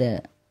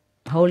 the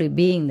holy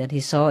being that he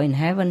saw in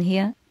heaven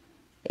here,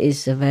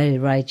 is a very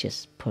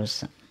righteous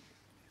person,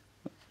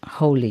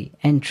 holy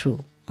and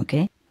true,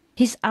 okay?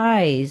 His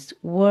eyes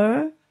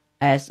were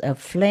as a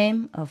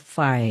flame of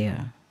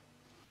fire,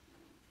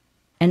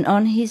 and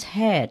on his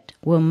head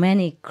were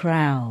many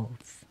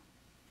crowns,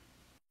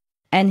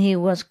 and he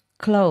was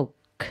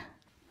cloaked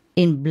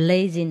in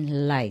blazing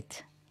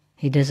light.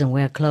 He doesn't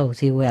wear clothes,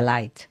 he wear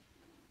light.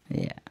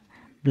 Yeah,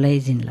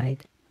 blazing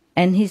light.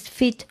 And his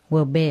feet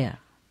were bare.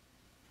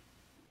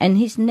 And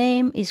his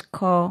name is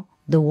called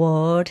the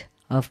Word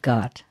of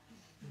God.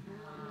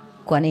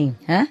 Kuan Yin,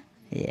 huh?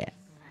 Yeah.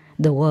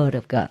 The Word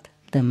of God,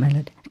 the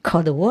melody.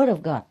 Called the Word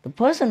of God. The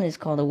person is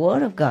called the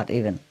Word of God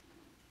even.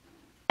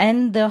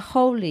 And the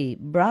Holy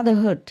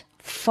Brotherhood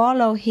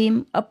follow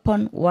him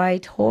upon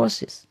white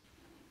horses.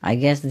 I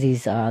guess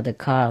these are the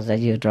cars that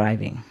you're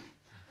driving.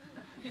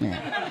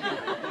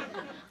 Yeah.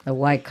 The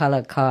white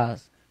color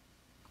cars.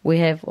 We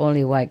have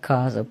only white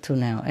cars up to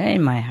now,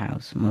 in my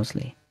house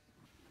mostly.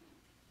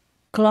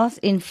 Cloth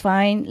in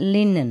fine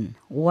linen,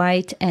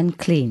 white and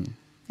clean.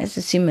 That's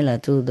similar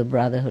to the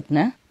brotherhood,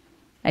 no?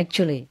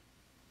 Actually,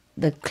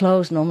 the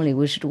clothes normally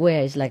we should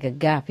wear is like a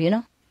gap, you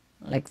know?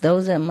 Like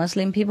those that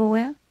Muslim people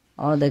wear,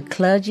 or the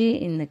clergy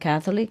in the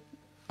Catholic,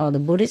 or the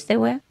Buddhists they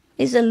wear.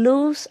 It's a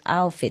loose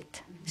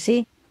outfit,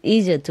 see?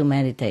 Easier to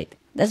meditate.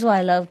 That's why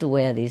I love to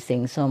wear these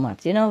things so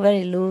much. You know,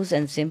 very loose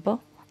and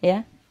simple,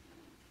 yeah?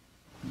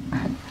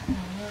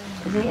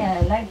 See,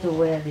 I like to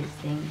wear this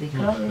thing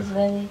because it's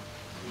very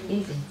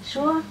easy.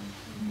 Sure?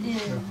 Yeah.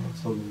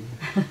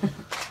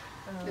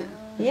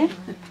 Yeah?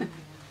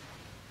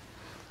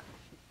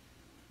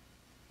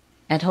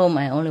 At home,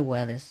 I only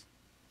wear this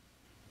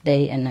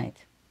day and night.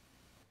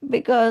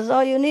 Because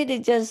all you need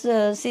is just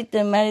sit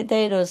and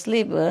meditate or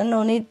sleep.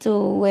 No need to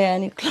wear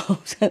any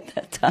clothes at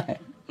that time.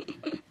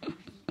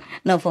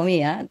 No, for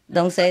me, huh?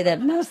 Don't say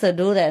that, Master,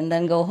 do that, and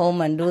then go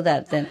home and do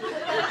that. Then.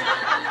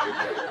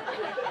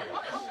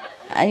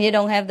 And you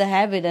don't have the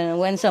habit, and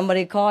when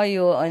somebody call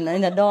you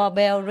and the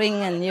doorbell ring,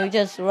 and you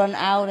just run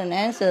out and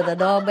answer the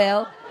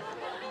doorbell,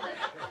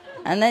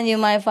 and then you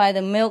might find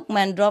the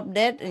milkman drop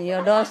dead in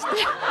your doorstep.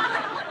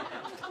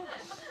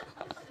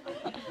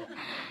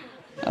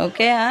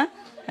 Okay, huh?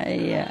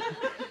 Yeah.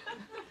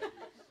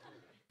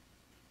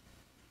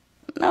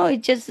 No,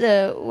 it's just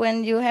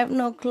when you have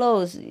no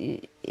clothes,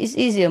 it's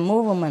easier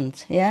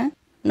movement, yeah?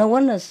 No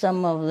wonder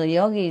some of the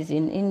yogis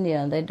in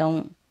India,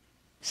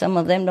 some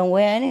of them don't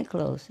wear any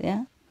clothes,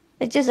 yeah?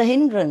 It's just a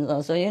hindrance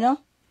also, you know?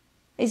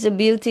 It's a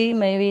beauty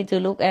maybe to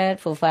look at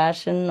for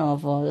fashion or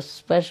for a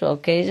special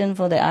occasion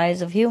for the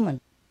eyes of human.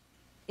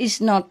 It's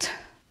not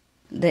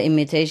the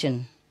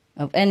imitation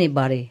of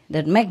anybody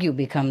that make you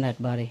become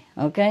that body,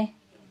 okay?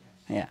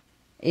 Yeah.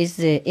 It's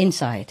the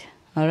inside,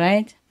 all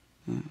right?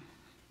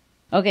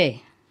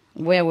 Okay,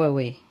 where were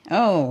we?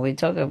 Oh, we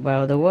talked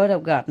about the Word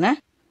of God, nah?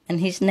 And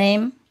his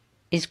name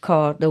is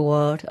called the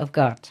Word of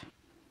God.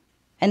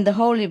 And the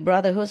holy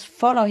brotherhoods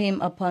follow him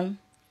upon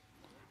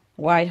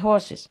white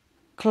horses,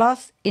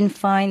 clothed in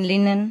fine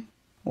linen,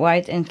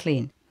 white and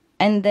clean.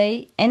 And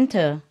they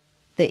enter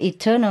the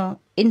eternal,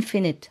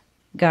 infinite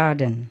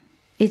garden.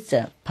 It's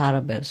a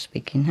parable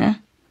speaking, huh?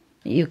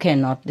 You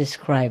cannot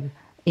describe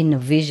in a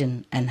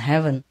vision and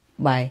heaven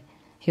by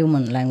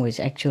human language,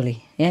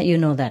 actually. Yeah, you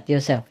know that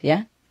yourself,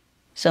 yeah?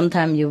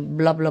 Sometimes you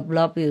blah, blah,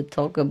 blah, you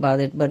talk about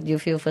it, but you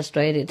feel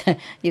frustrated.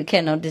 You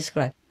cannot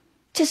describe.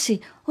 Just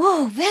see,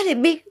 oh, very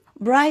big,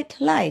 bright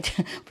light.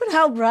 But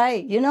how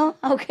bright, you know?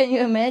 How can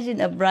you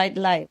imagine a bright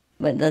light?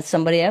 But that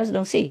somebody else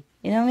don't see.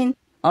 You know what I mean?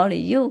 Only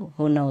you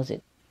who knows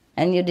it.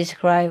 And you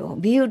describe, oh,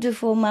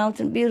 beautiful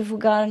mountain, beautiful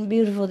garden,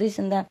 beautiful this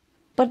and that.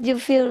 But you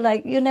feel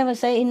like you never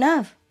say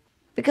enough.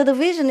 Because the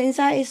vision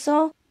inside is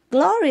so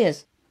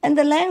glorious. And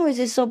the language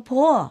is so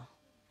poor.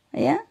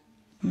 Yeah?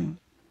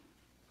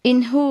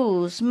 In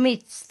whose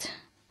midst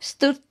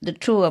stood the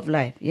true of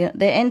life. Yeah?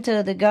 They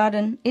enter the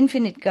garden,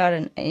 infinite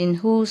garden, in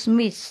whose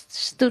midst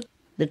stood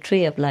the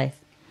tree of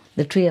life.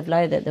 The tree of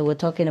life that they were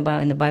talking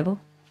about in the Bible.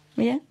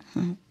 Yeah?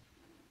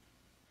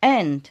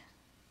 And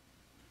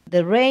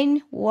the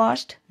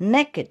rain-washed,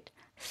 naked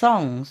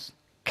thongs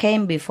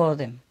came before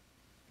them.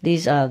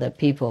 These are the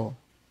people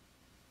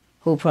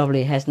who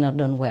probably has not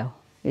done well.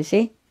 You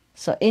see?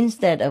 So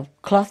instead of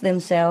clothe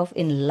themselves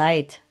in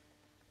light,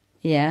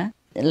 yeah,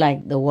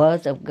 like the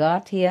words of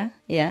God here,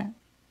 yeah,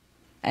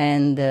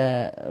 and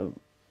the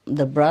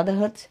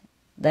brotherhood,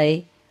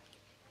 they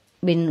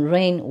been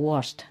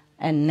rain-washed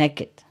and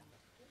naked.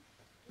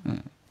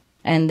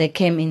 And they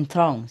came in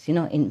throngs, you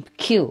know, in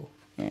queue.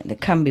 Yeah, they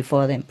come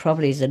before them.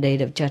 Probably it's the day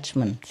of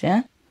judgment,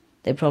 yeah?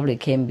 They probably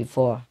came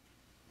before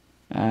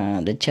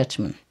the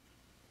judgment.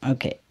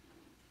 Okay.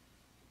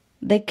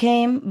 They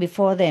came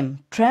before them,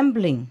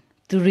 trembling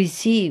to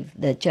receive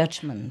the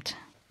judgment.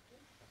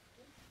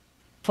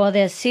 For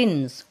their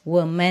sins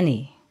were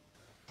many.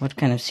 What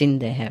kind of sin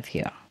they have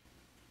here?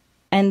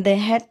 And they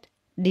had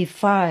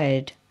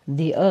defied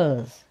the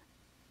earth.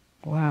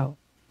 Wow.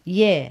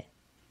 Yeah,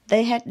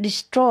 they had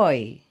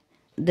destroyed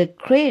the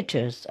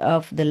creatures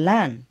of the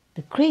land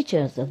The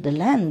creatures of the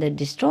land they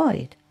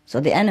destroyed. So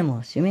the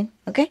animals, you mean?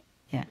 Okay?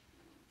 Yeah.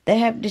 They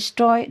had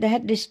destroyed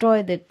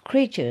the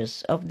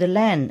creatures of the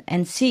land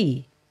and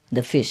sea,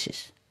 the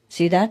fishes.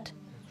 See that?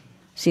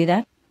 See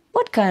that?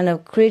 What kind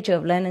of creature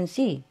of land and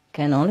sea?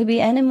 Can only be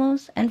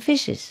animals and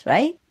fishes,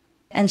 right?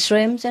 And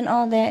shrimps and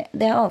all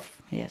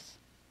thereof, yes.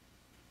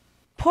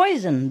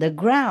 Poison the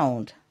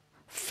ground,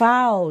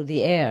 foul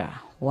the air.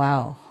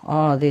 Wow,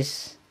 all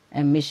this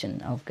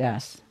emission of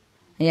gas.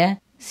 Yeah?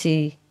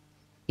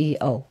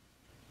 CEO.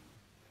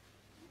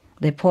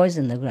 They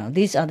poison the ground.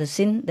 These are the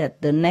sins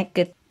that the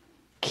naked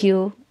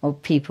queue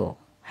of people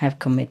have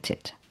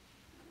committed.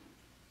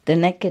 The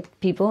naked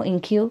people in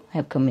queue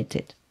have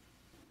committed.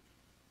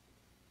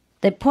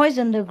 They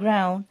poison the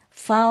ground,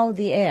 foul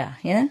the air,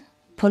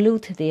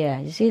 pollute the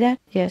air. You see that?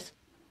 Yes.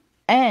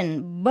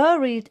 And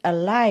buried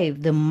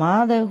alive the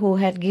mother who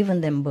had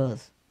given them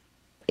birth.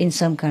 In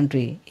some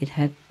country, it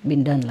had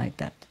been done like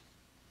that.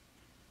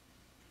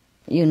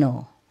 You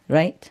know,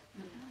 right?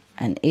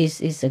 And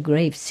it is a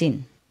grave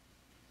sin.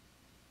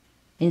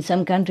 In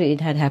some country,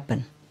 it had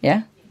happened.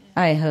 Yeah?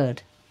 I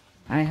heard.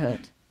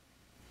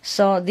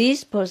 So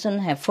these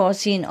persons have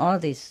foreseen all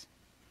this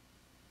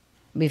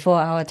before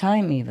our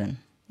time even.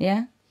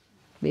 Yeah?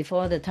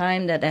 Before the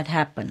time that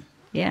happened.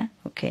 Yeah?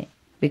 Okay.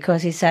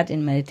 Because he sat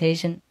in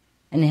meditation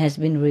and it has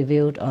been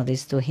revealed all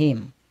this to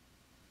him.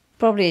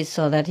 Probably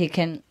so that he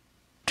can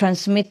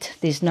transmit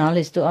this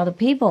knowledge to other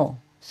people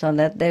so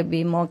that they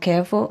be more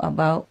careful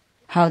about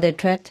how they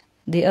treat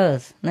the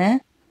earth,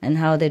 and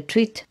how they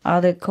treat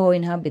other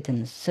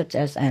co-inhabitants such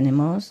as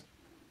animals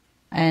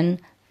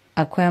and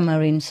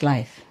aquamarine's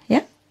life.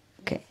 Yeah?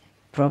 Okay.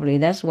 Probably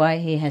that's why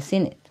he has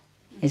seen it.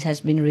 It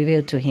has been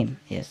revealed to him,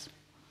 yes.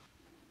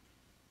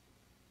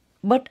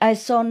 But I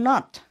saw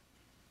not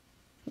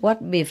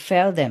what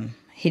befell them.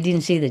 He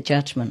didn't see the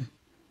judgment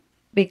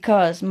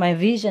because my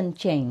vision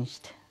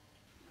changed.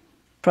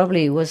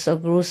 Probably it was so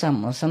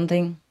gruesome or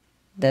something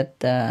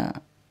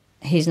that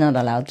he's not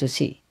allowed to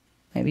see.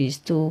 Maybe it's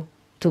too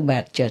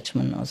bad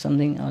judgment or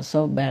something, or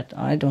so bad.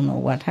 I don't know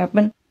what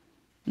happened.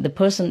 The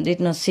person did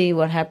not see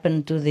what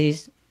happened to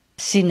these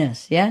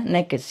sinners,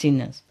 naked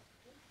sinners.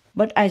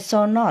 But I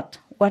saw not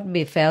what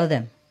befell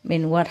them,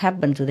 what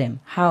happened to them,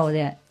 how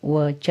they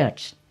were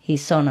judged. He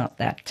saw not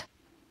that,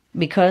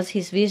 because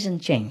his vision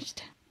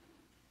changed.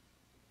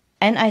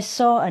 And I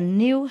saw a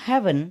new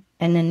heaven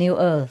and a new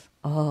earth.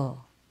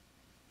 Oh,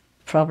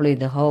 probably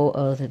the whole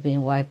earth had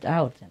been wiped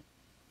out.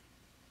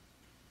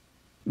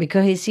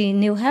 Because he see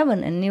new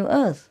heaven and new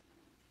earth.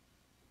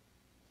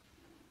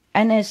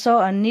 And I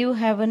saw a new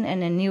heaven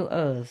and a new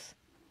earth.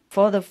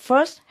 For the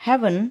first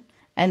heaven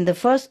and the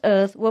first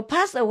earth were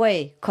passed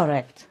away.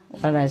 Correct.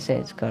 What I say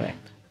is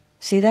correct.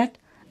 See that?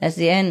 That's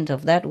the end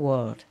of that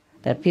world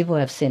that people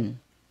have sinned.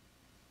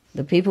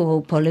 The people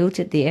who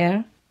polluted the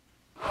air,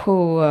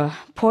 who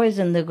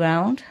poisoned the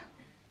ground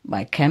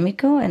by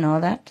chemical and all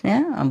that,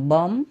 a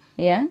bomb,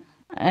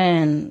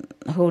 and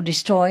who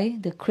destroy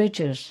the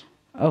creatures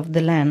of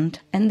the land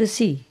and the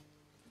sea.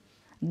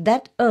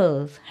 That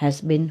earth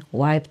has been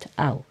wiped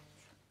out.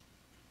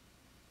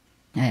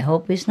 I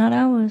hope it's not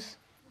ours,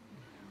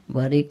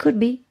 but it could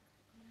be.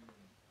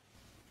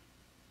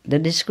 The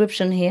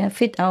description here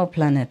fit our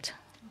planet,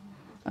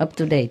 up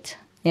to date,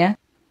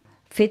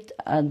 fit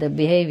the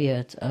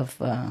behavior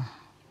of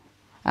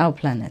our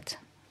planet,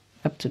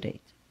 up to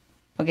date.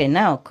 Okay,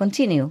 now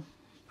continue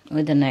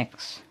with the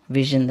next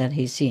vision that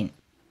he's seen.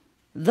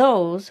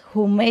 Those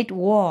who made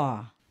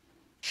war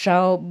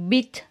shall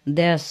beat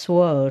their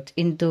sword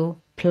into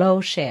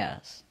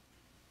plowshares.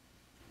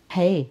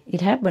 Hey,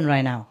 it happened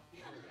right now.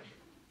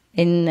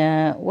 In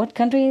what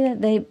country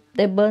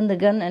they burn the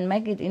gun and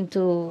make it into...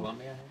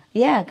 Colombia?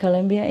 Yeah,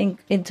 Colombia,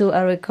 into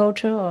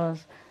agriculture or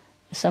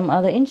some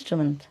other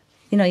instrument.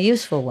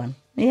 Useful one.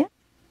 Yeah?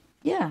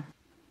 Yeah.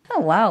 Oh,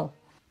 wow.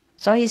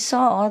 So he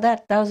saw all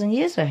that 1,000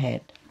 years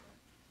ahead.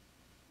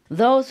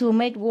 Those who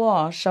made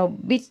war shall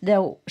beat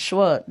their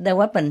sword, their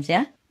weapons,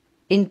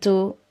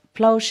 into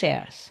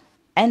plowshares,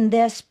 and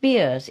their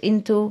spears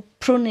into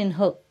pruning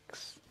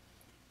hooks.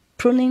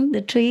 Pruning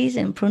the trees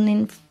and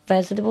pruning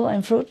vegetable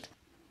and fruit.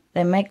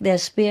 They make their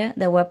spear,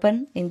 their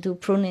weapon, into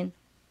pruning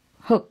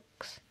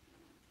hooks.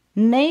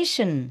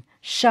 Nation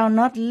shall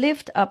not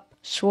lift up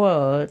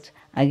sword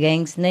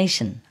against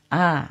nation.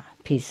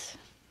 Peace.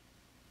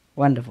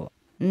 Wonderful.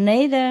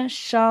 Neither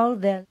shall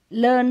they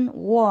learn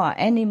war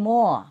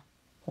anymore.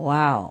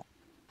 Wow.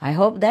 I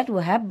hope that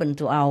will happen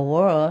to our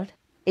world.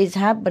 It's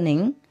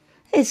happening.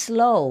 It's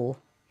slow,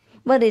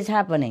 but it's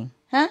happening.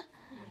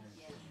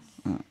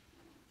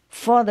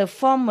 For the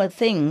former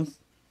things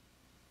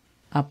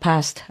are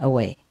passed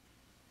away.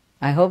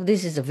 I hope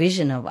this is a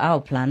vision of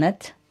our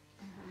planet,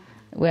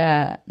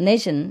 where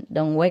nation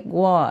don't wage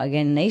war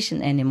against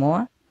nation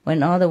anymore,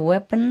 when all the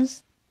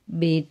weapons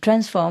be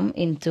transformed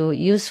into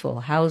useful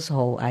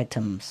household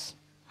items.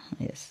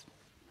 Yes.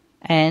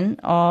 And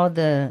all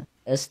the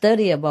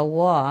study about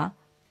war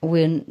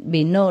will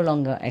be no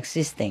longer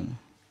existing,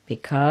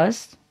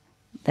 because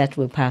that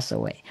will pass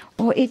away.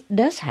 Or it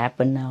does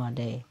happen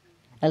nowadays,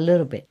 a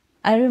little bit.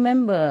 I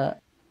remember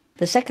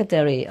the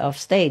Secretary of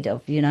State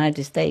of the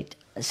United States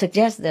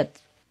suggests that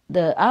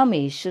the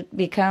army should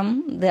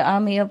become the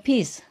army of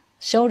peace,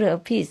 shoulder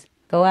of peace.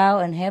 Go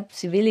out and help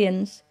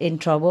civilians in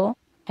trouble,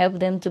 help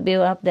them to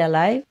build up their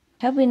life,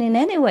 helping in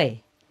any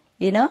way,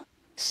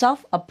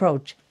 soft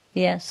approach,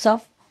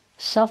 soft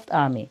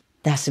army.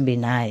 That should be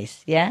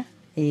nice, yeah,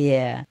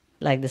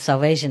 like the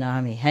Salvation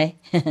Army, hey.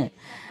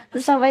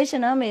 The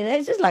Salvation Army,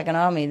 they're just like an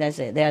army. That's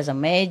it. There's a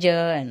major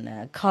and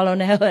a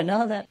colonel and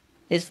all that.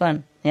 It's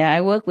fun. Yeah, I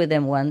worked with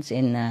them once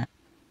in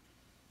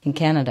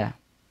Canada,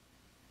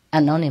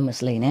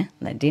 anonymously.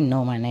 They didn't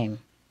know my name.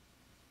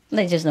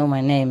 They just know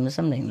my name,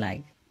 something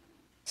like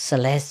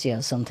Celestia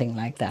or something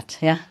like that.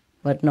 Yeah,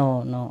 but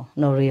no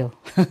real,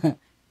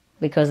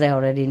 because they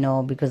already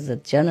know. Because the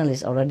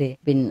journalists already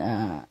been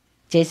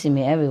chasing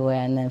me everywhere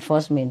and then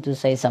forced me to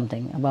say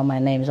something about my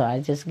name. So I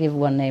just give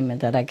one name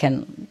that I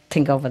can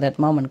think of at that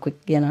moment, quick,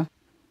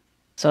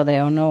 So they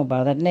all know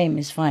about that name.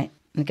 Is fine.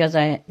 Because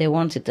they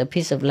wanted a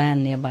piece of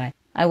land nearby.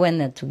 I went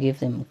there to give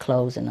them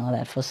clothes and all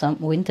that for some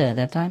winter at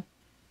that time.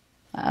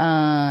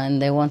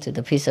 And they wanted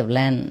a piece of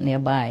land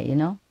nearby,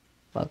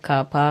 for a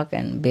car park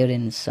and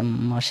building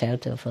some more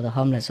shelter for the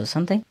homeless or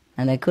something.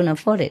 And they couldn't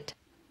afford it.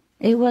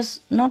 It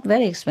was not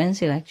very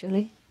expensive,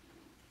 actually.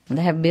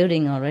 They have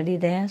building already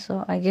there,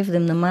 so I give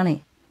them the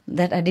money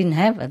that I didn't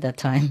have at that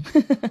time.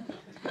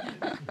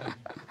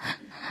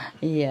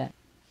 Yeah.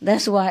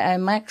 That's why I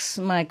maxed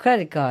my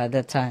credit card at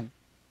that time.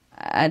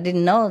 I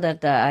didn't know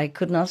that I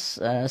could not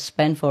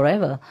spend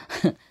forever.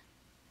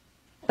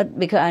 But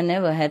because I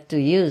never had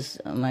to use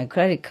my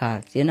credit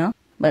card,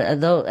 But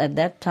although at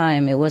that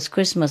time it was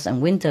Christmas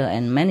and winter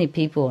and many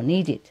people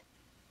need it.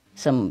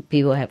 Some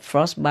people have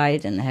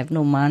frostbite and have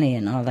no money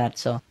and all that,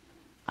 so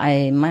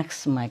I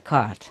max my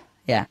card,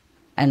 yeah.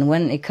 And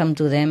when it comes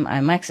to them,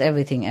 I max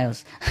everything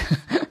else.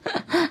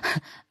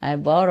 I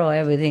borrow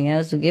everything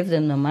else to give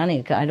them the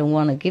money. I don't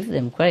want to give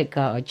them credit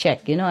card or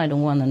check, I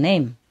don't want a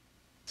name.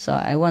 So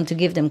I want to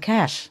give them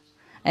cash.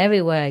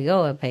 Everywhere I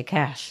go, I pay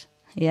cash,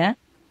 yeah.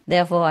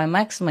 Therefore, I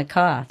max my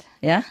card,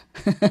 yeah.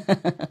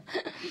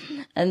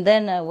 And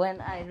then when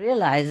I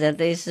realized that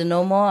there is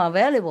no more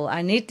available,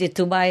 I needed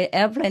to buy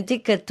airplane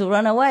ticket to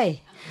run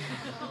away.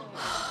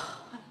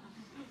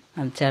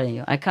 I'm telling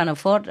you, I can't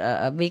afford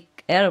a big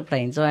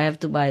airplane, so I have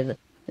to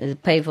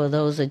pay for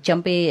those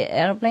jumpy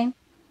airplane,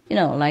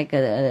 like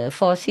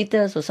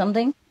 4-seaters or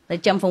something. They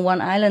jump from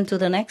one island to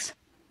the next.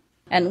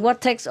 And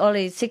what takes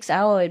only 6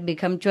 hours, it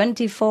becomes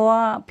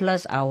 24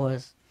 plus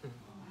hours.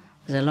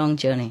 It's a long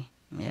journey,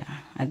 yeah,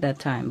 at that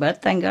time.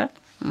 But thank God,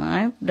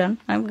 I'm done,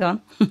 I'm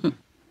gone.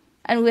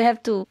 And I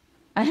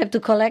have to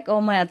collect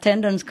all my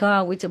attendance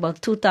card, which is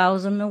about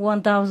 2,000,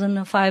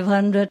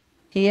 1,500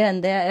 here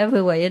and there,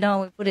 everywhere.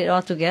 We put it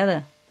all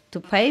together to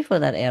pay for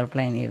that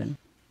airplane even.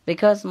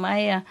 Because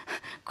my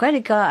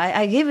credit card,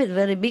 I give it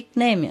very big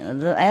name,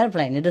 the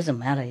airplane, it doesn't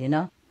matter,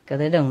 because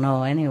they don't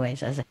know anyway.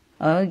 So I say,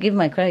 I'll give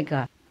my credit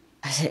card.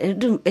 I say,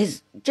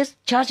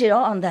 just charge it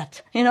all on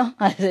that,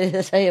 I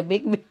say a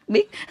big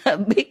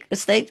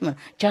statement,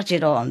 charge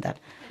it all on that.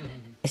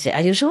 I say,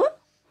 are you sure?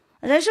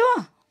 I say,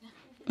 sure.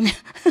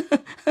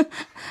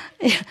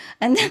 Yeah.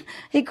 And then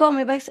he called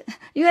me back and said,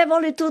 you have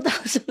only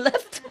 2,000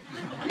 left.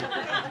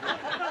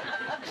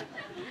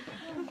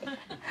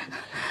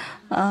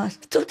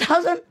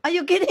 2,000? Are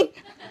you kidding?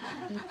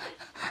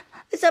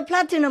 It's a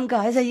platinum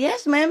car. I said,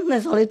 yes, ma'am,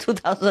 there's only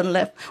 2,000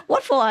 left.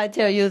 What for I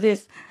tell you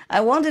this?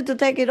 I wanted to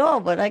take it all,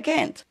 but I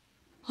can't.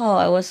 Oh,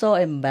 I was so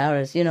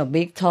embarrassed,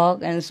 big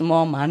talk and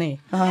small money.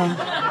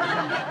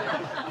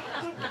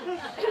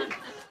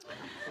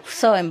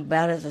 So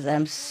embarrassed.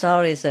 I'm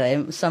sorry,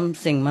 sir.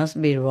 Something must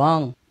be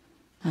wrong.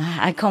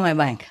 I call my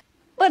bank.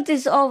 But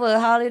it's over,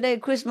 holiday,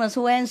 Christmas,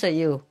 who answer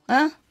you?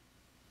 Huh?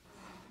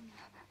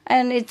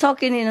 And it's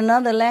talking in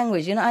another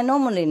language. I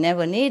normally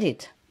never need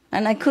it.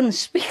 And I couldn't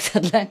speak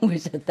that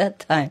language at that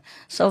time.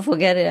 So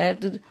forget it. I have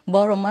to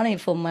borrow money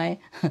for my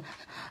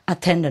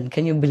attendant.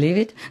 Can you believe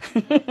it?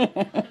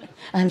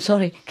 I'm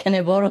sorry. Can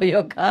I borrow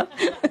your card?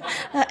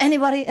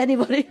 Anybody?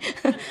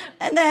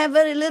 And they have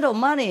very little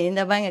money in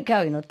their bank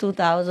account.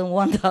 2,000,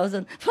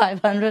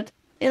 1,500.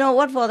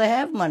 What for they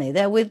have money?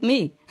 They're with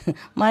me.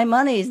 My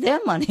money is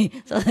their money.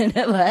 So they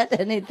never had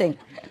anything.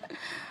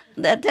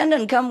 The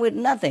attendant come with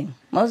nothing.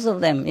 Most of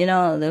them, they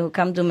who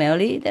come to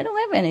Melli, they don't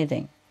have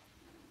anything.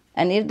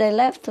 And if they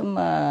left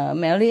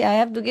Melli, I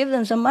have to give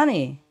them some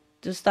money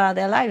to start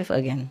their life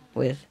again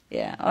with.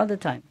 Yeah, all the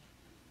time.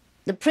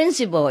 The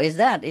principle is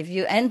that if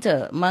you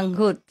enter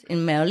monkhood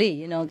in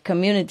Melli,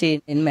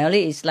 community in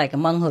Melli is like a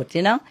monkhood,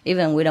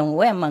 even we don't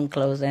wear monk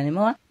clothes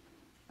anymore,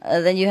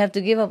 then you have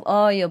to give up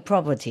all your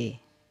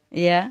property,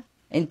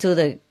 into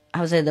the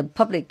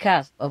public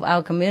cash of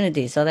our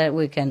community so that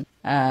we can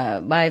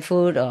buy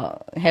food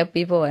or help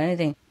people or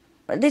anything.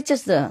 But it's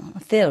just a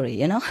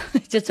theory,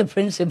 it's just a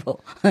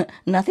principle.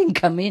 Nothing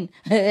come in,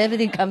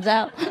 everything comes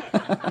out.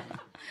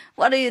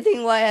 What do you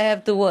think why I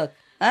have to work,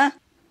 huh?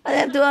 I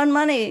have to earn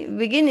money.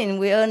 Beginning,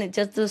 we earn it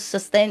just to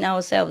sustain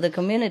ourselves, the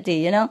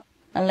community, And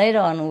later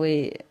on,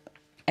 we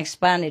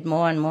expand it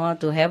more and more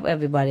to help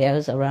everybody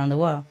else around the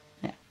world.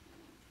 Yeah.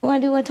 Why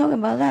do I talk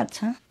about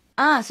that,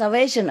 huh?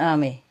 Salvation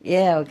Army.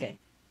 Yeah, okay.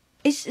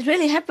 It's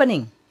really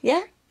happening,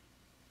 yeah?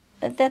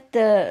 That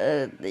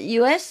the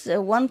U.S.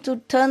 Want to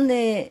turn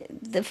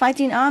the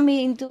fighting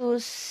army into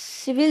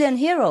civilian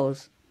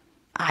heroes.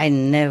 I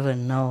never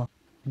know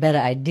better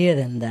idea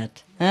than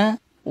that, huh?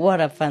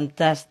 What a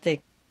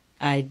fantastic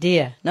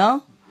idea,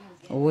 no?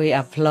 We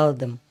applaud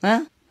them,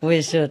 huh?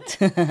 We should.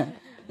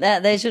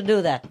 They should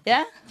do that,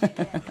 yeah?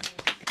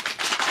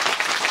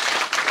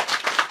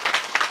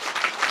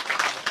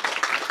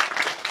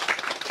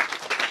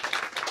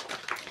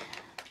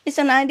 It's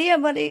an idea,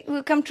 but it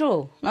will come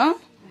true, no?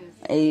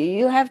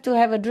 You have to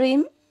have a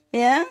dream,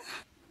 yeah?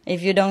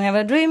 If you don't have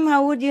a dream,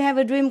 how would you have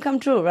a dream come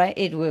true, right?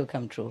 It will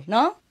come true,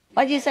 no?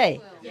 What do you say?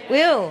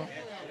 Will.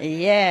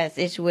 Yes,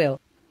 it will.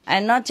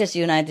 And not just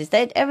United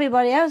States,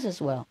 everybody else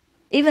as well.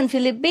 Even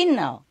Philippines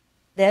now.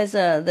 There's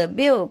the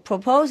bill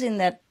proposing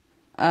that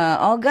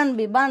all guns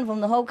be banned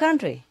from the whole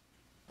country.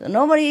 So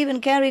nobody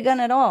even carry gun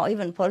at all,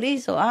 even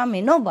police or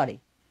army, nobody.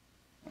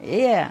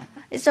 Yeah,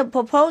 it's a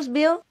proposed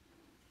bill,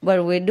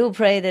 but we do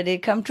pray that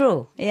it come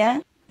true,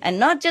 yeah? And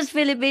not just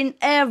Philippines,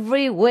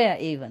 everywhere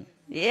even.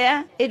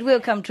 Yeah, it will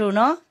come true,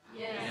 no?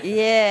 Yes,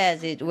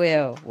 yes, it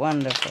will.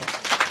 Wonderful.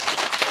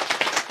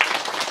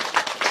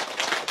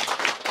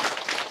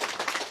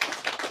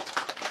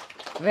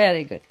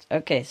 Very good.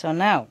 Okay, so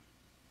now,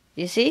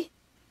 you see?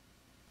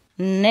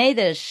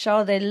 Neither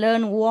shall they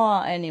learn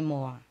war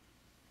anymore,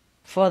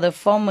 for the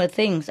former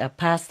things are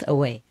passed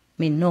away.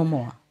 Mean no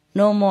more.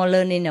 No more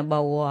learning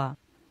about war.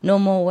 No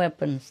more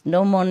weapons.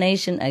 No more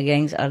nation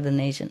against other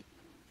nation.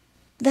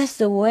 That's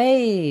the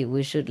way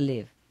we should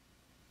live.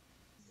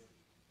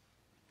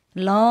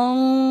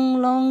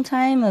 Long, long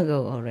time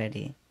ago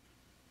already.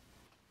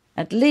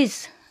 At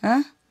least,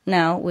 huh?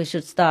 Now we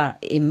should start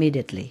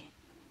immediately.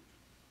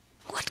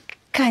 What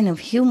kind of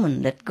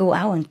human that go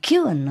out and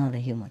kill another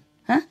human?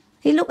 Huh?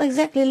 He look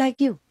exactly like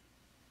you.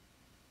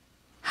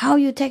 How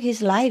you take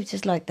his life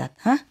just like that,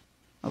 huh?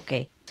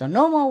 Okay, so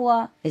no more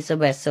war is the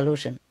best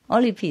solution.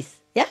 Only peace,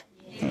 yeah?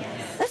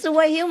 Yes. That's the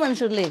way humans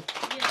should live.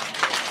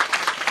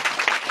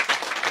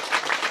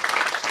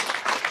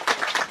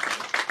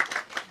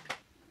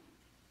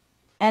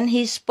 And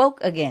he spoke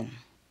again.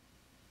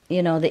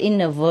 You know, the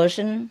inner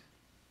version,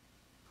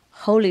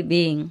 holy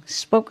being,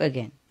 spoke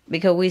again.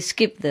 Because we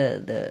skipped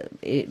the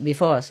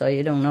before, so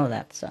you don't know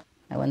that. So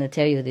I want to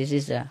tell you, this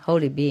is a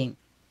holy being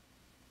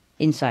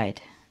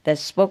inside that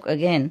spoke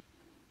again.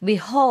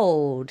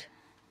 Behold,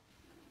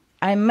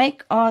 I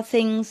make all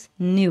things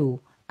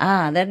new.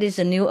 That is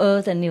a new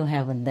earth and new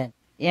heaven then.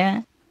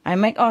 Yeah? I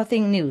make all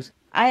things new.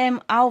 I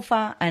am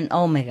Alpha and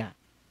Omega.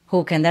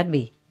 Who can that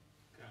be?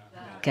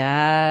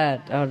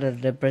 God, or the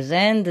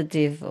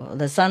representative, or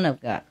the Son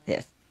of God,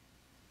 yes.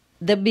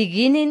 The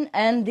beginning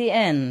and the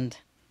end.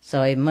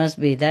 So it must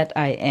be that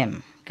I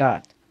am,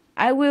 God.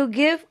 I will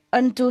give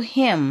unto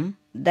him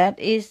that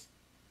is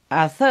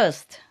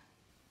athirst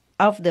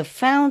of the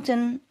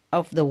fountain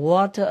of the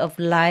water of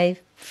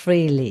life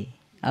freely.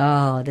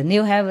 Oh, the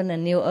new heaven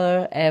and new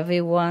earth,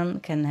 everyone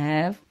can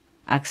have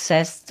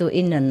access to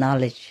inner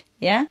knowledge,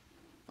 yeah?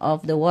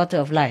 Of the water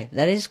of life.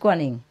 That is Kuan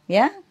Yin,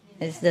 yeah?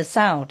 It's the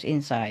sound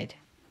inside.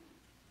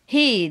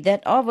 He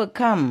that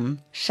overcomes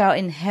shall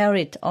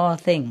inherit all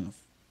things.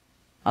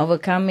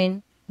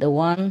 Overcoming the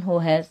one who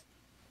has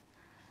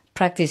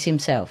practiced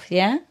himself,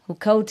 yeah? Who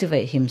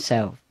cultivate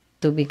himself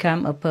to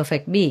become a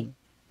perfect being.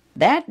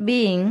 That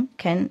being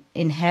can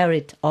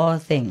inherit all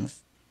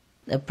things.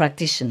 The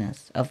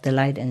practitioners of the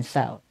light and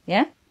sound,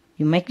 yeah?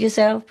 You make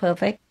yourself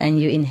perfect and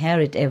you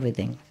inherit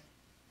everything.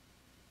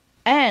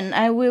 And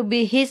I will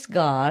be his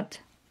God,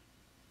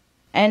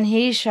 and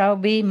he shall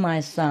be my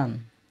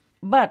son.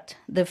 But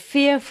the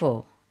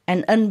fearful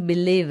and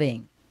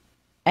unbelieving,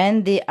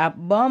 and the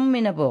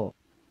abominable,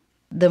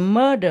 the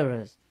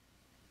murderers,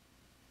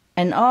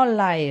 and all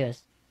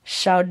liars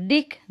shall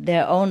dig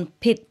their own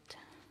pit,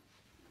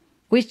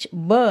 which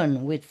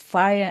burn with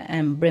fire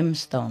and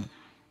brimstone.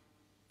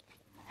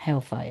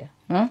 Hellfire,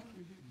 huh?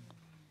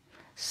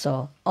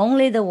 So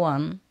only the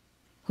one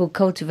who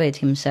cultivates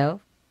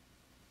himself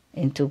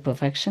into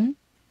perfection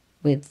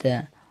with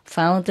the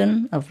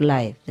fountain of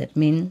life, that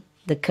means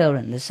the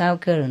current, the sound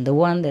current, the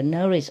one that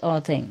nourishes all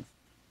things.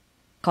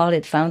 Call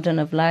it fountain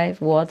of life,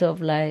 water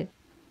of life,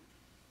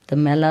 the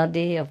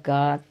melody of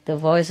God, the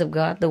voice of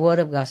God, the word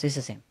of God is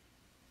the same.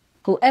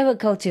 Whoever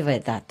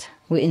cultivates that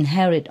will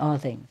inherit all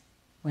things.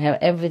 We have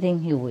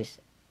everything he wishes,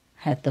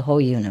 have the whole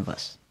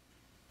universe.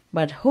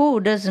 But who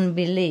doesn't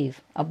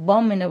believe,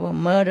 abominable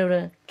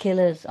murderer,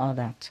 killers, all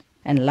that,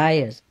 and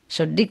liars,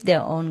 shall dig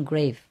their own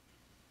grave,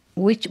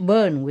 which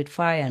burn with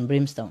fire and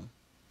brimstone.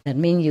 That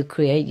means you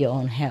create your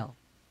own hell.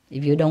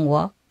 If you don't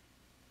walk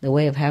the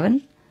way of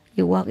heaven,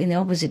 you walk in the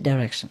opposite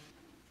direction.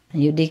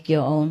 And you dig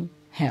your own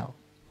hell.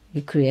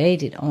 You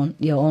create it on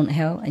your own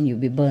hell and you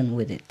be burned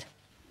with it.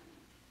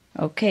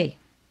 Okay.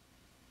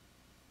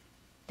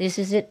 This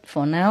is it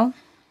for now.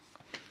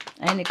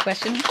 Any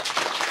questions?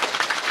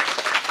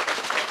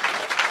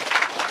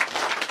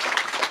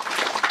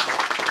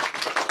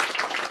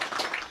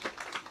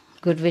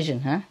 Good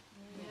vision, huh?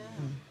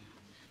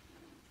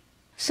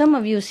 Some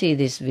of you see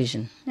this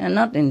vision. And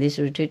not in this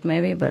retreat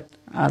maybe, but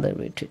other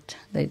retreat,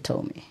 they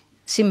told me.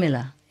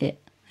 Similar, yeah.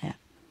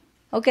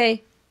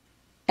 Okay,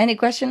 any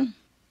question?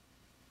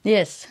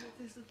 Yes.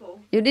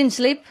 You didn't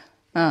sleep?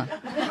 Tới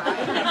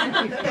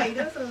đây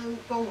đó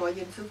cô ngồi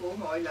nhìn sư phụ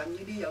ngồi làm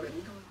như đi vào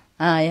định thôi.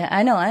 Yeah,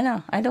 I know.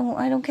 I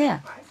don't care.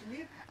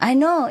 I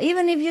know.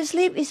 Even if you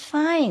sleep, it's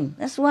fine.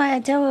 That's why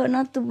I tell her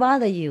not to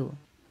bother you.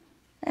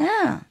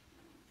 Yeah.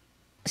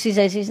 She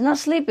says she's not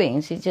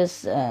sleeping. She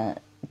just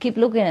keep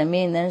looking at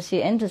me, and then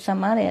she enters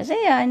samadhi. I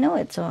say, yeah, I know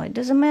it, so it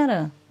doesn't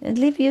matter.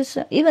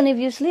 Even if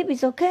you sleep,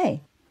 it's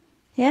okay.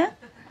 Yeah?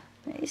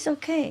 It's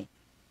okay.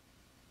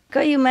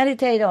 Because you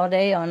meditate all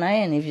day, all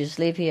night, and if you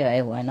sleep here,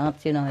 hey, why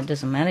not? It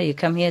doesn't matter. You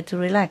come here to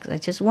relax. I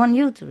just want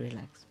you to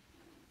relax.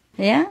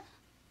 Yeah?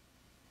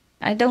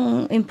 I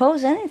don't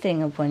impose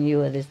anything upon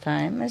you at this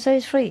time, and so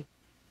it's free.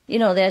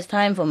 There's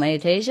time for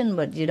meditation,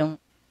 but you don't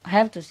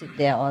have to sit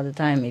there all the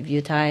time. If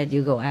you're tired,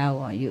 you go out,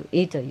 or you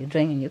eat, or you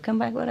drink, and you come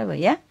back, whatever,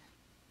 yeah?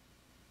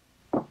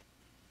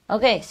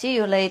 Okay, see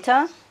you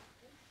later.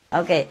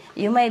 Okay,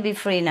 you may be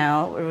free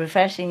now,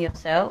 refreshing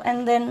yourself,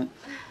 and then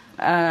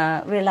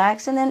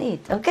relax and then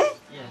eat, okay?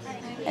 Yes.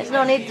 There's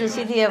no need to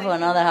sit here for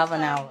another half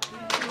an hour.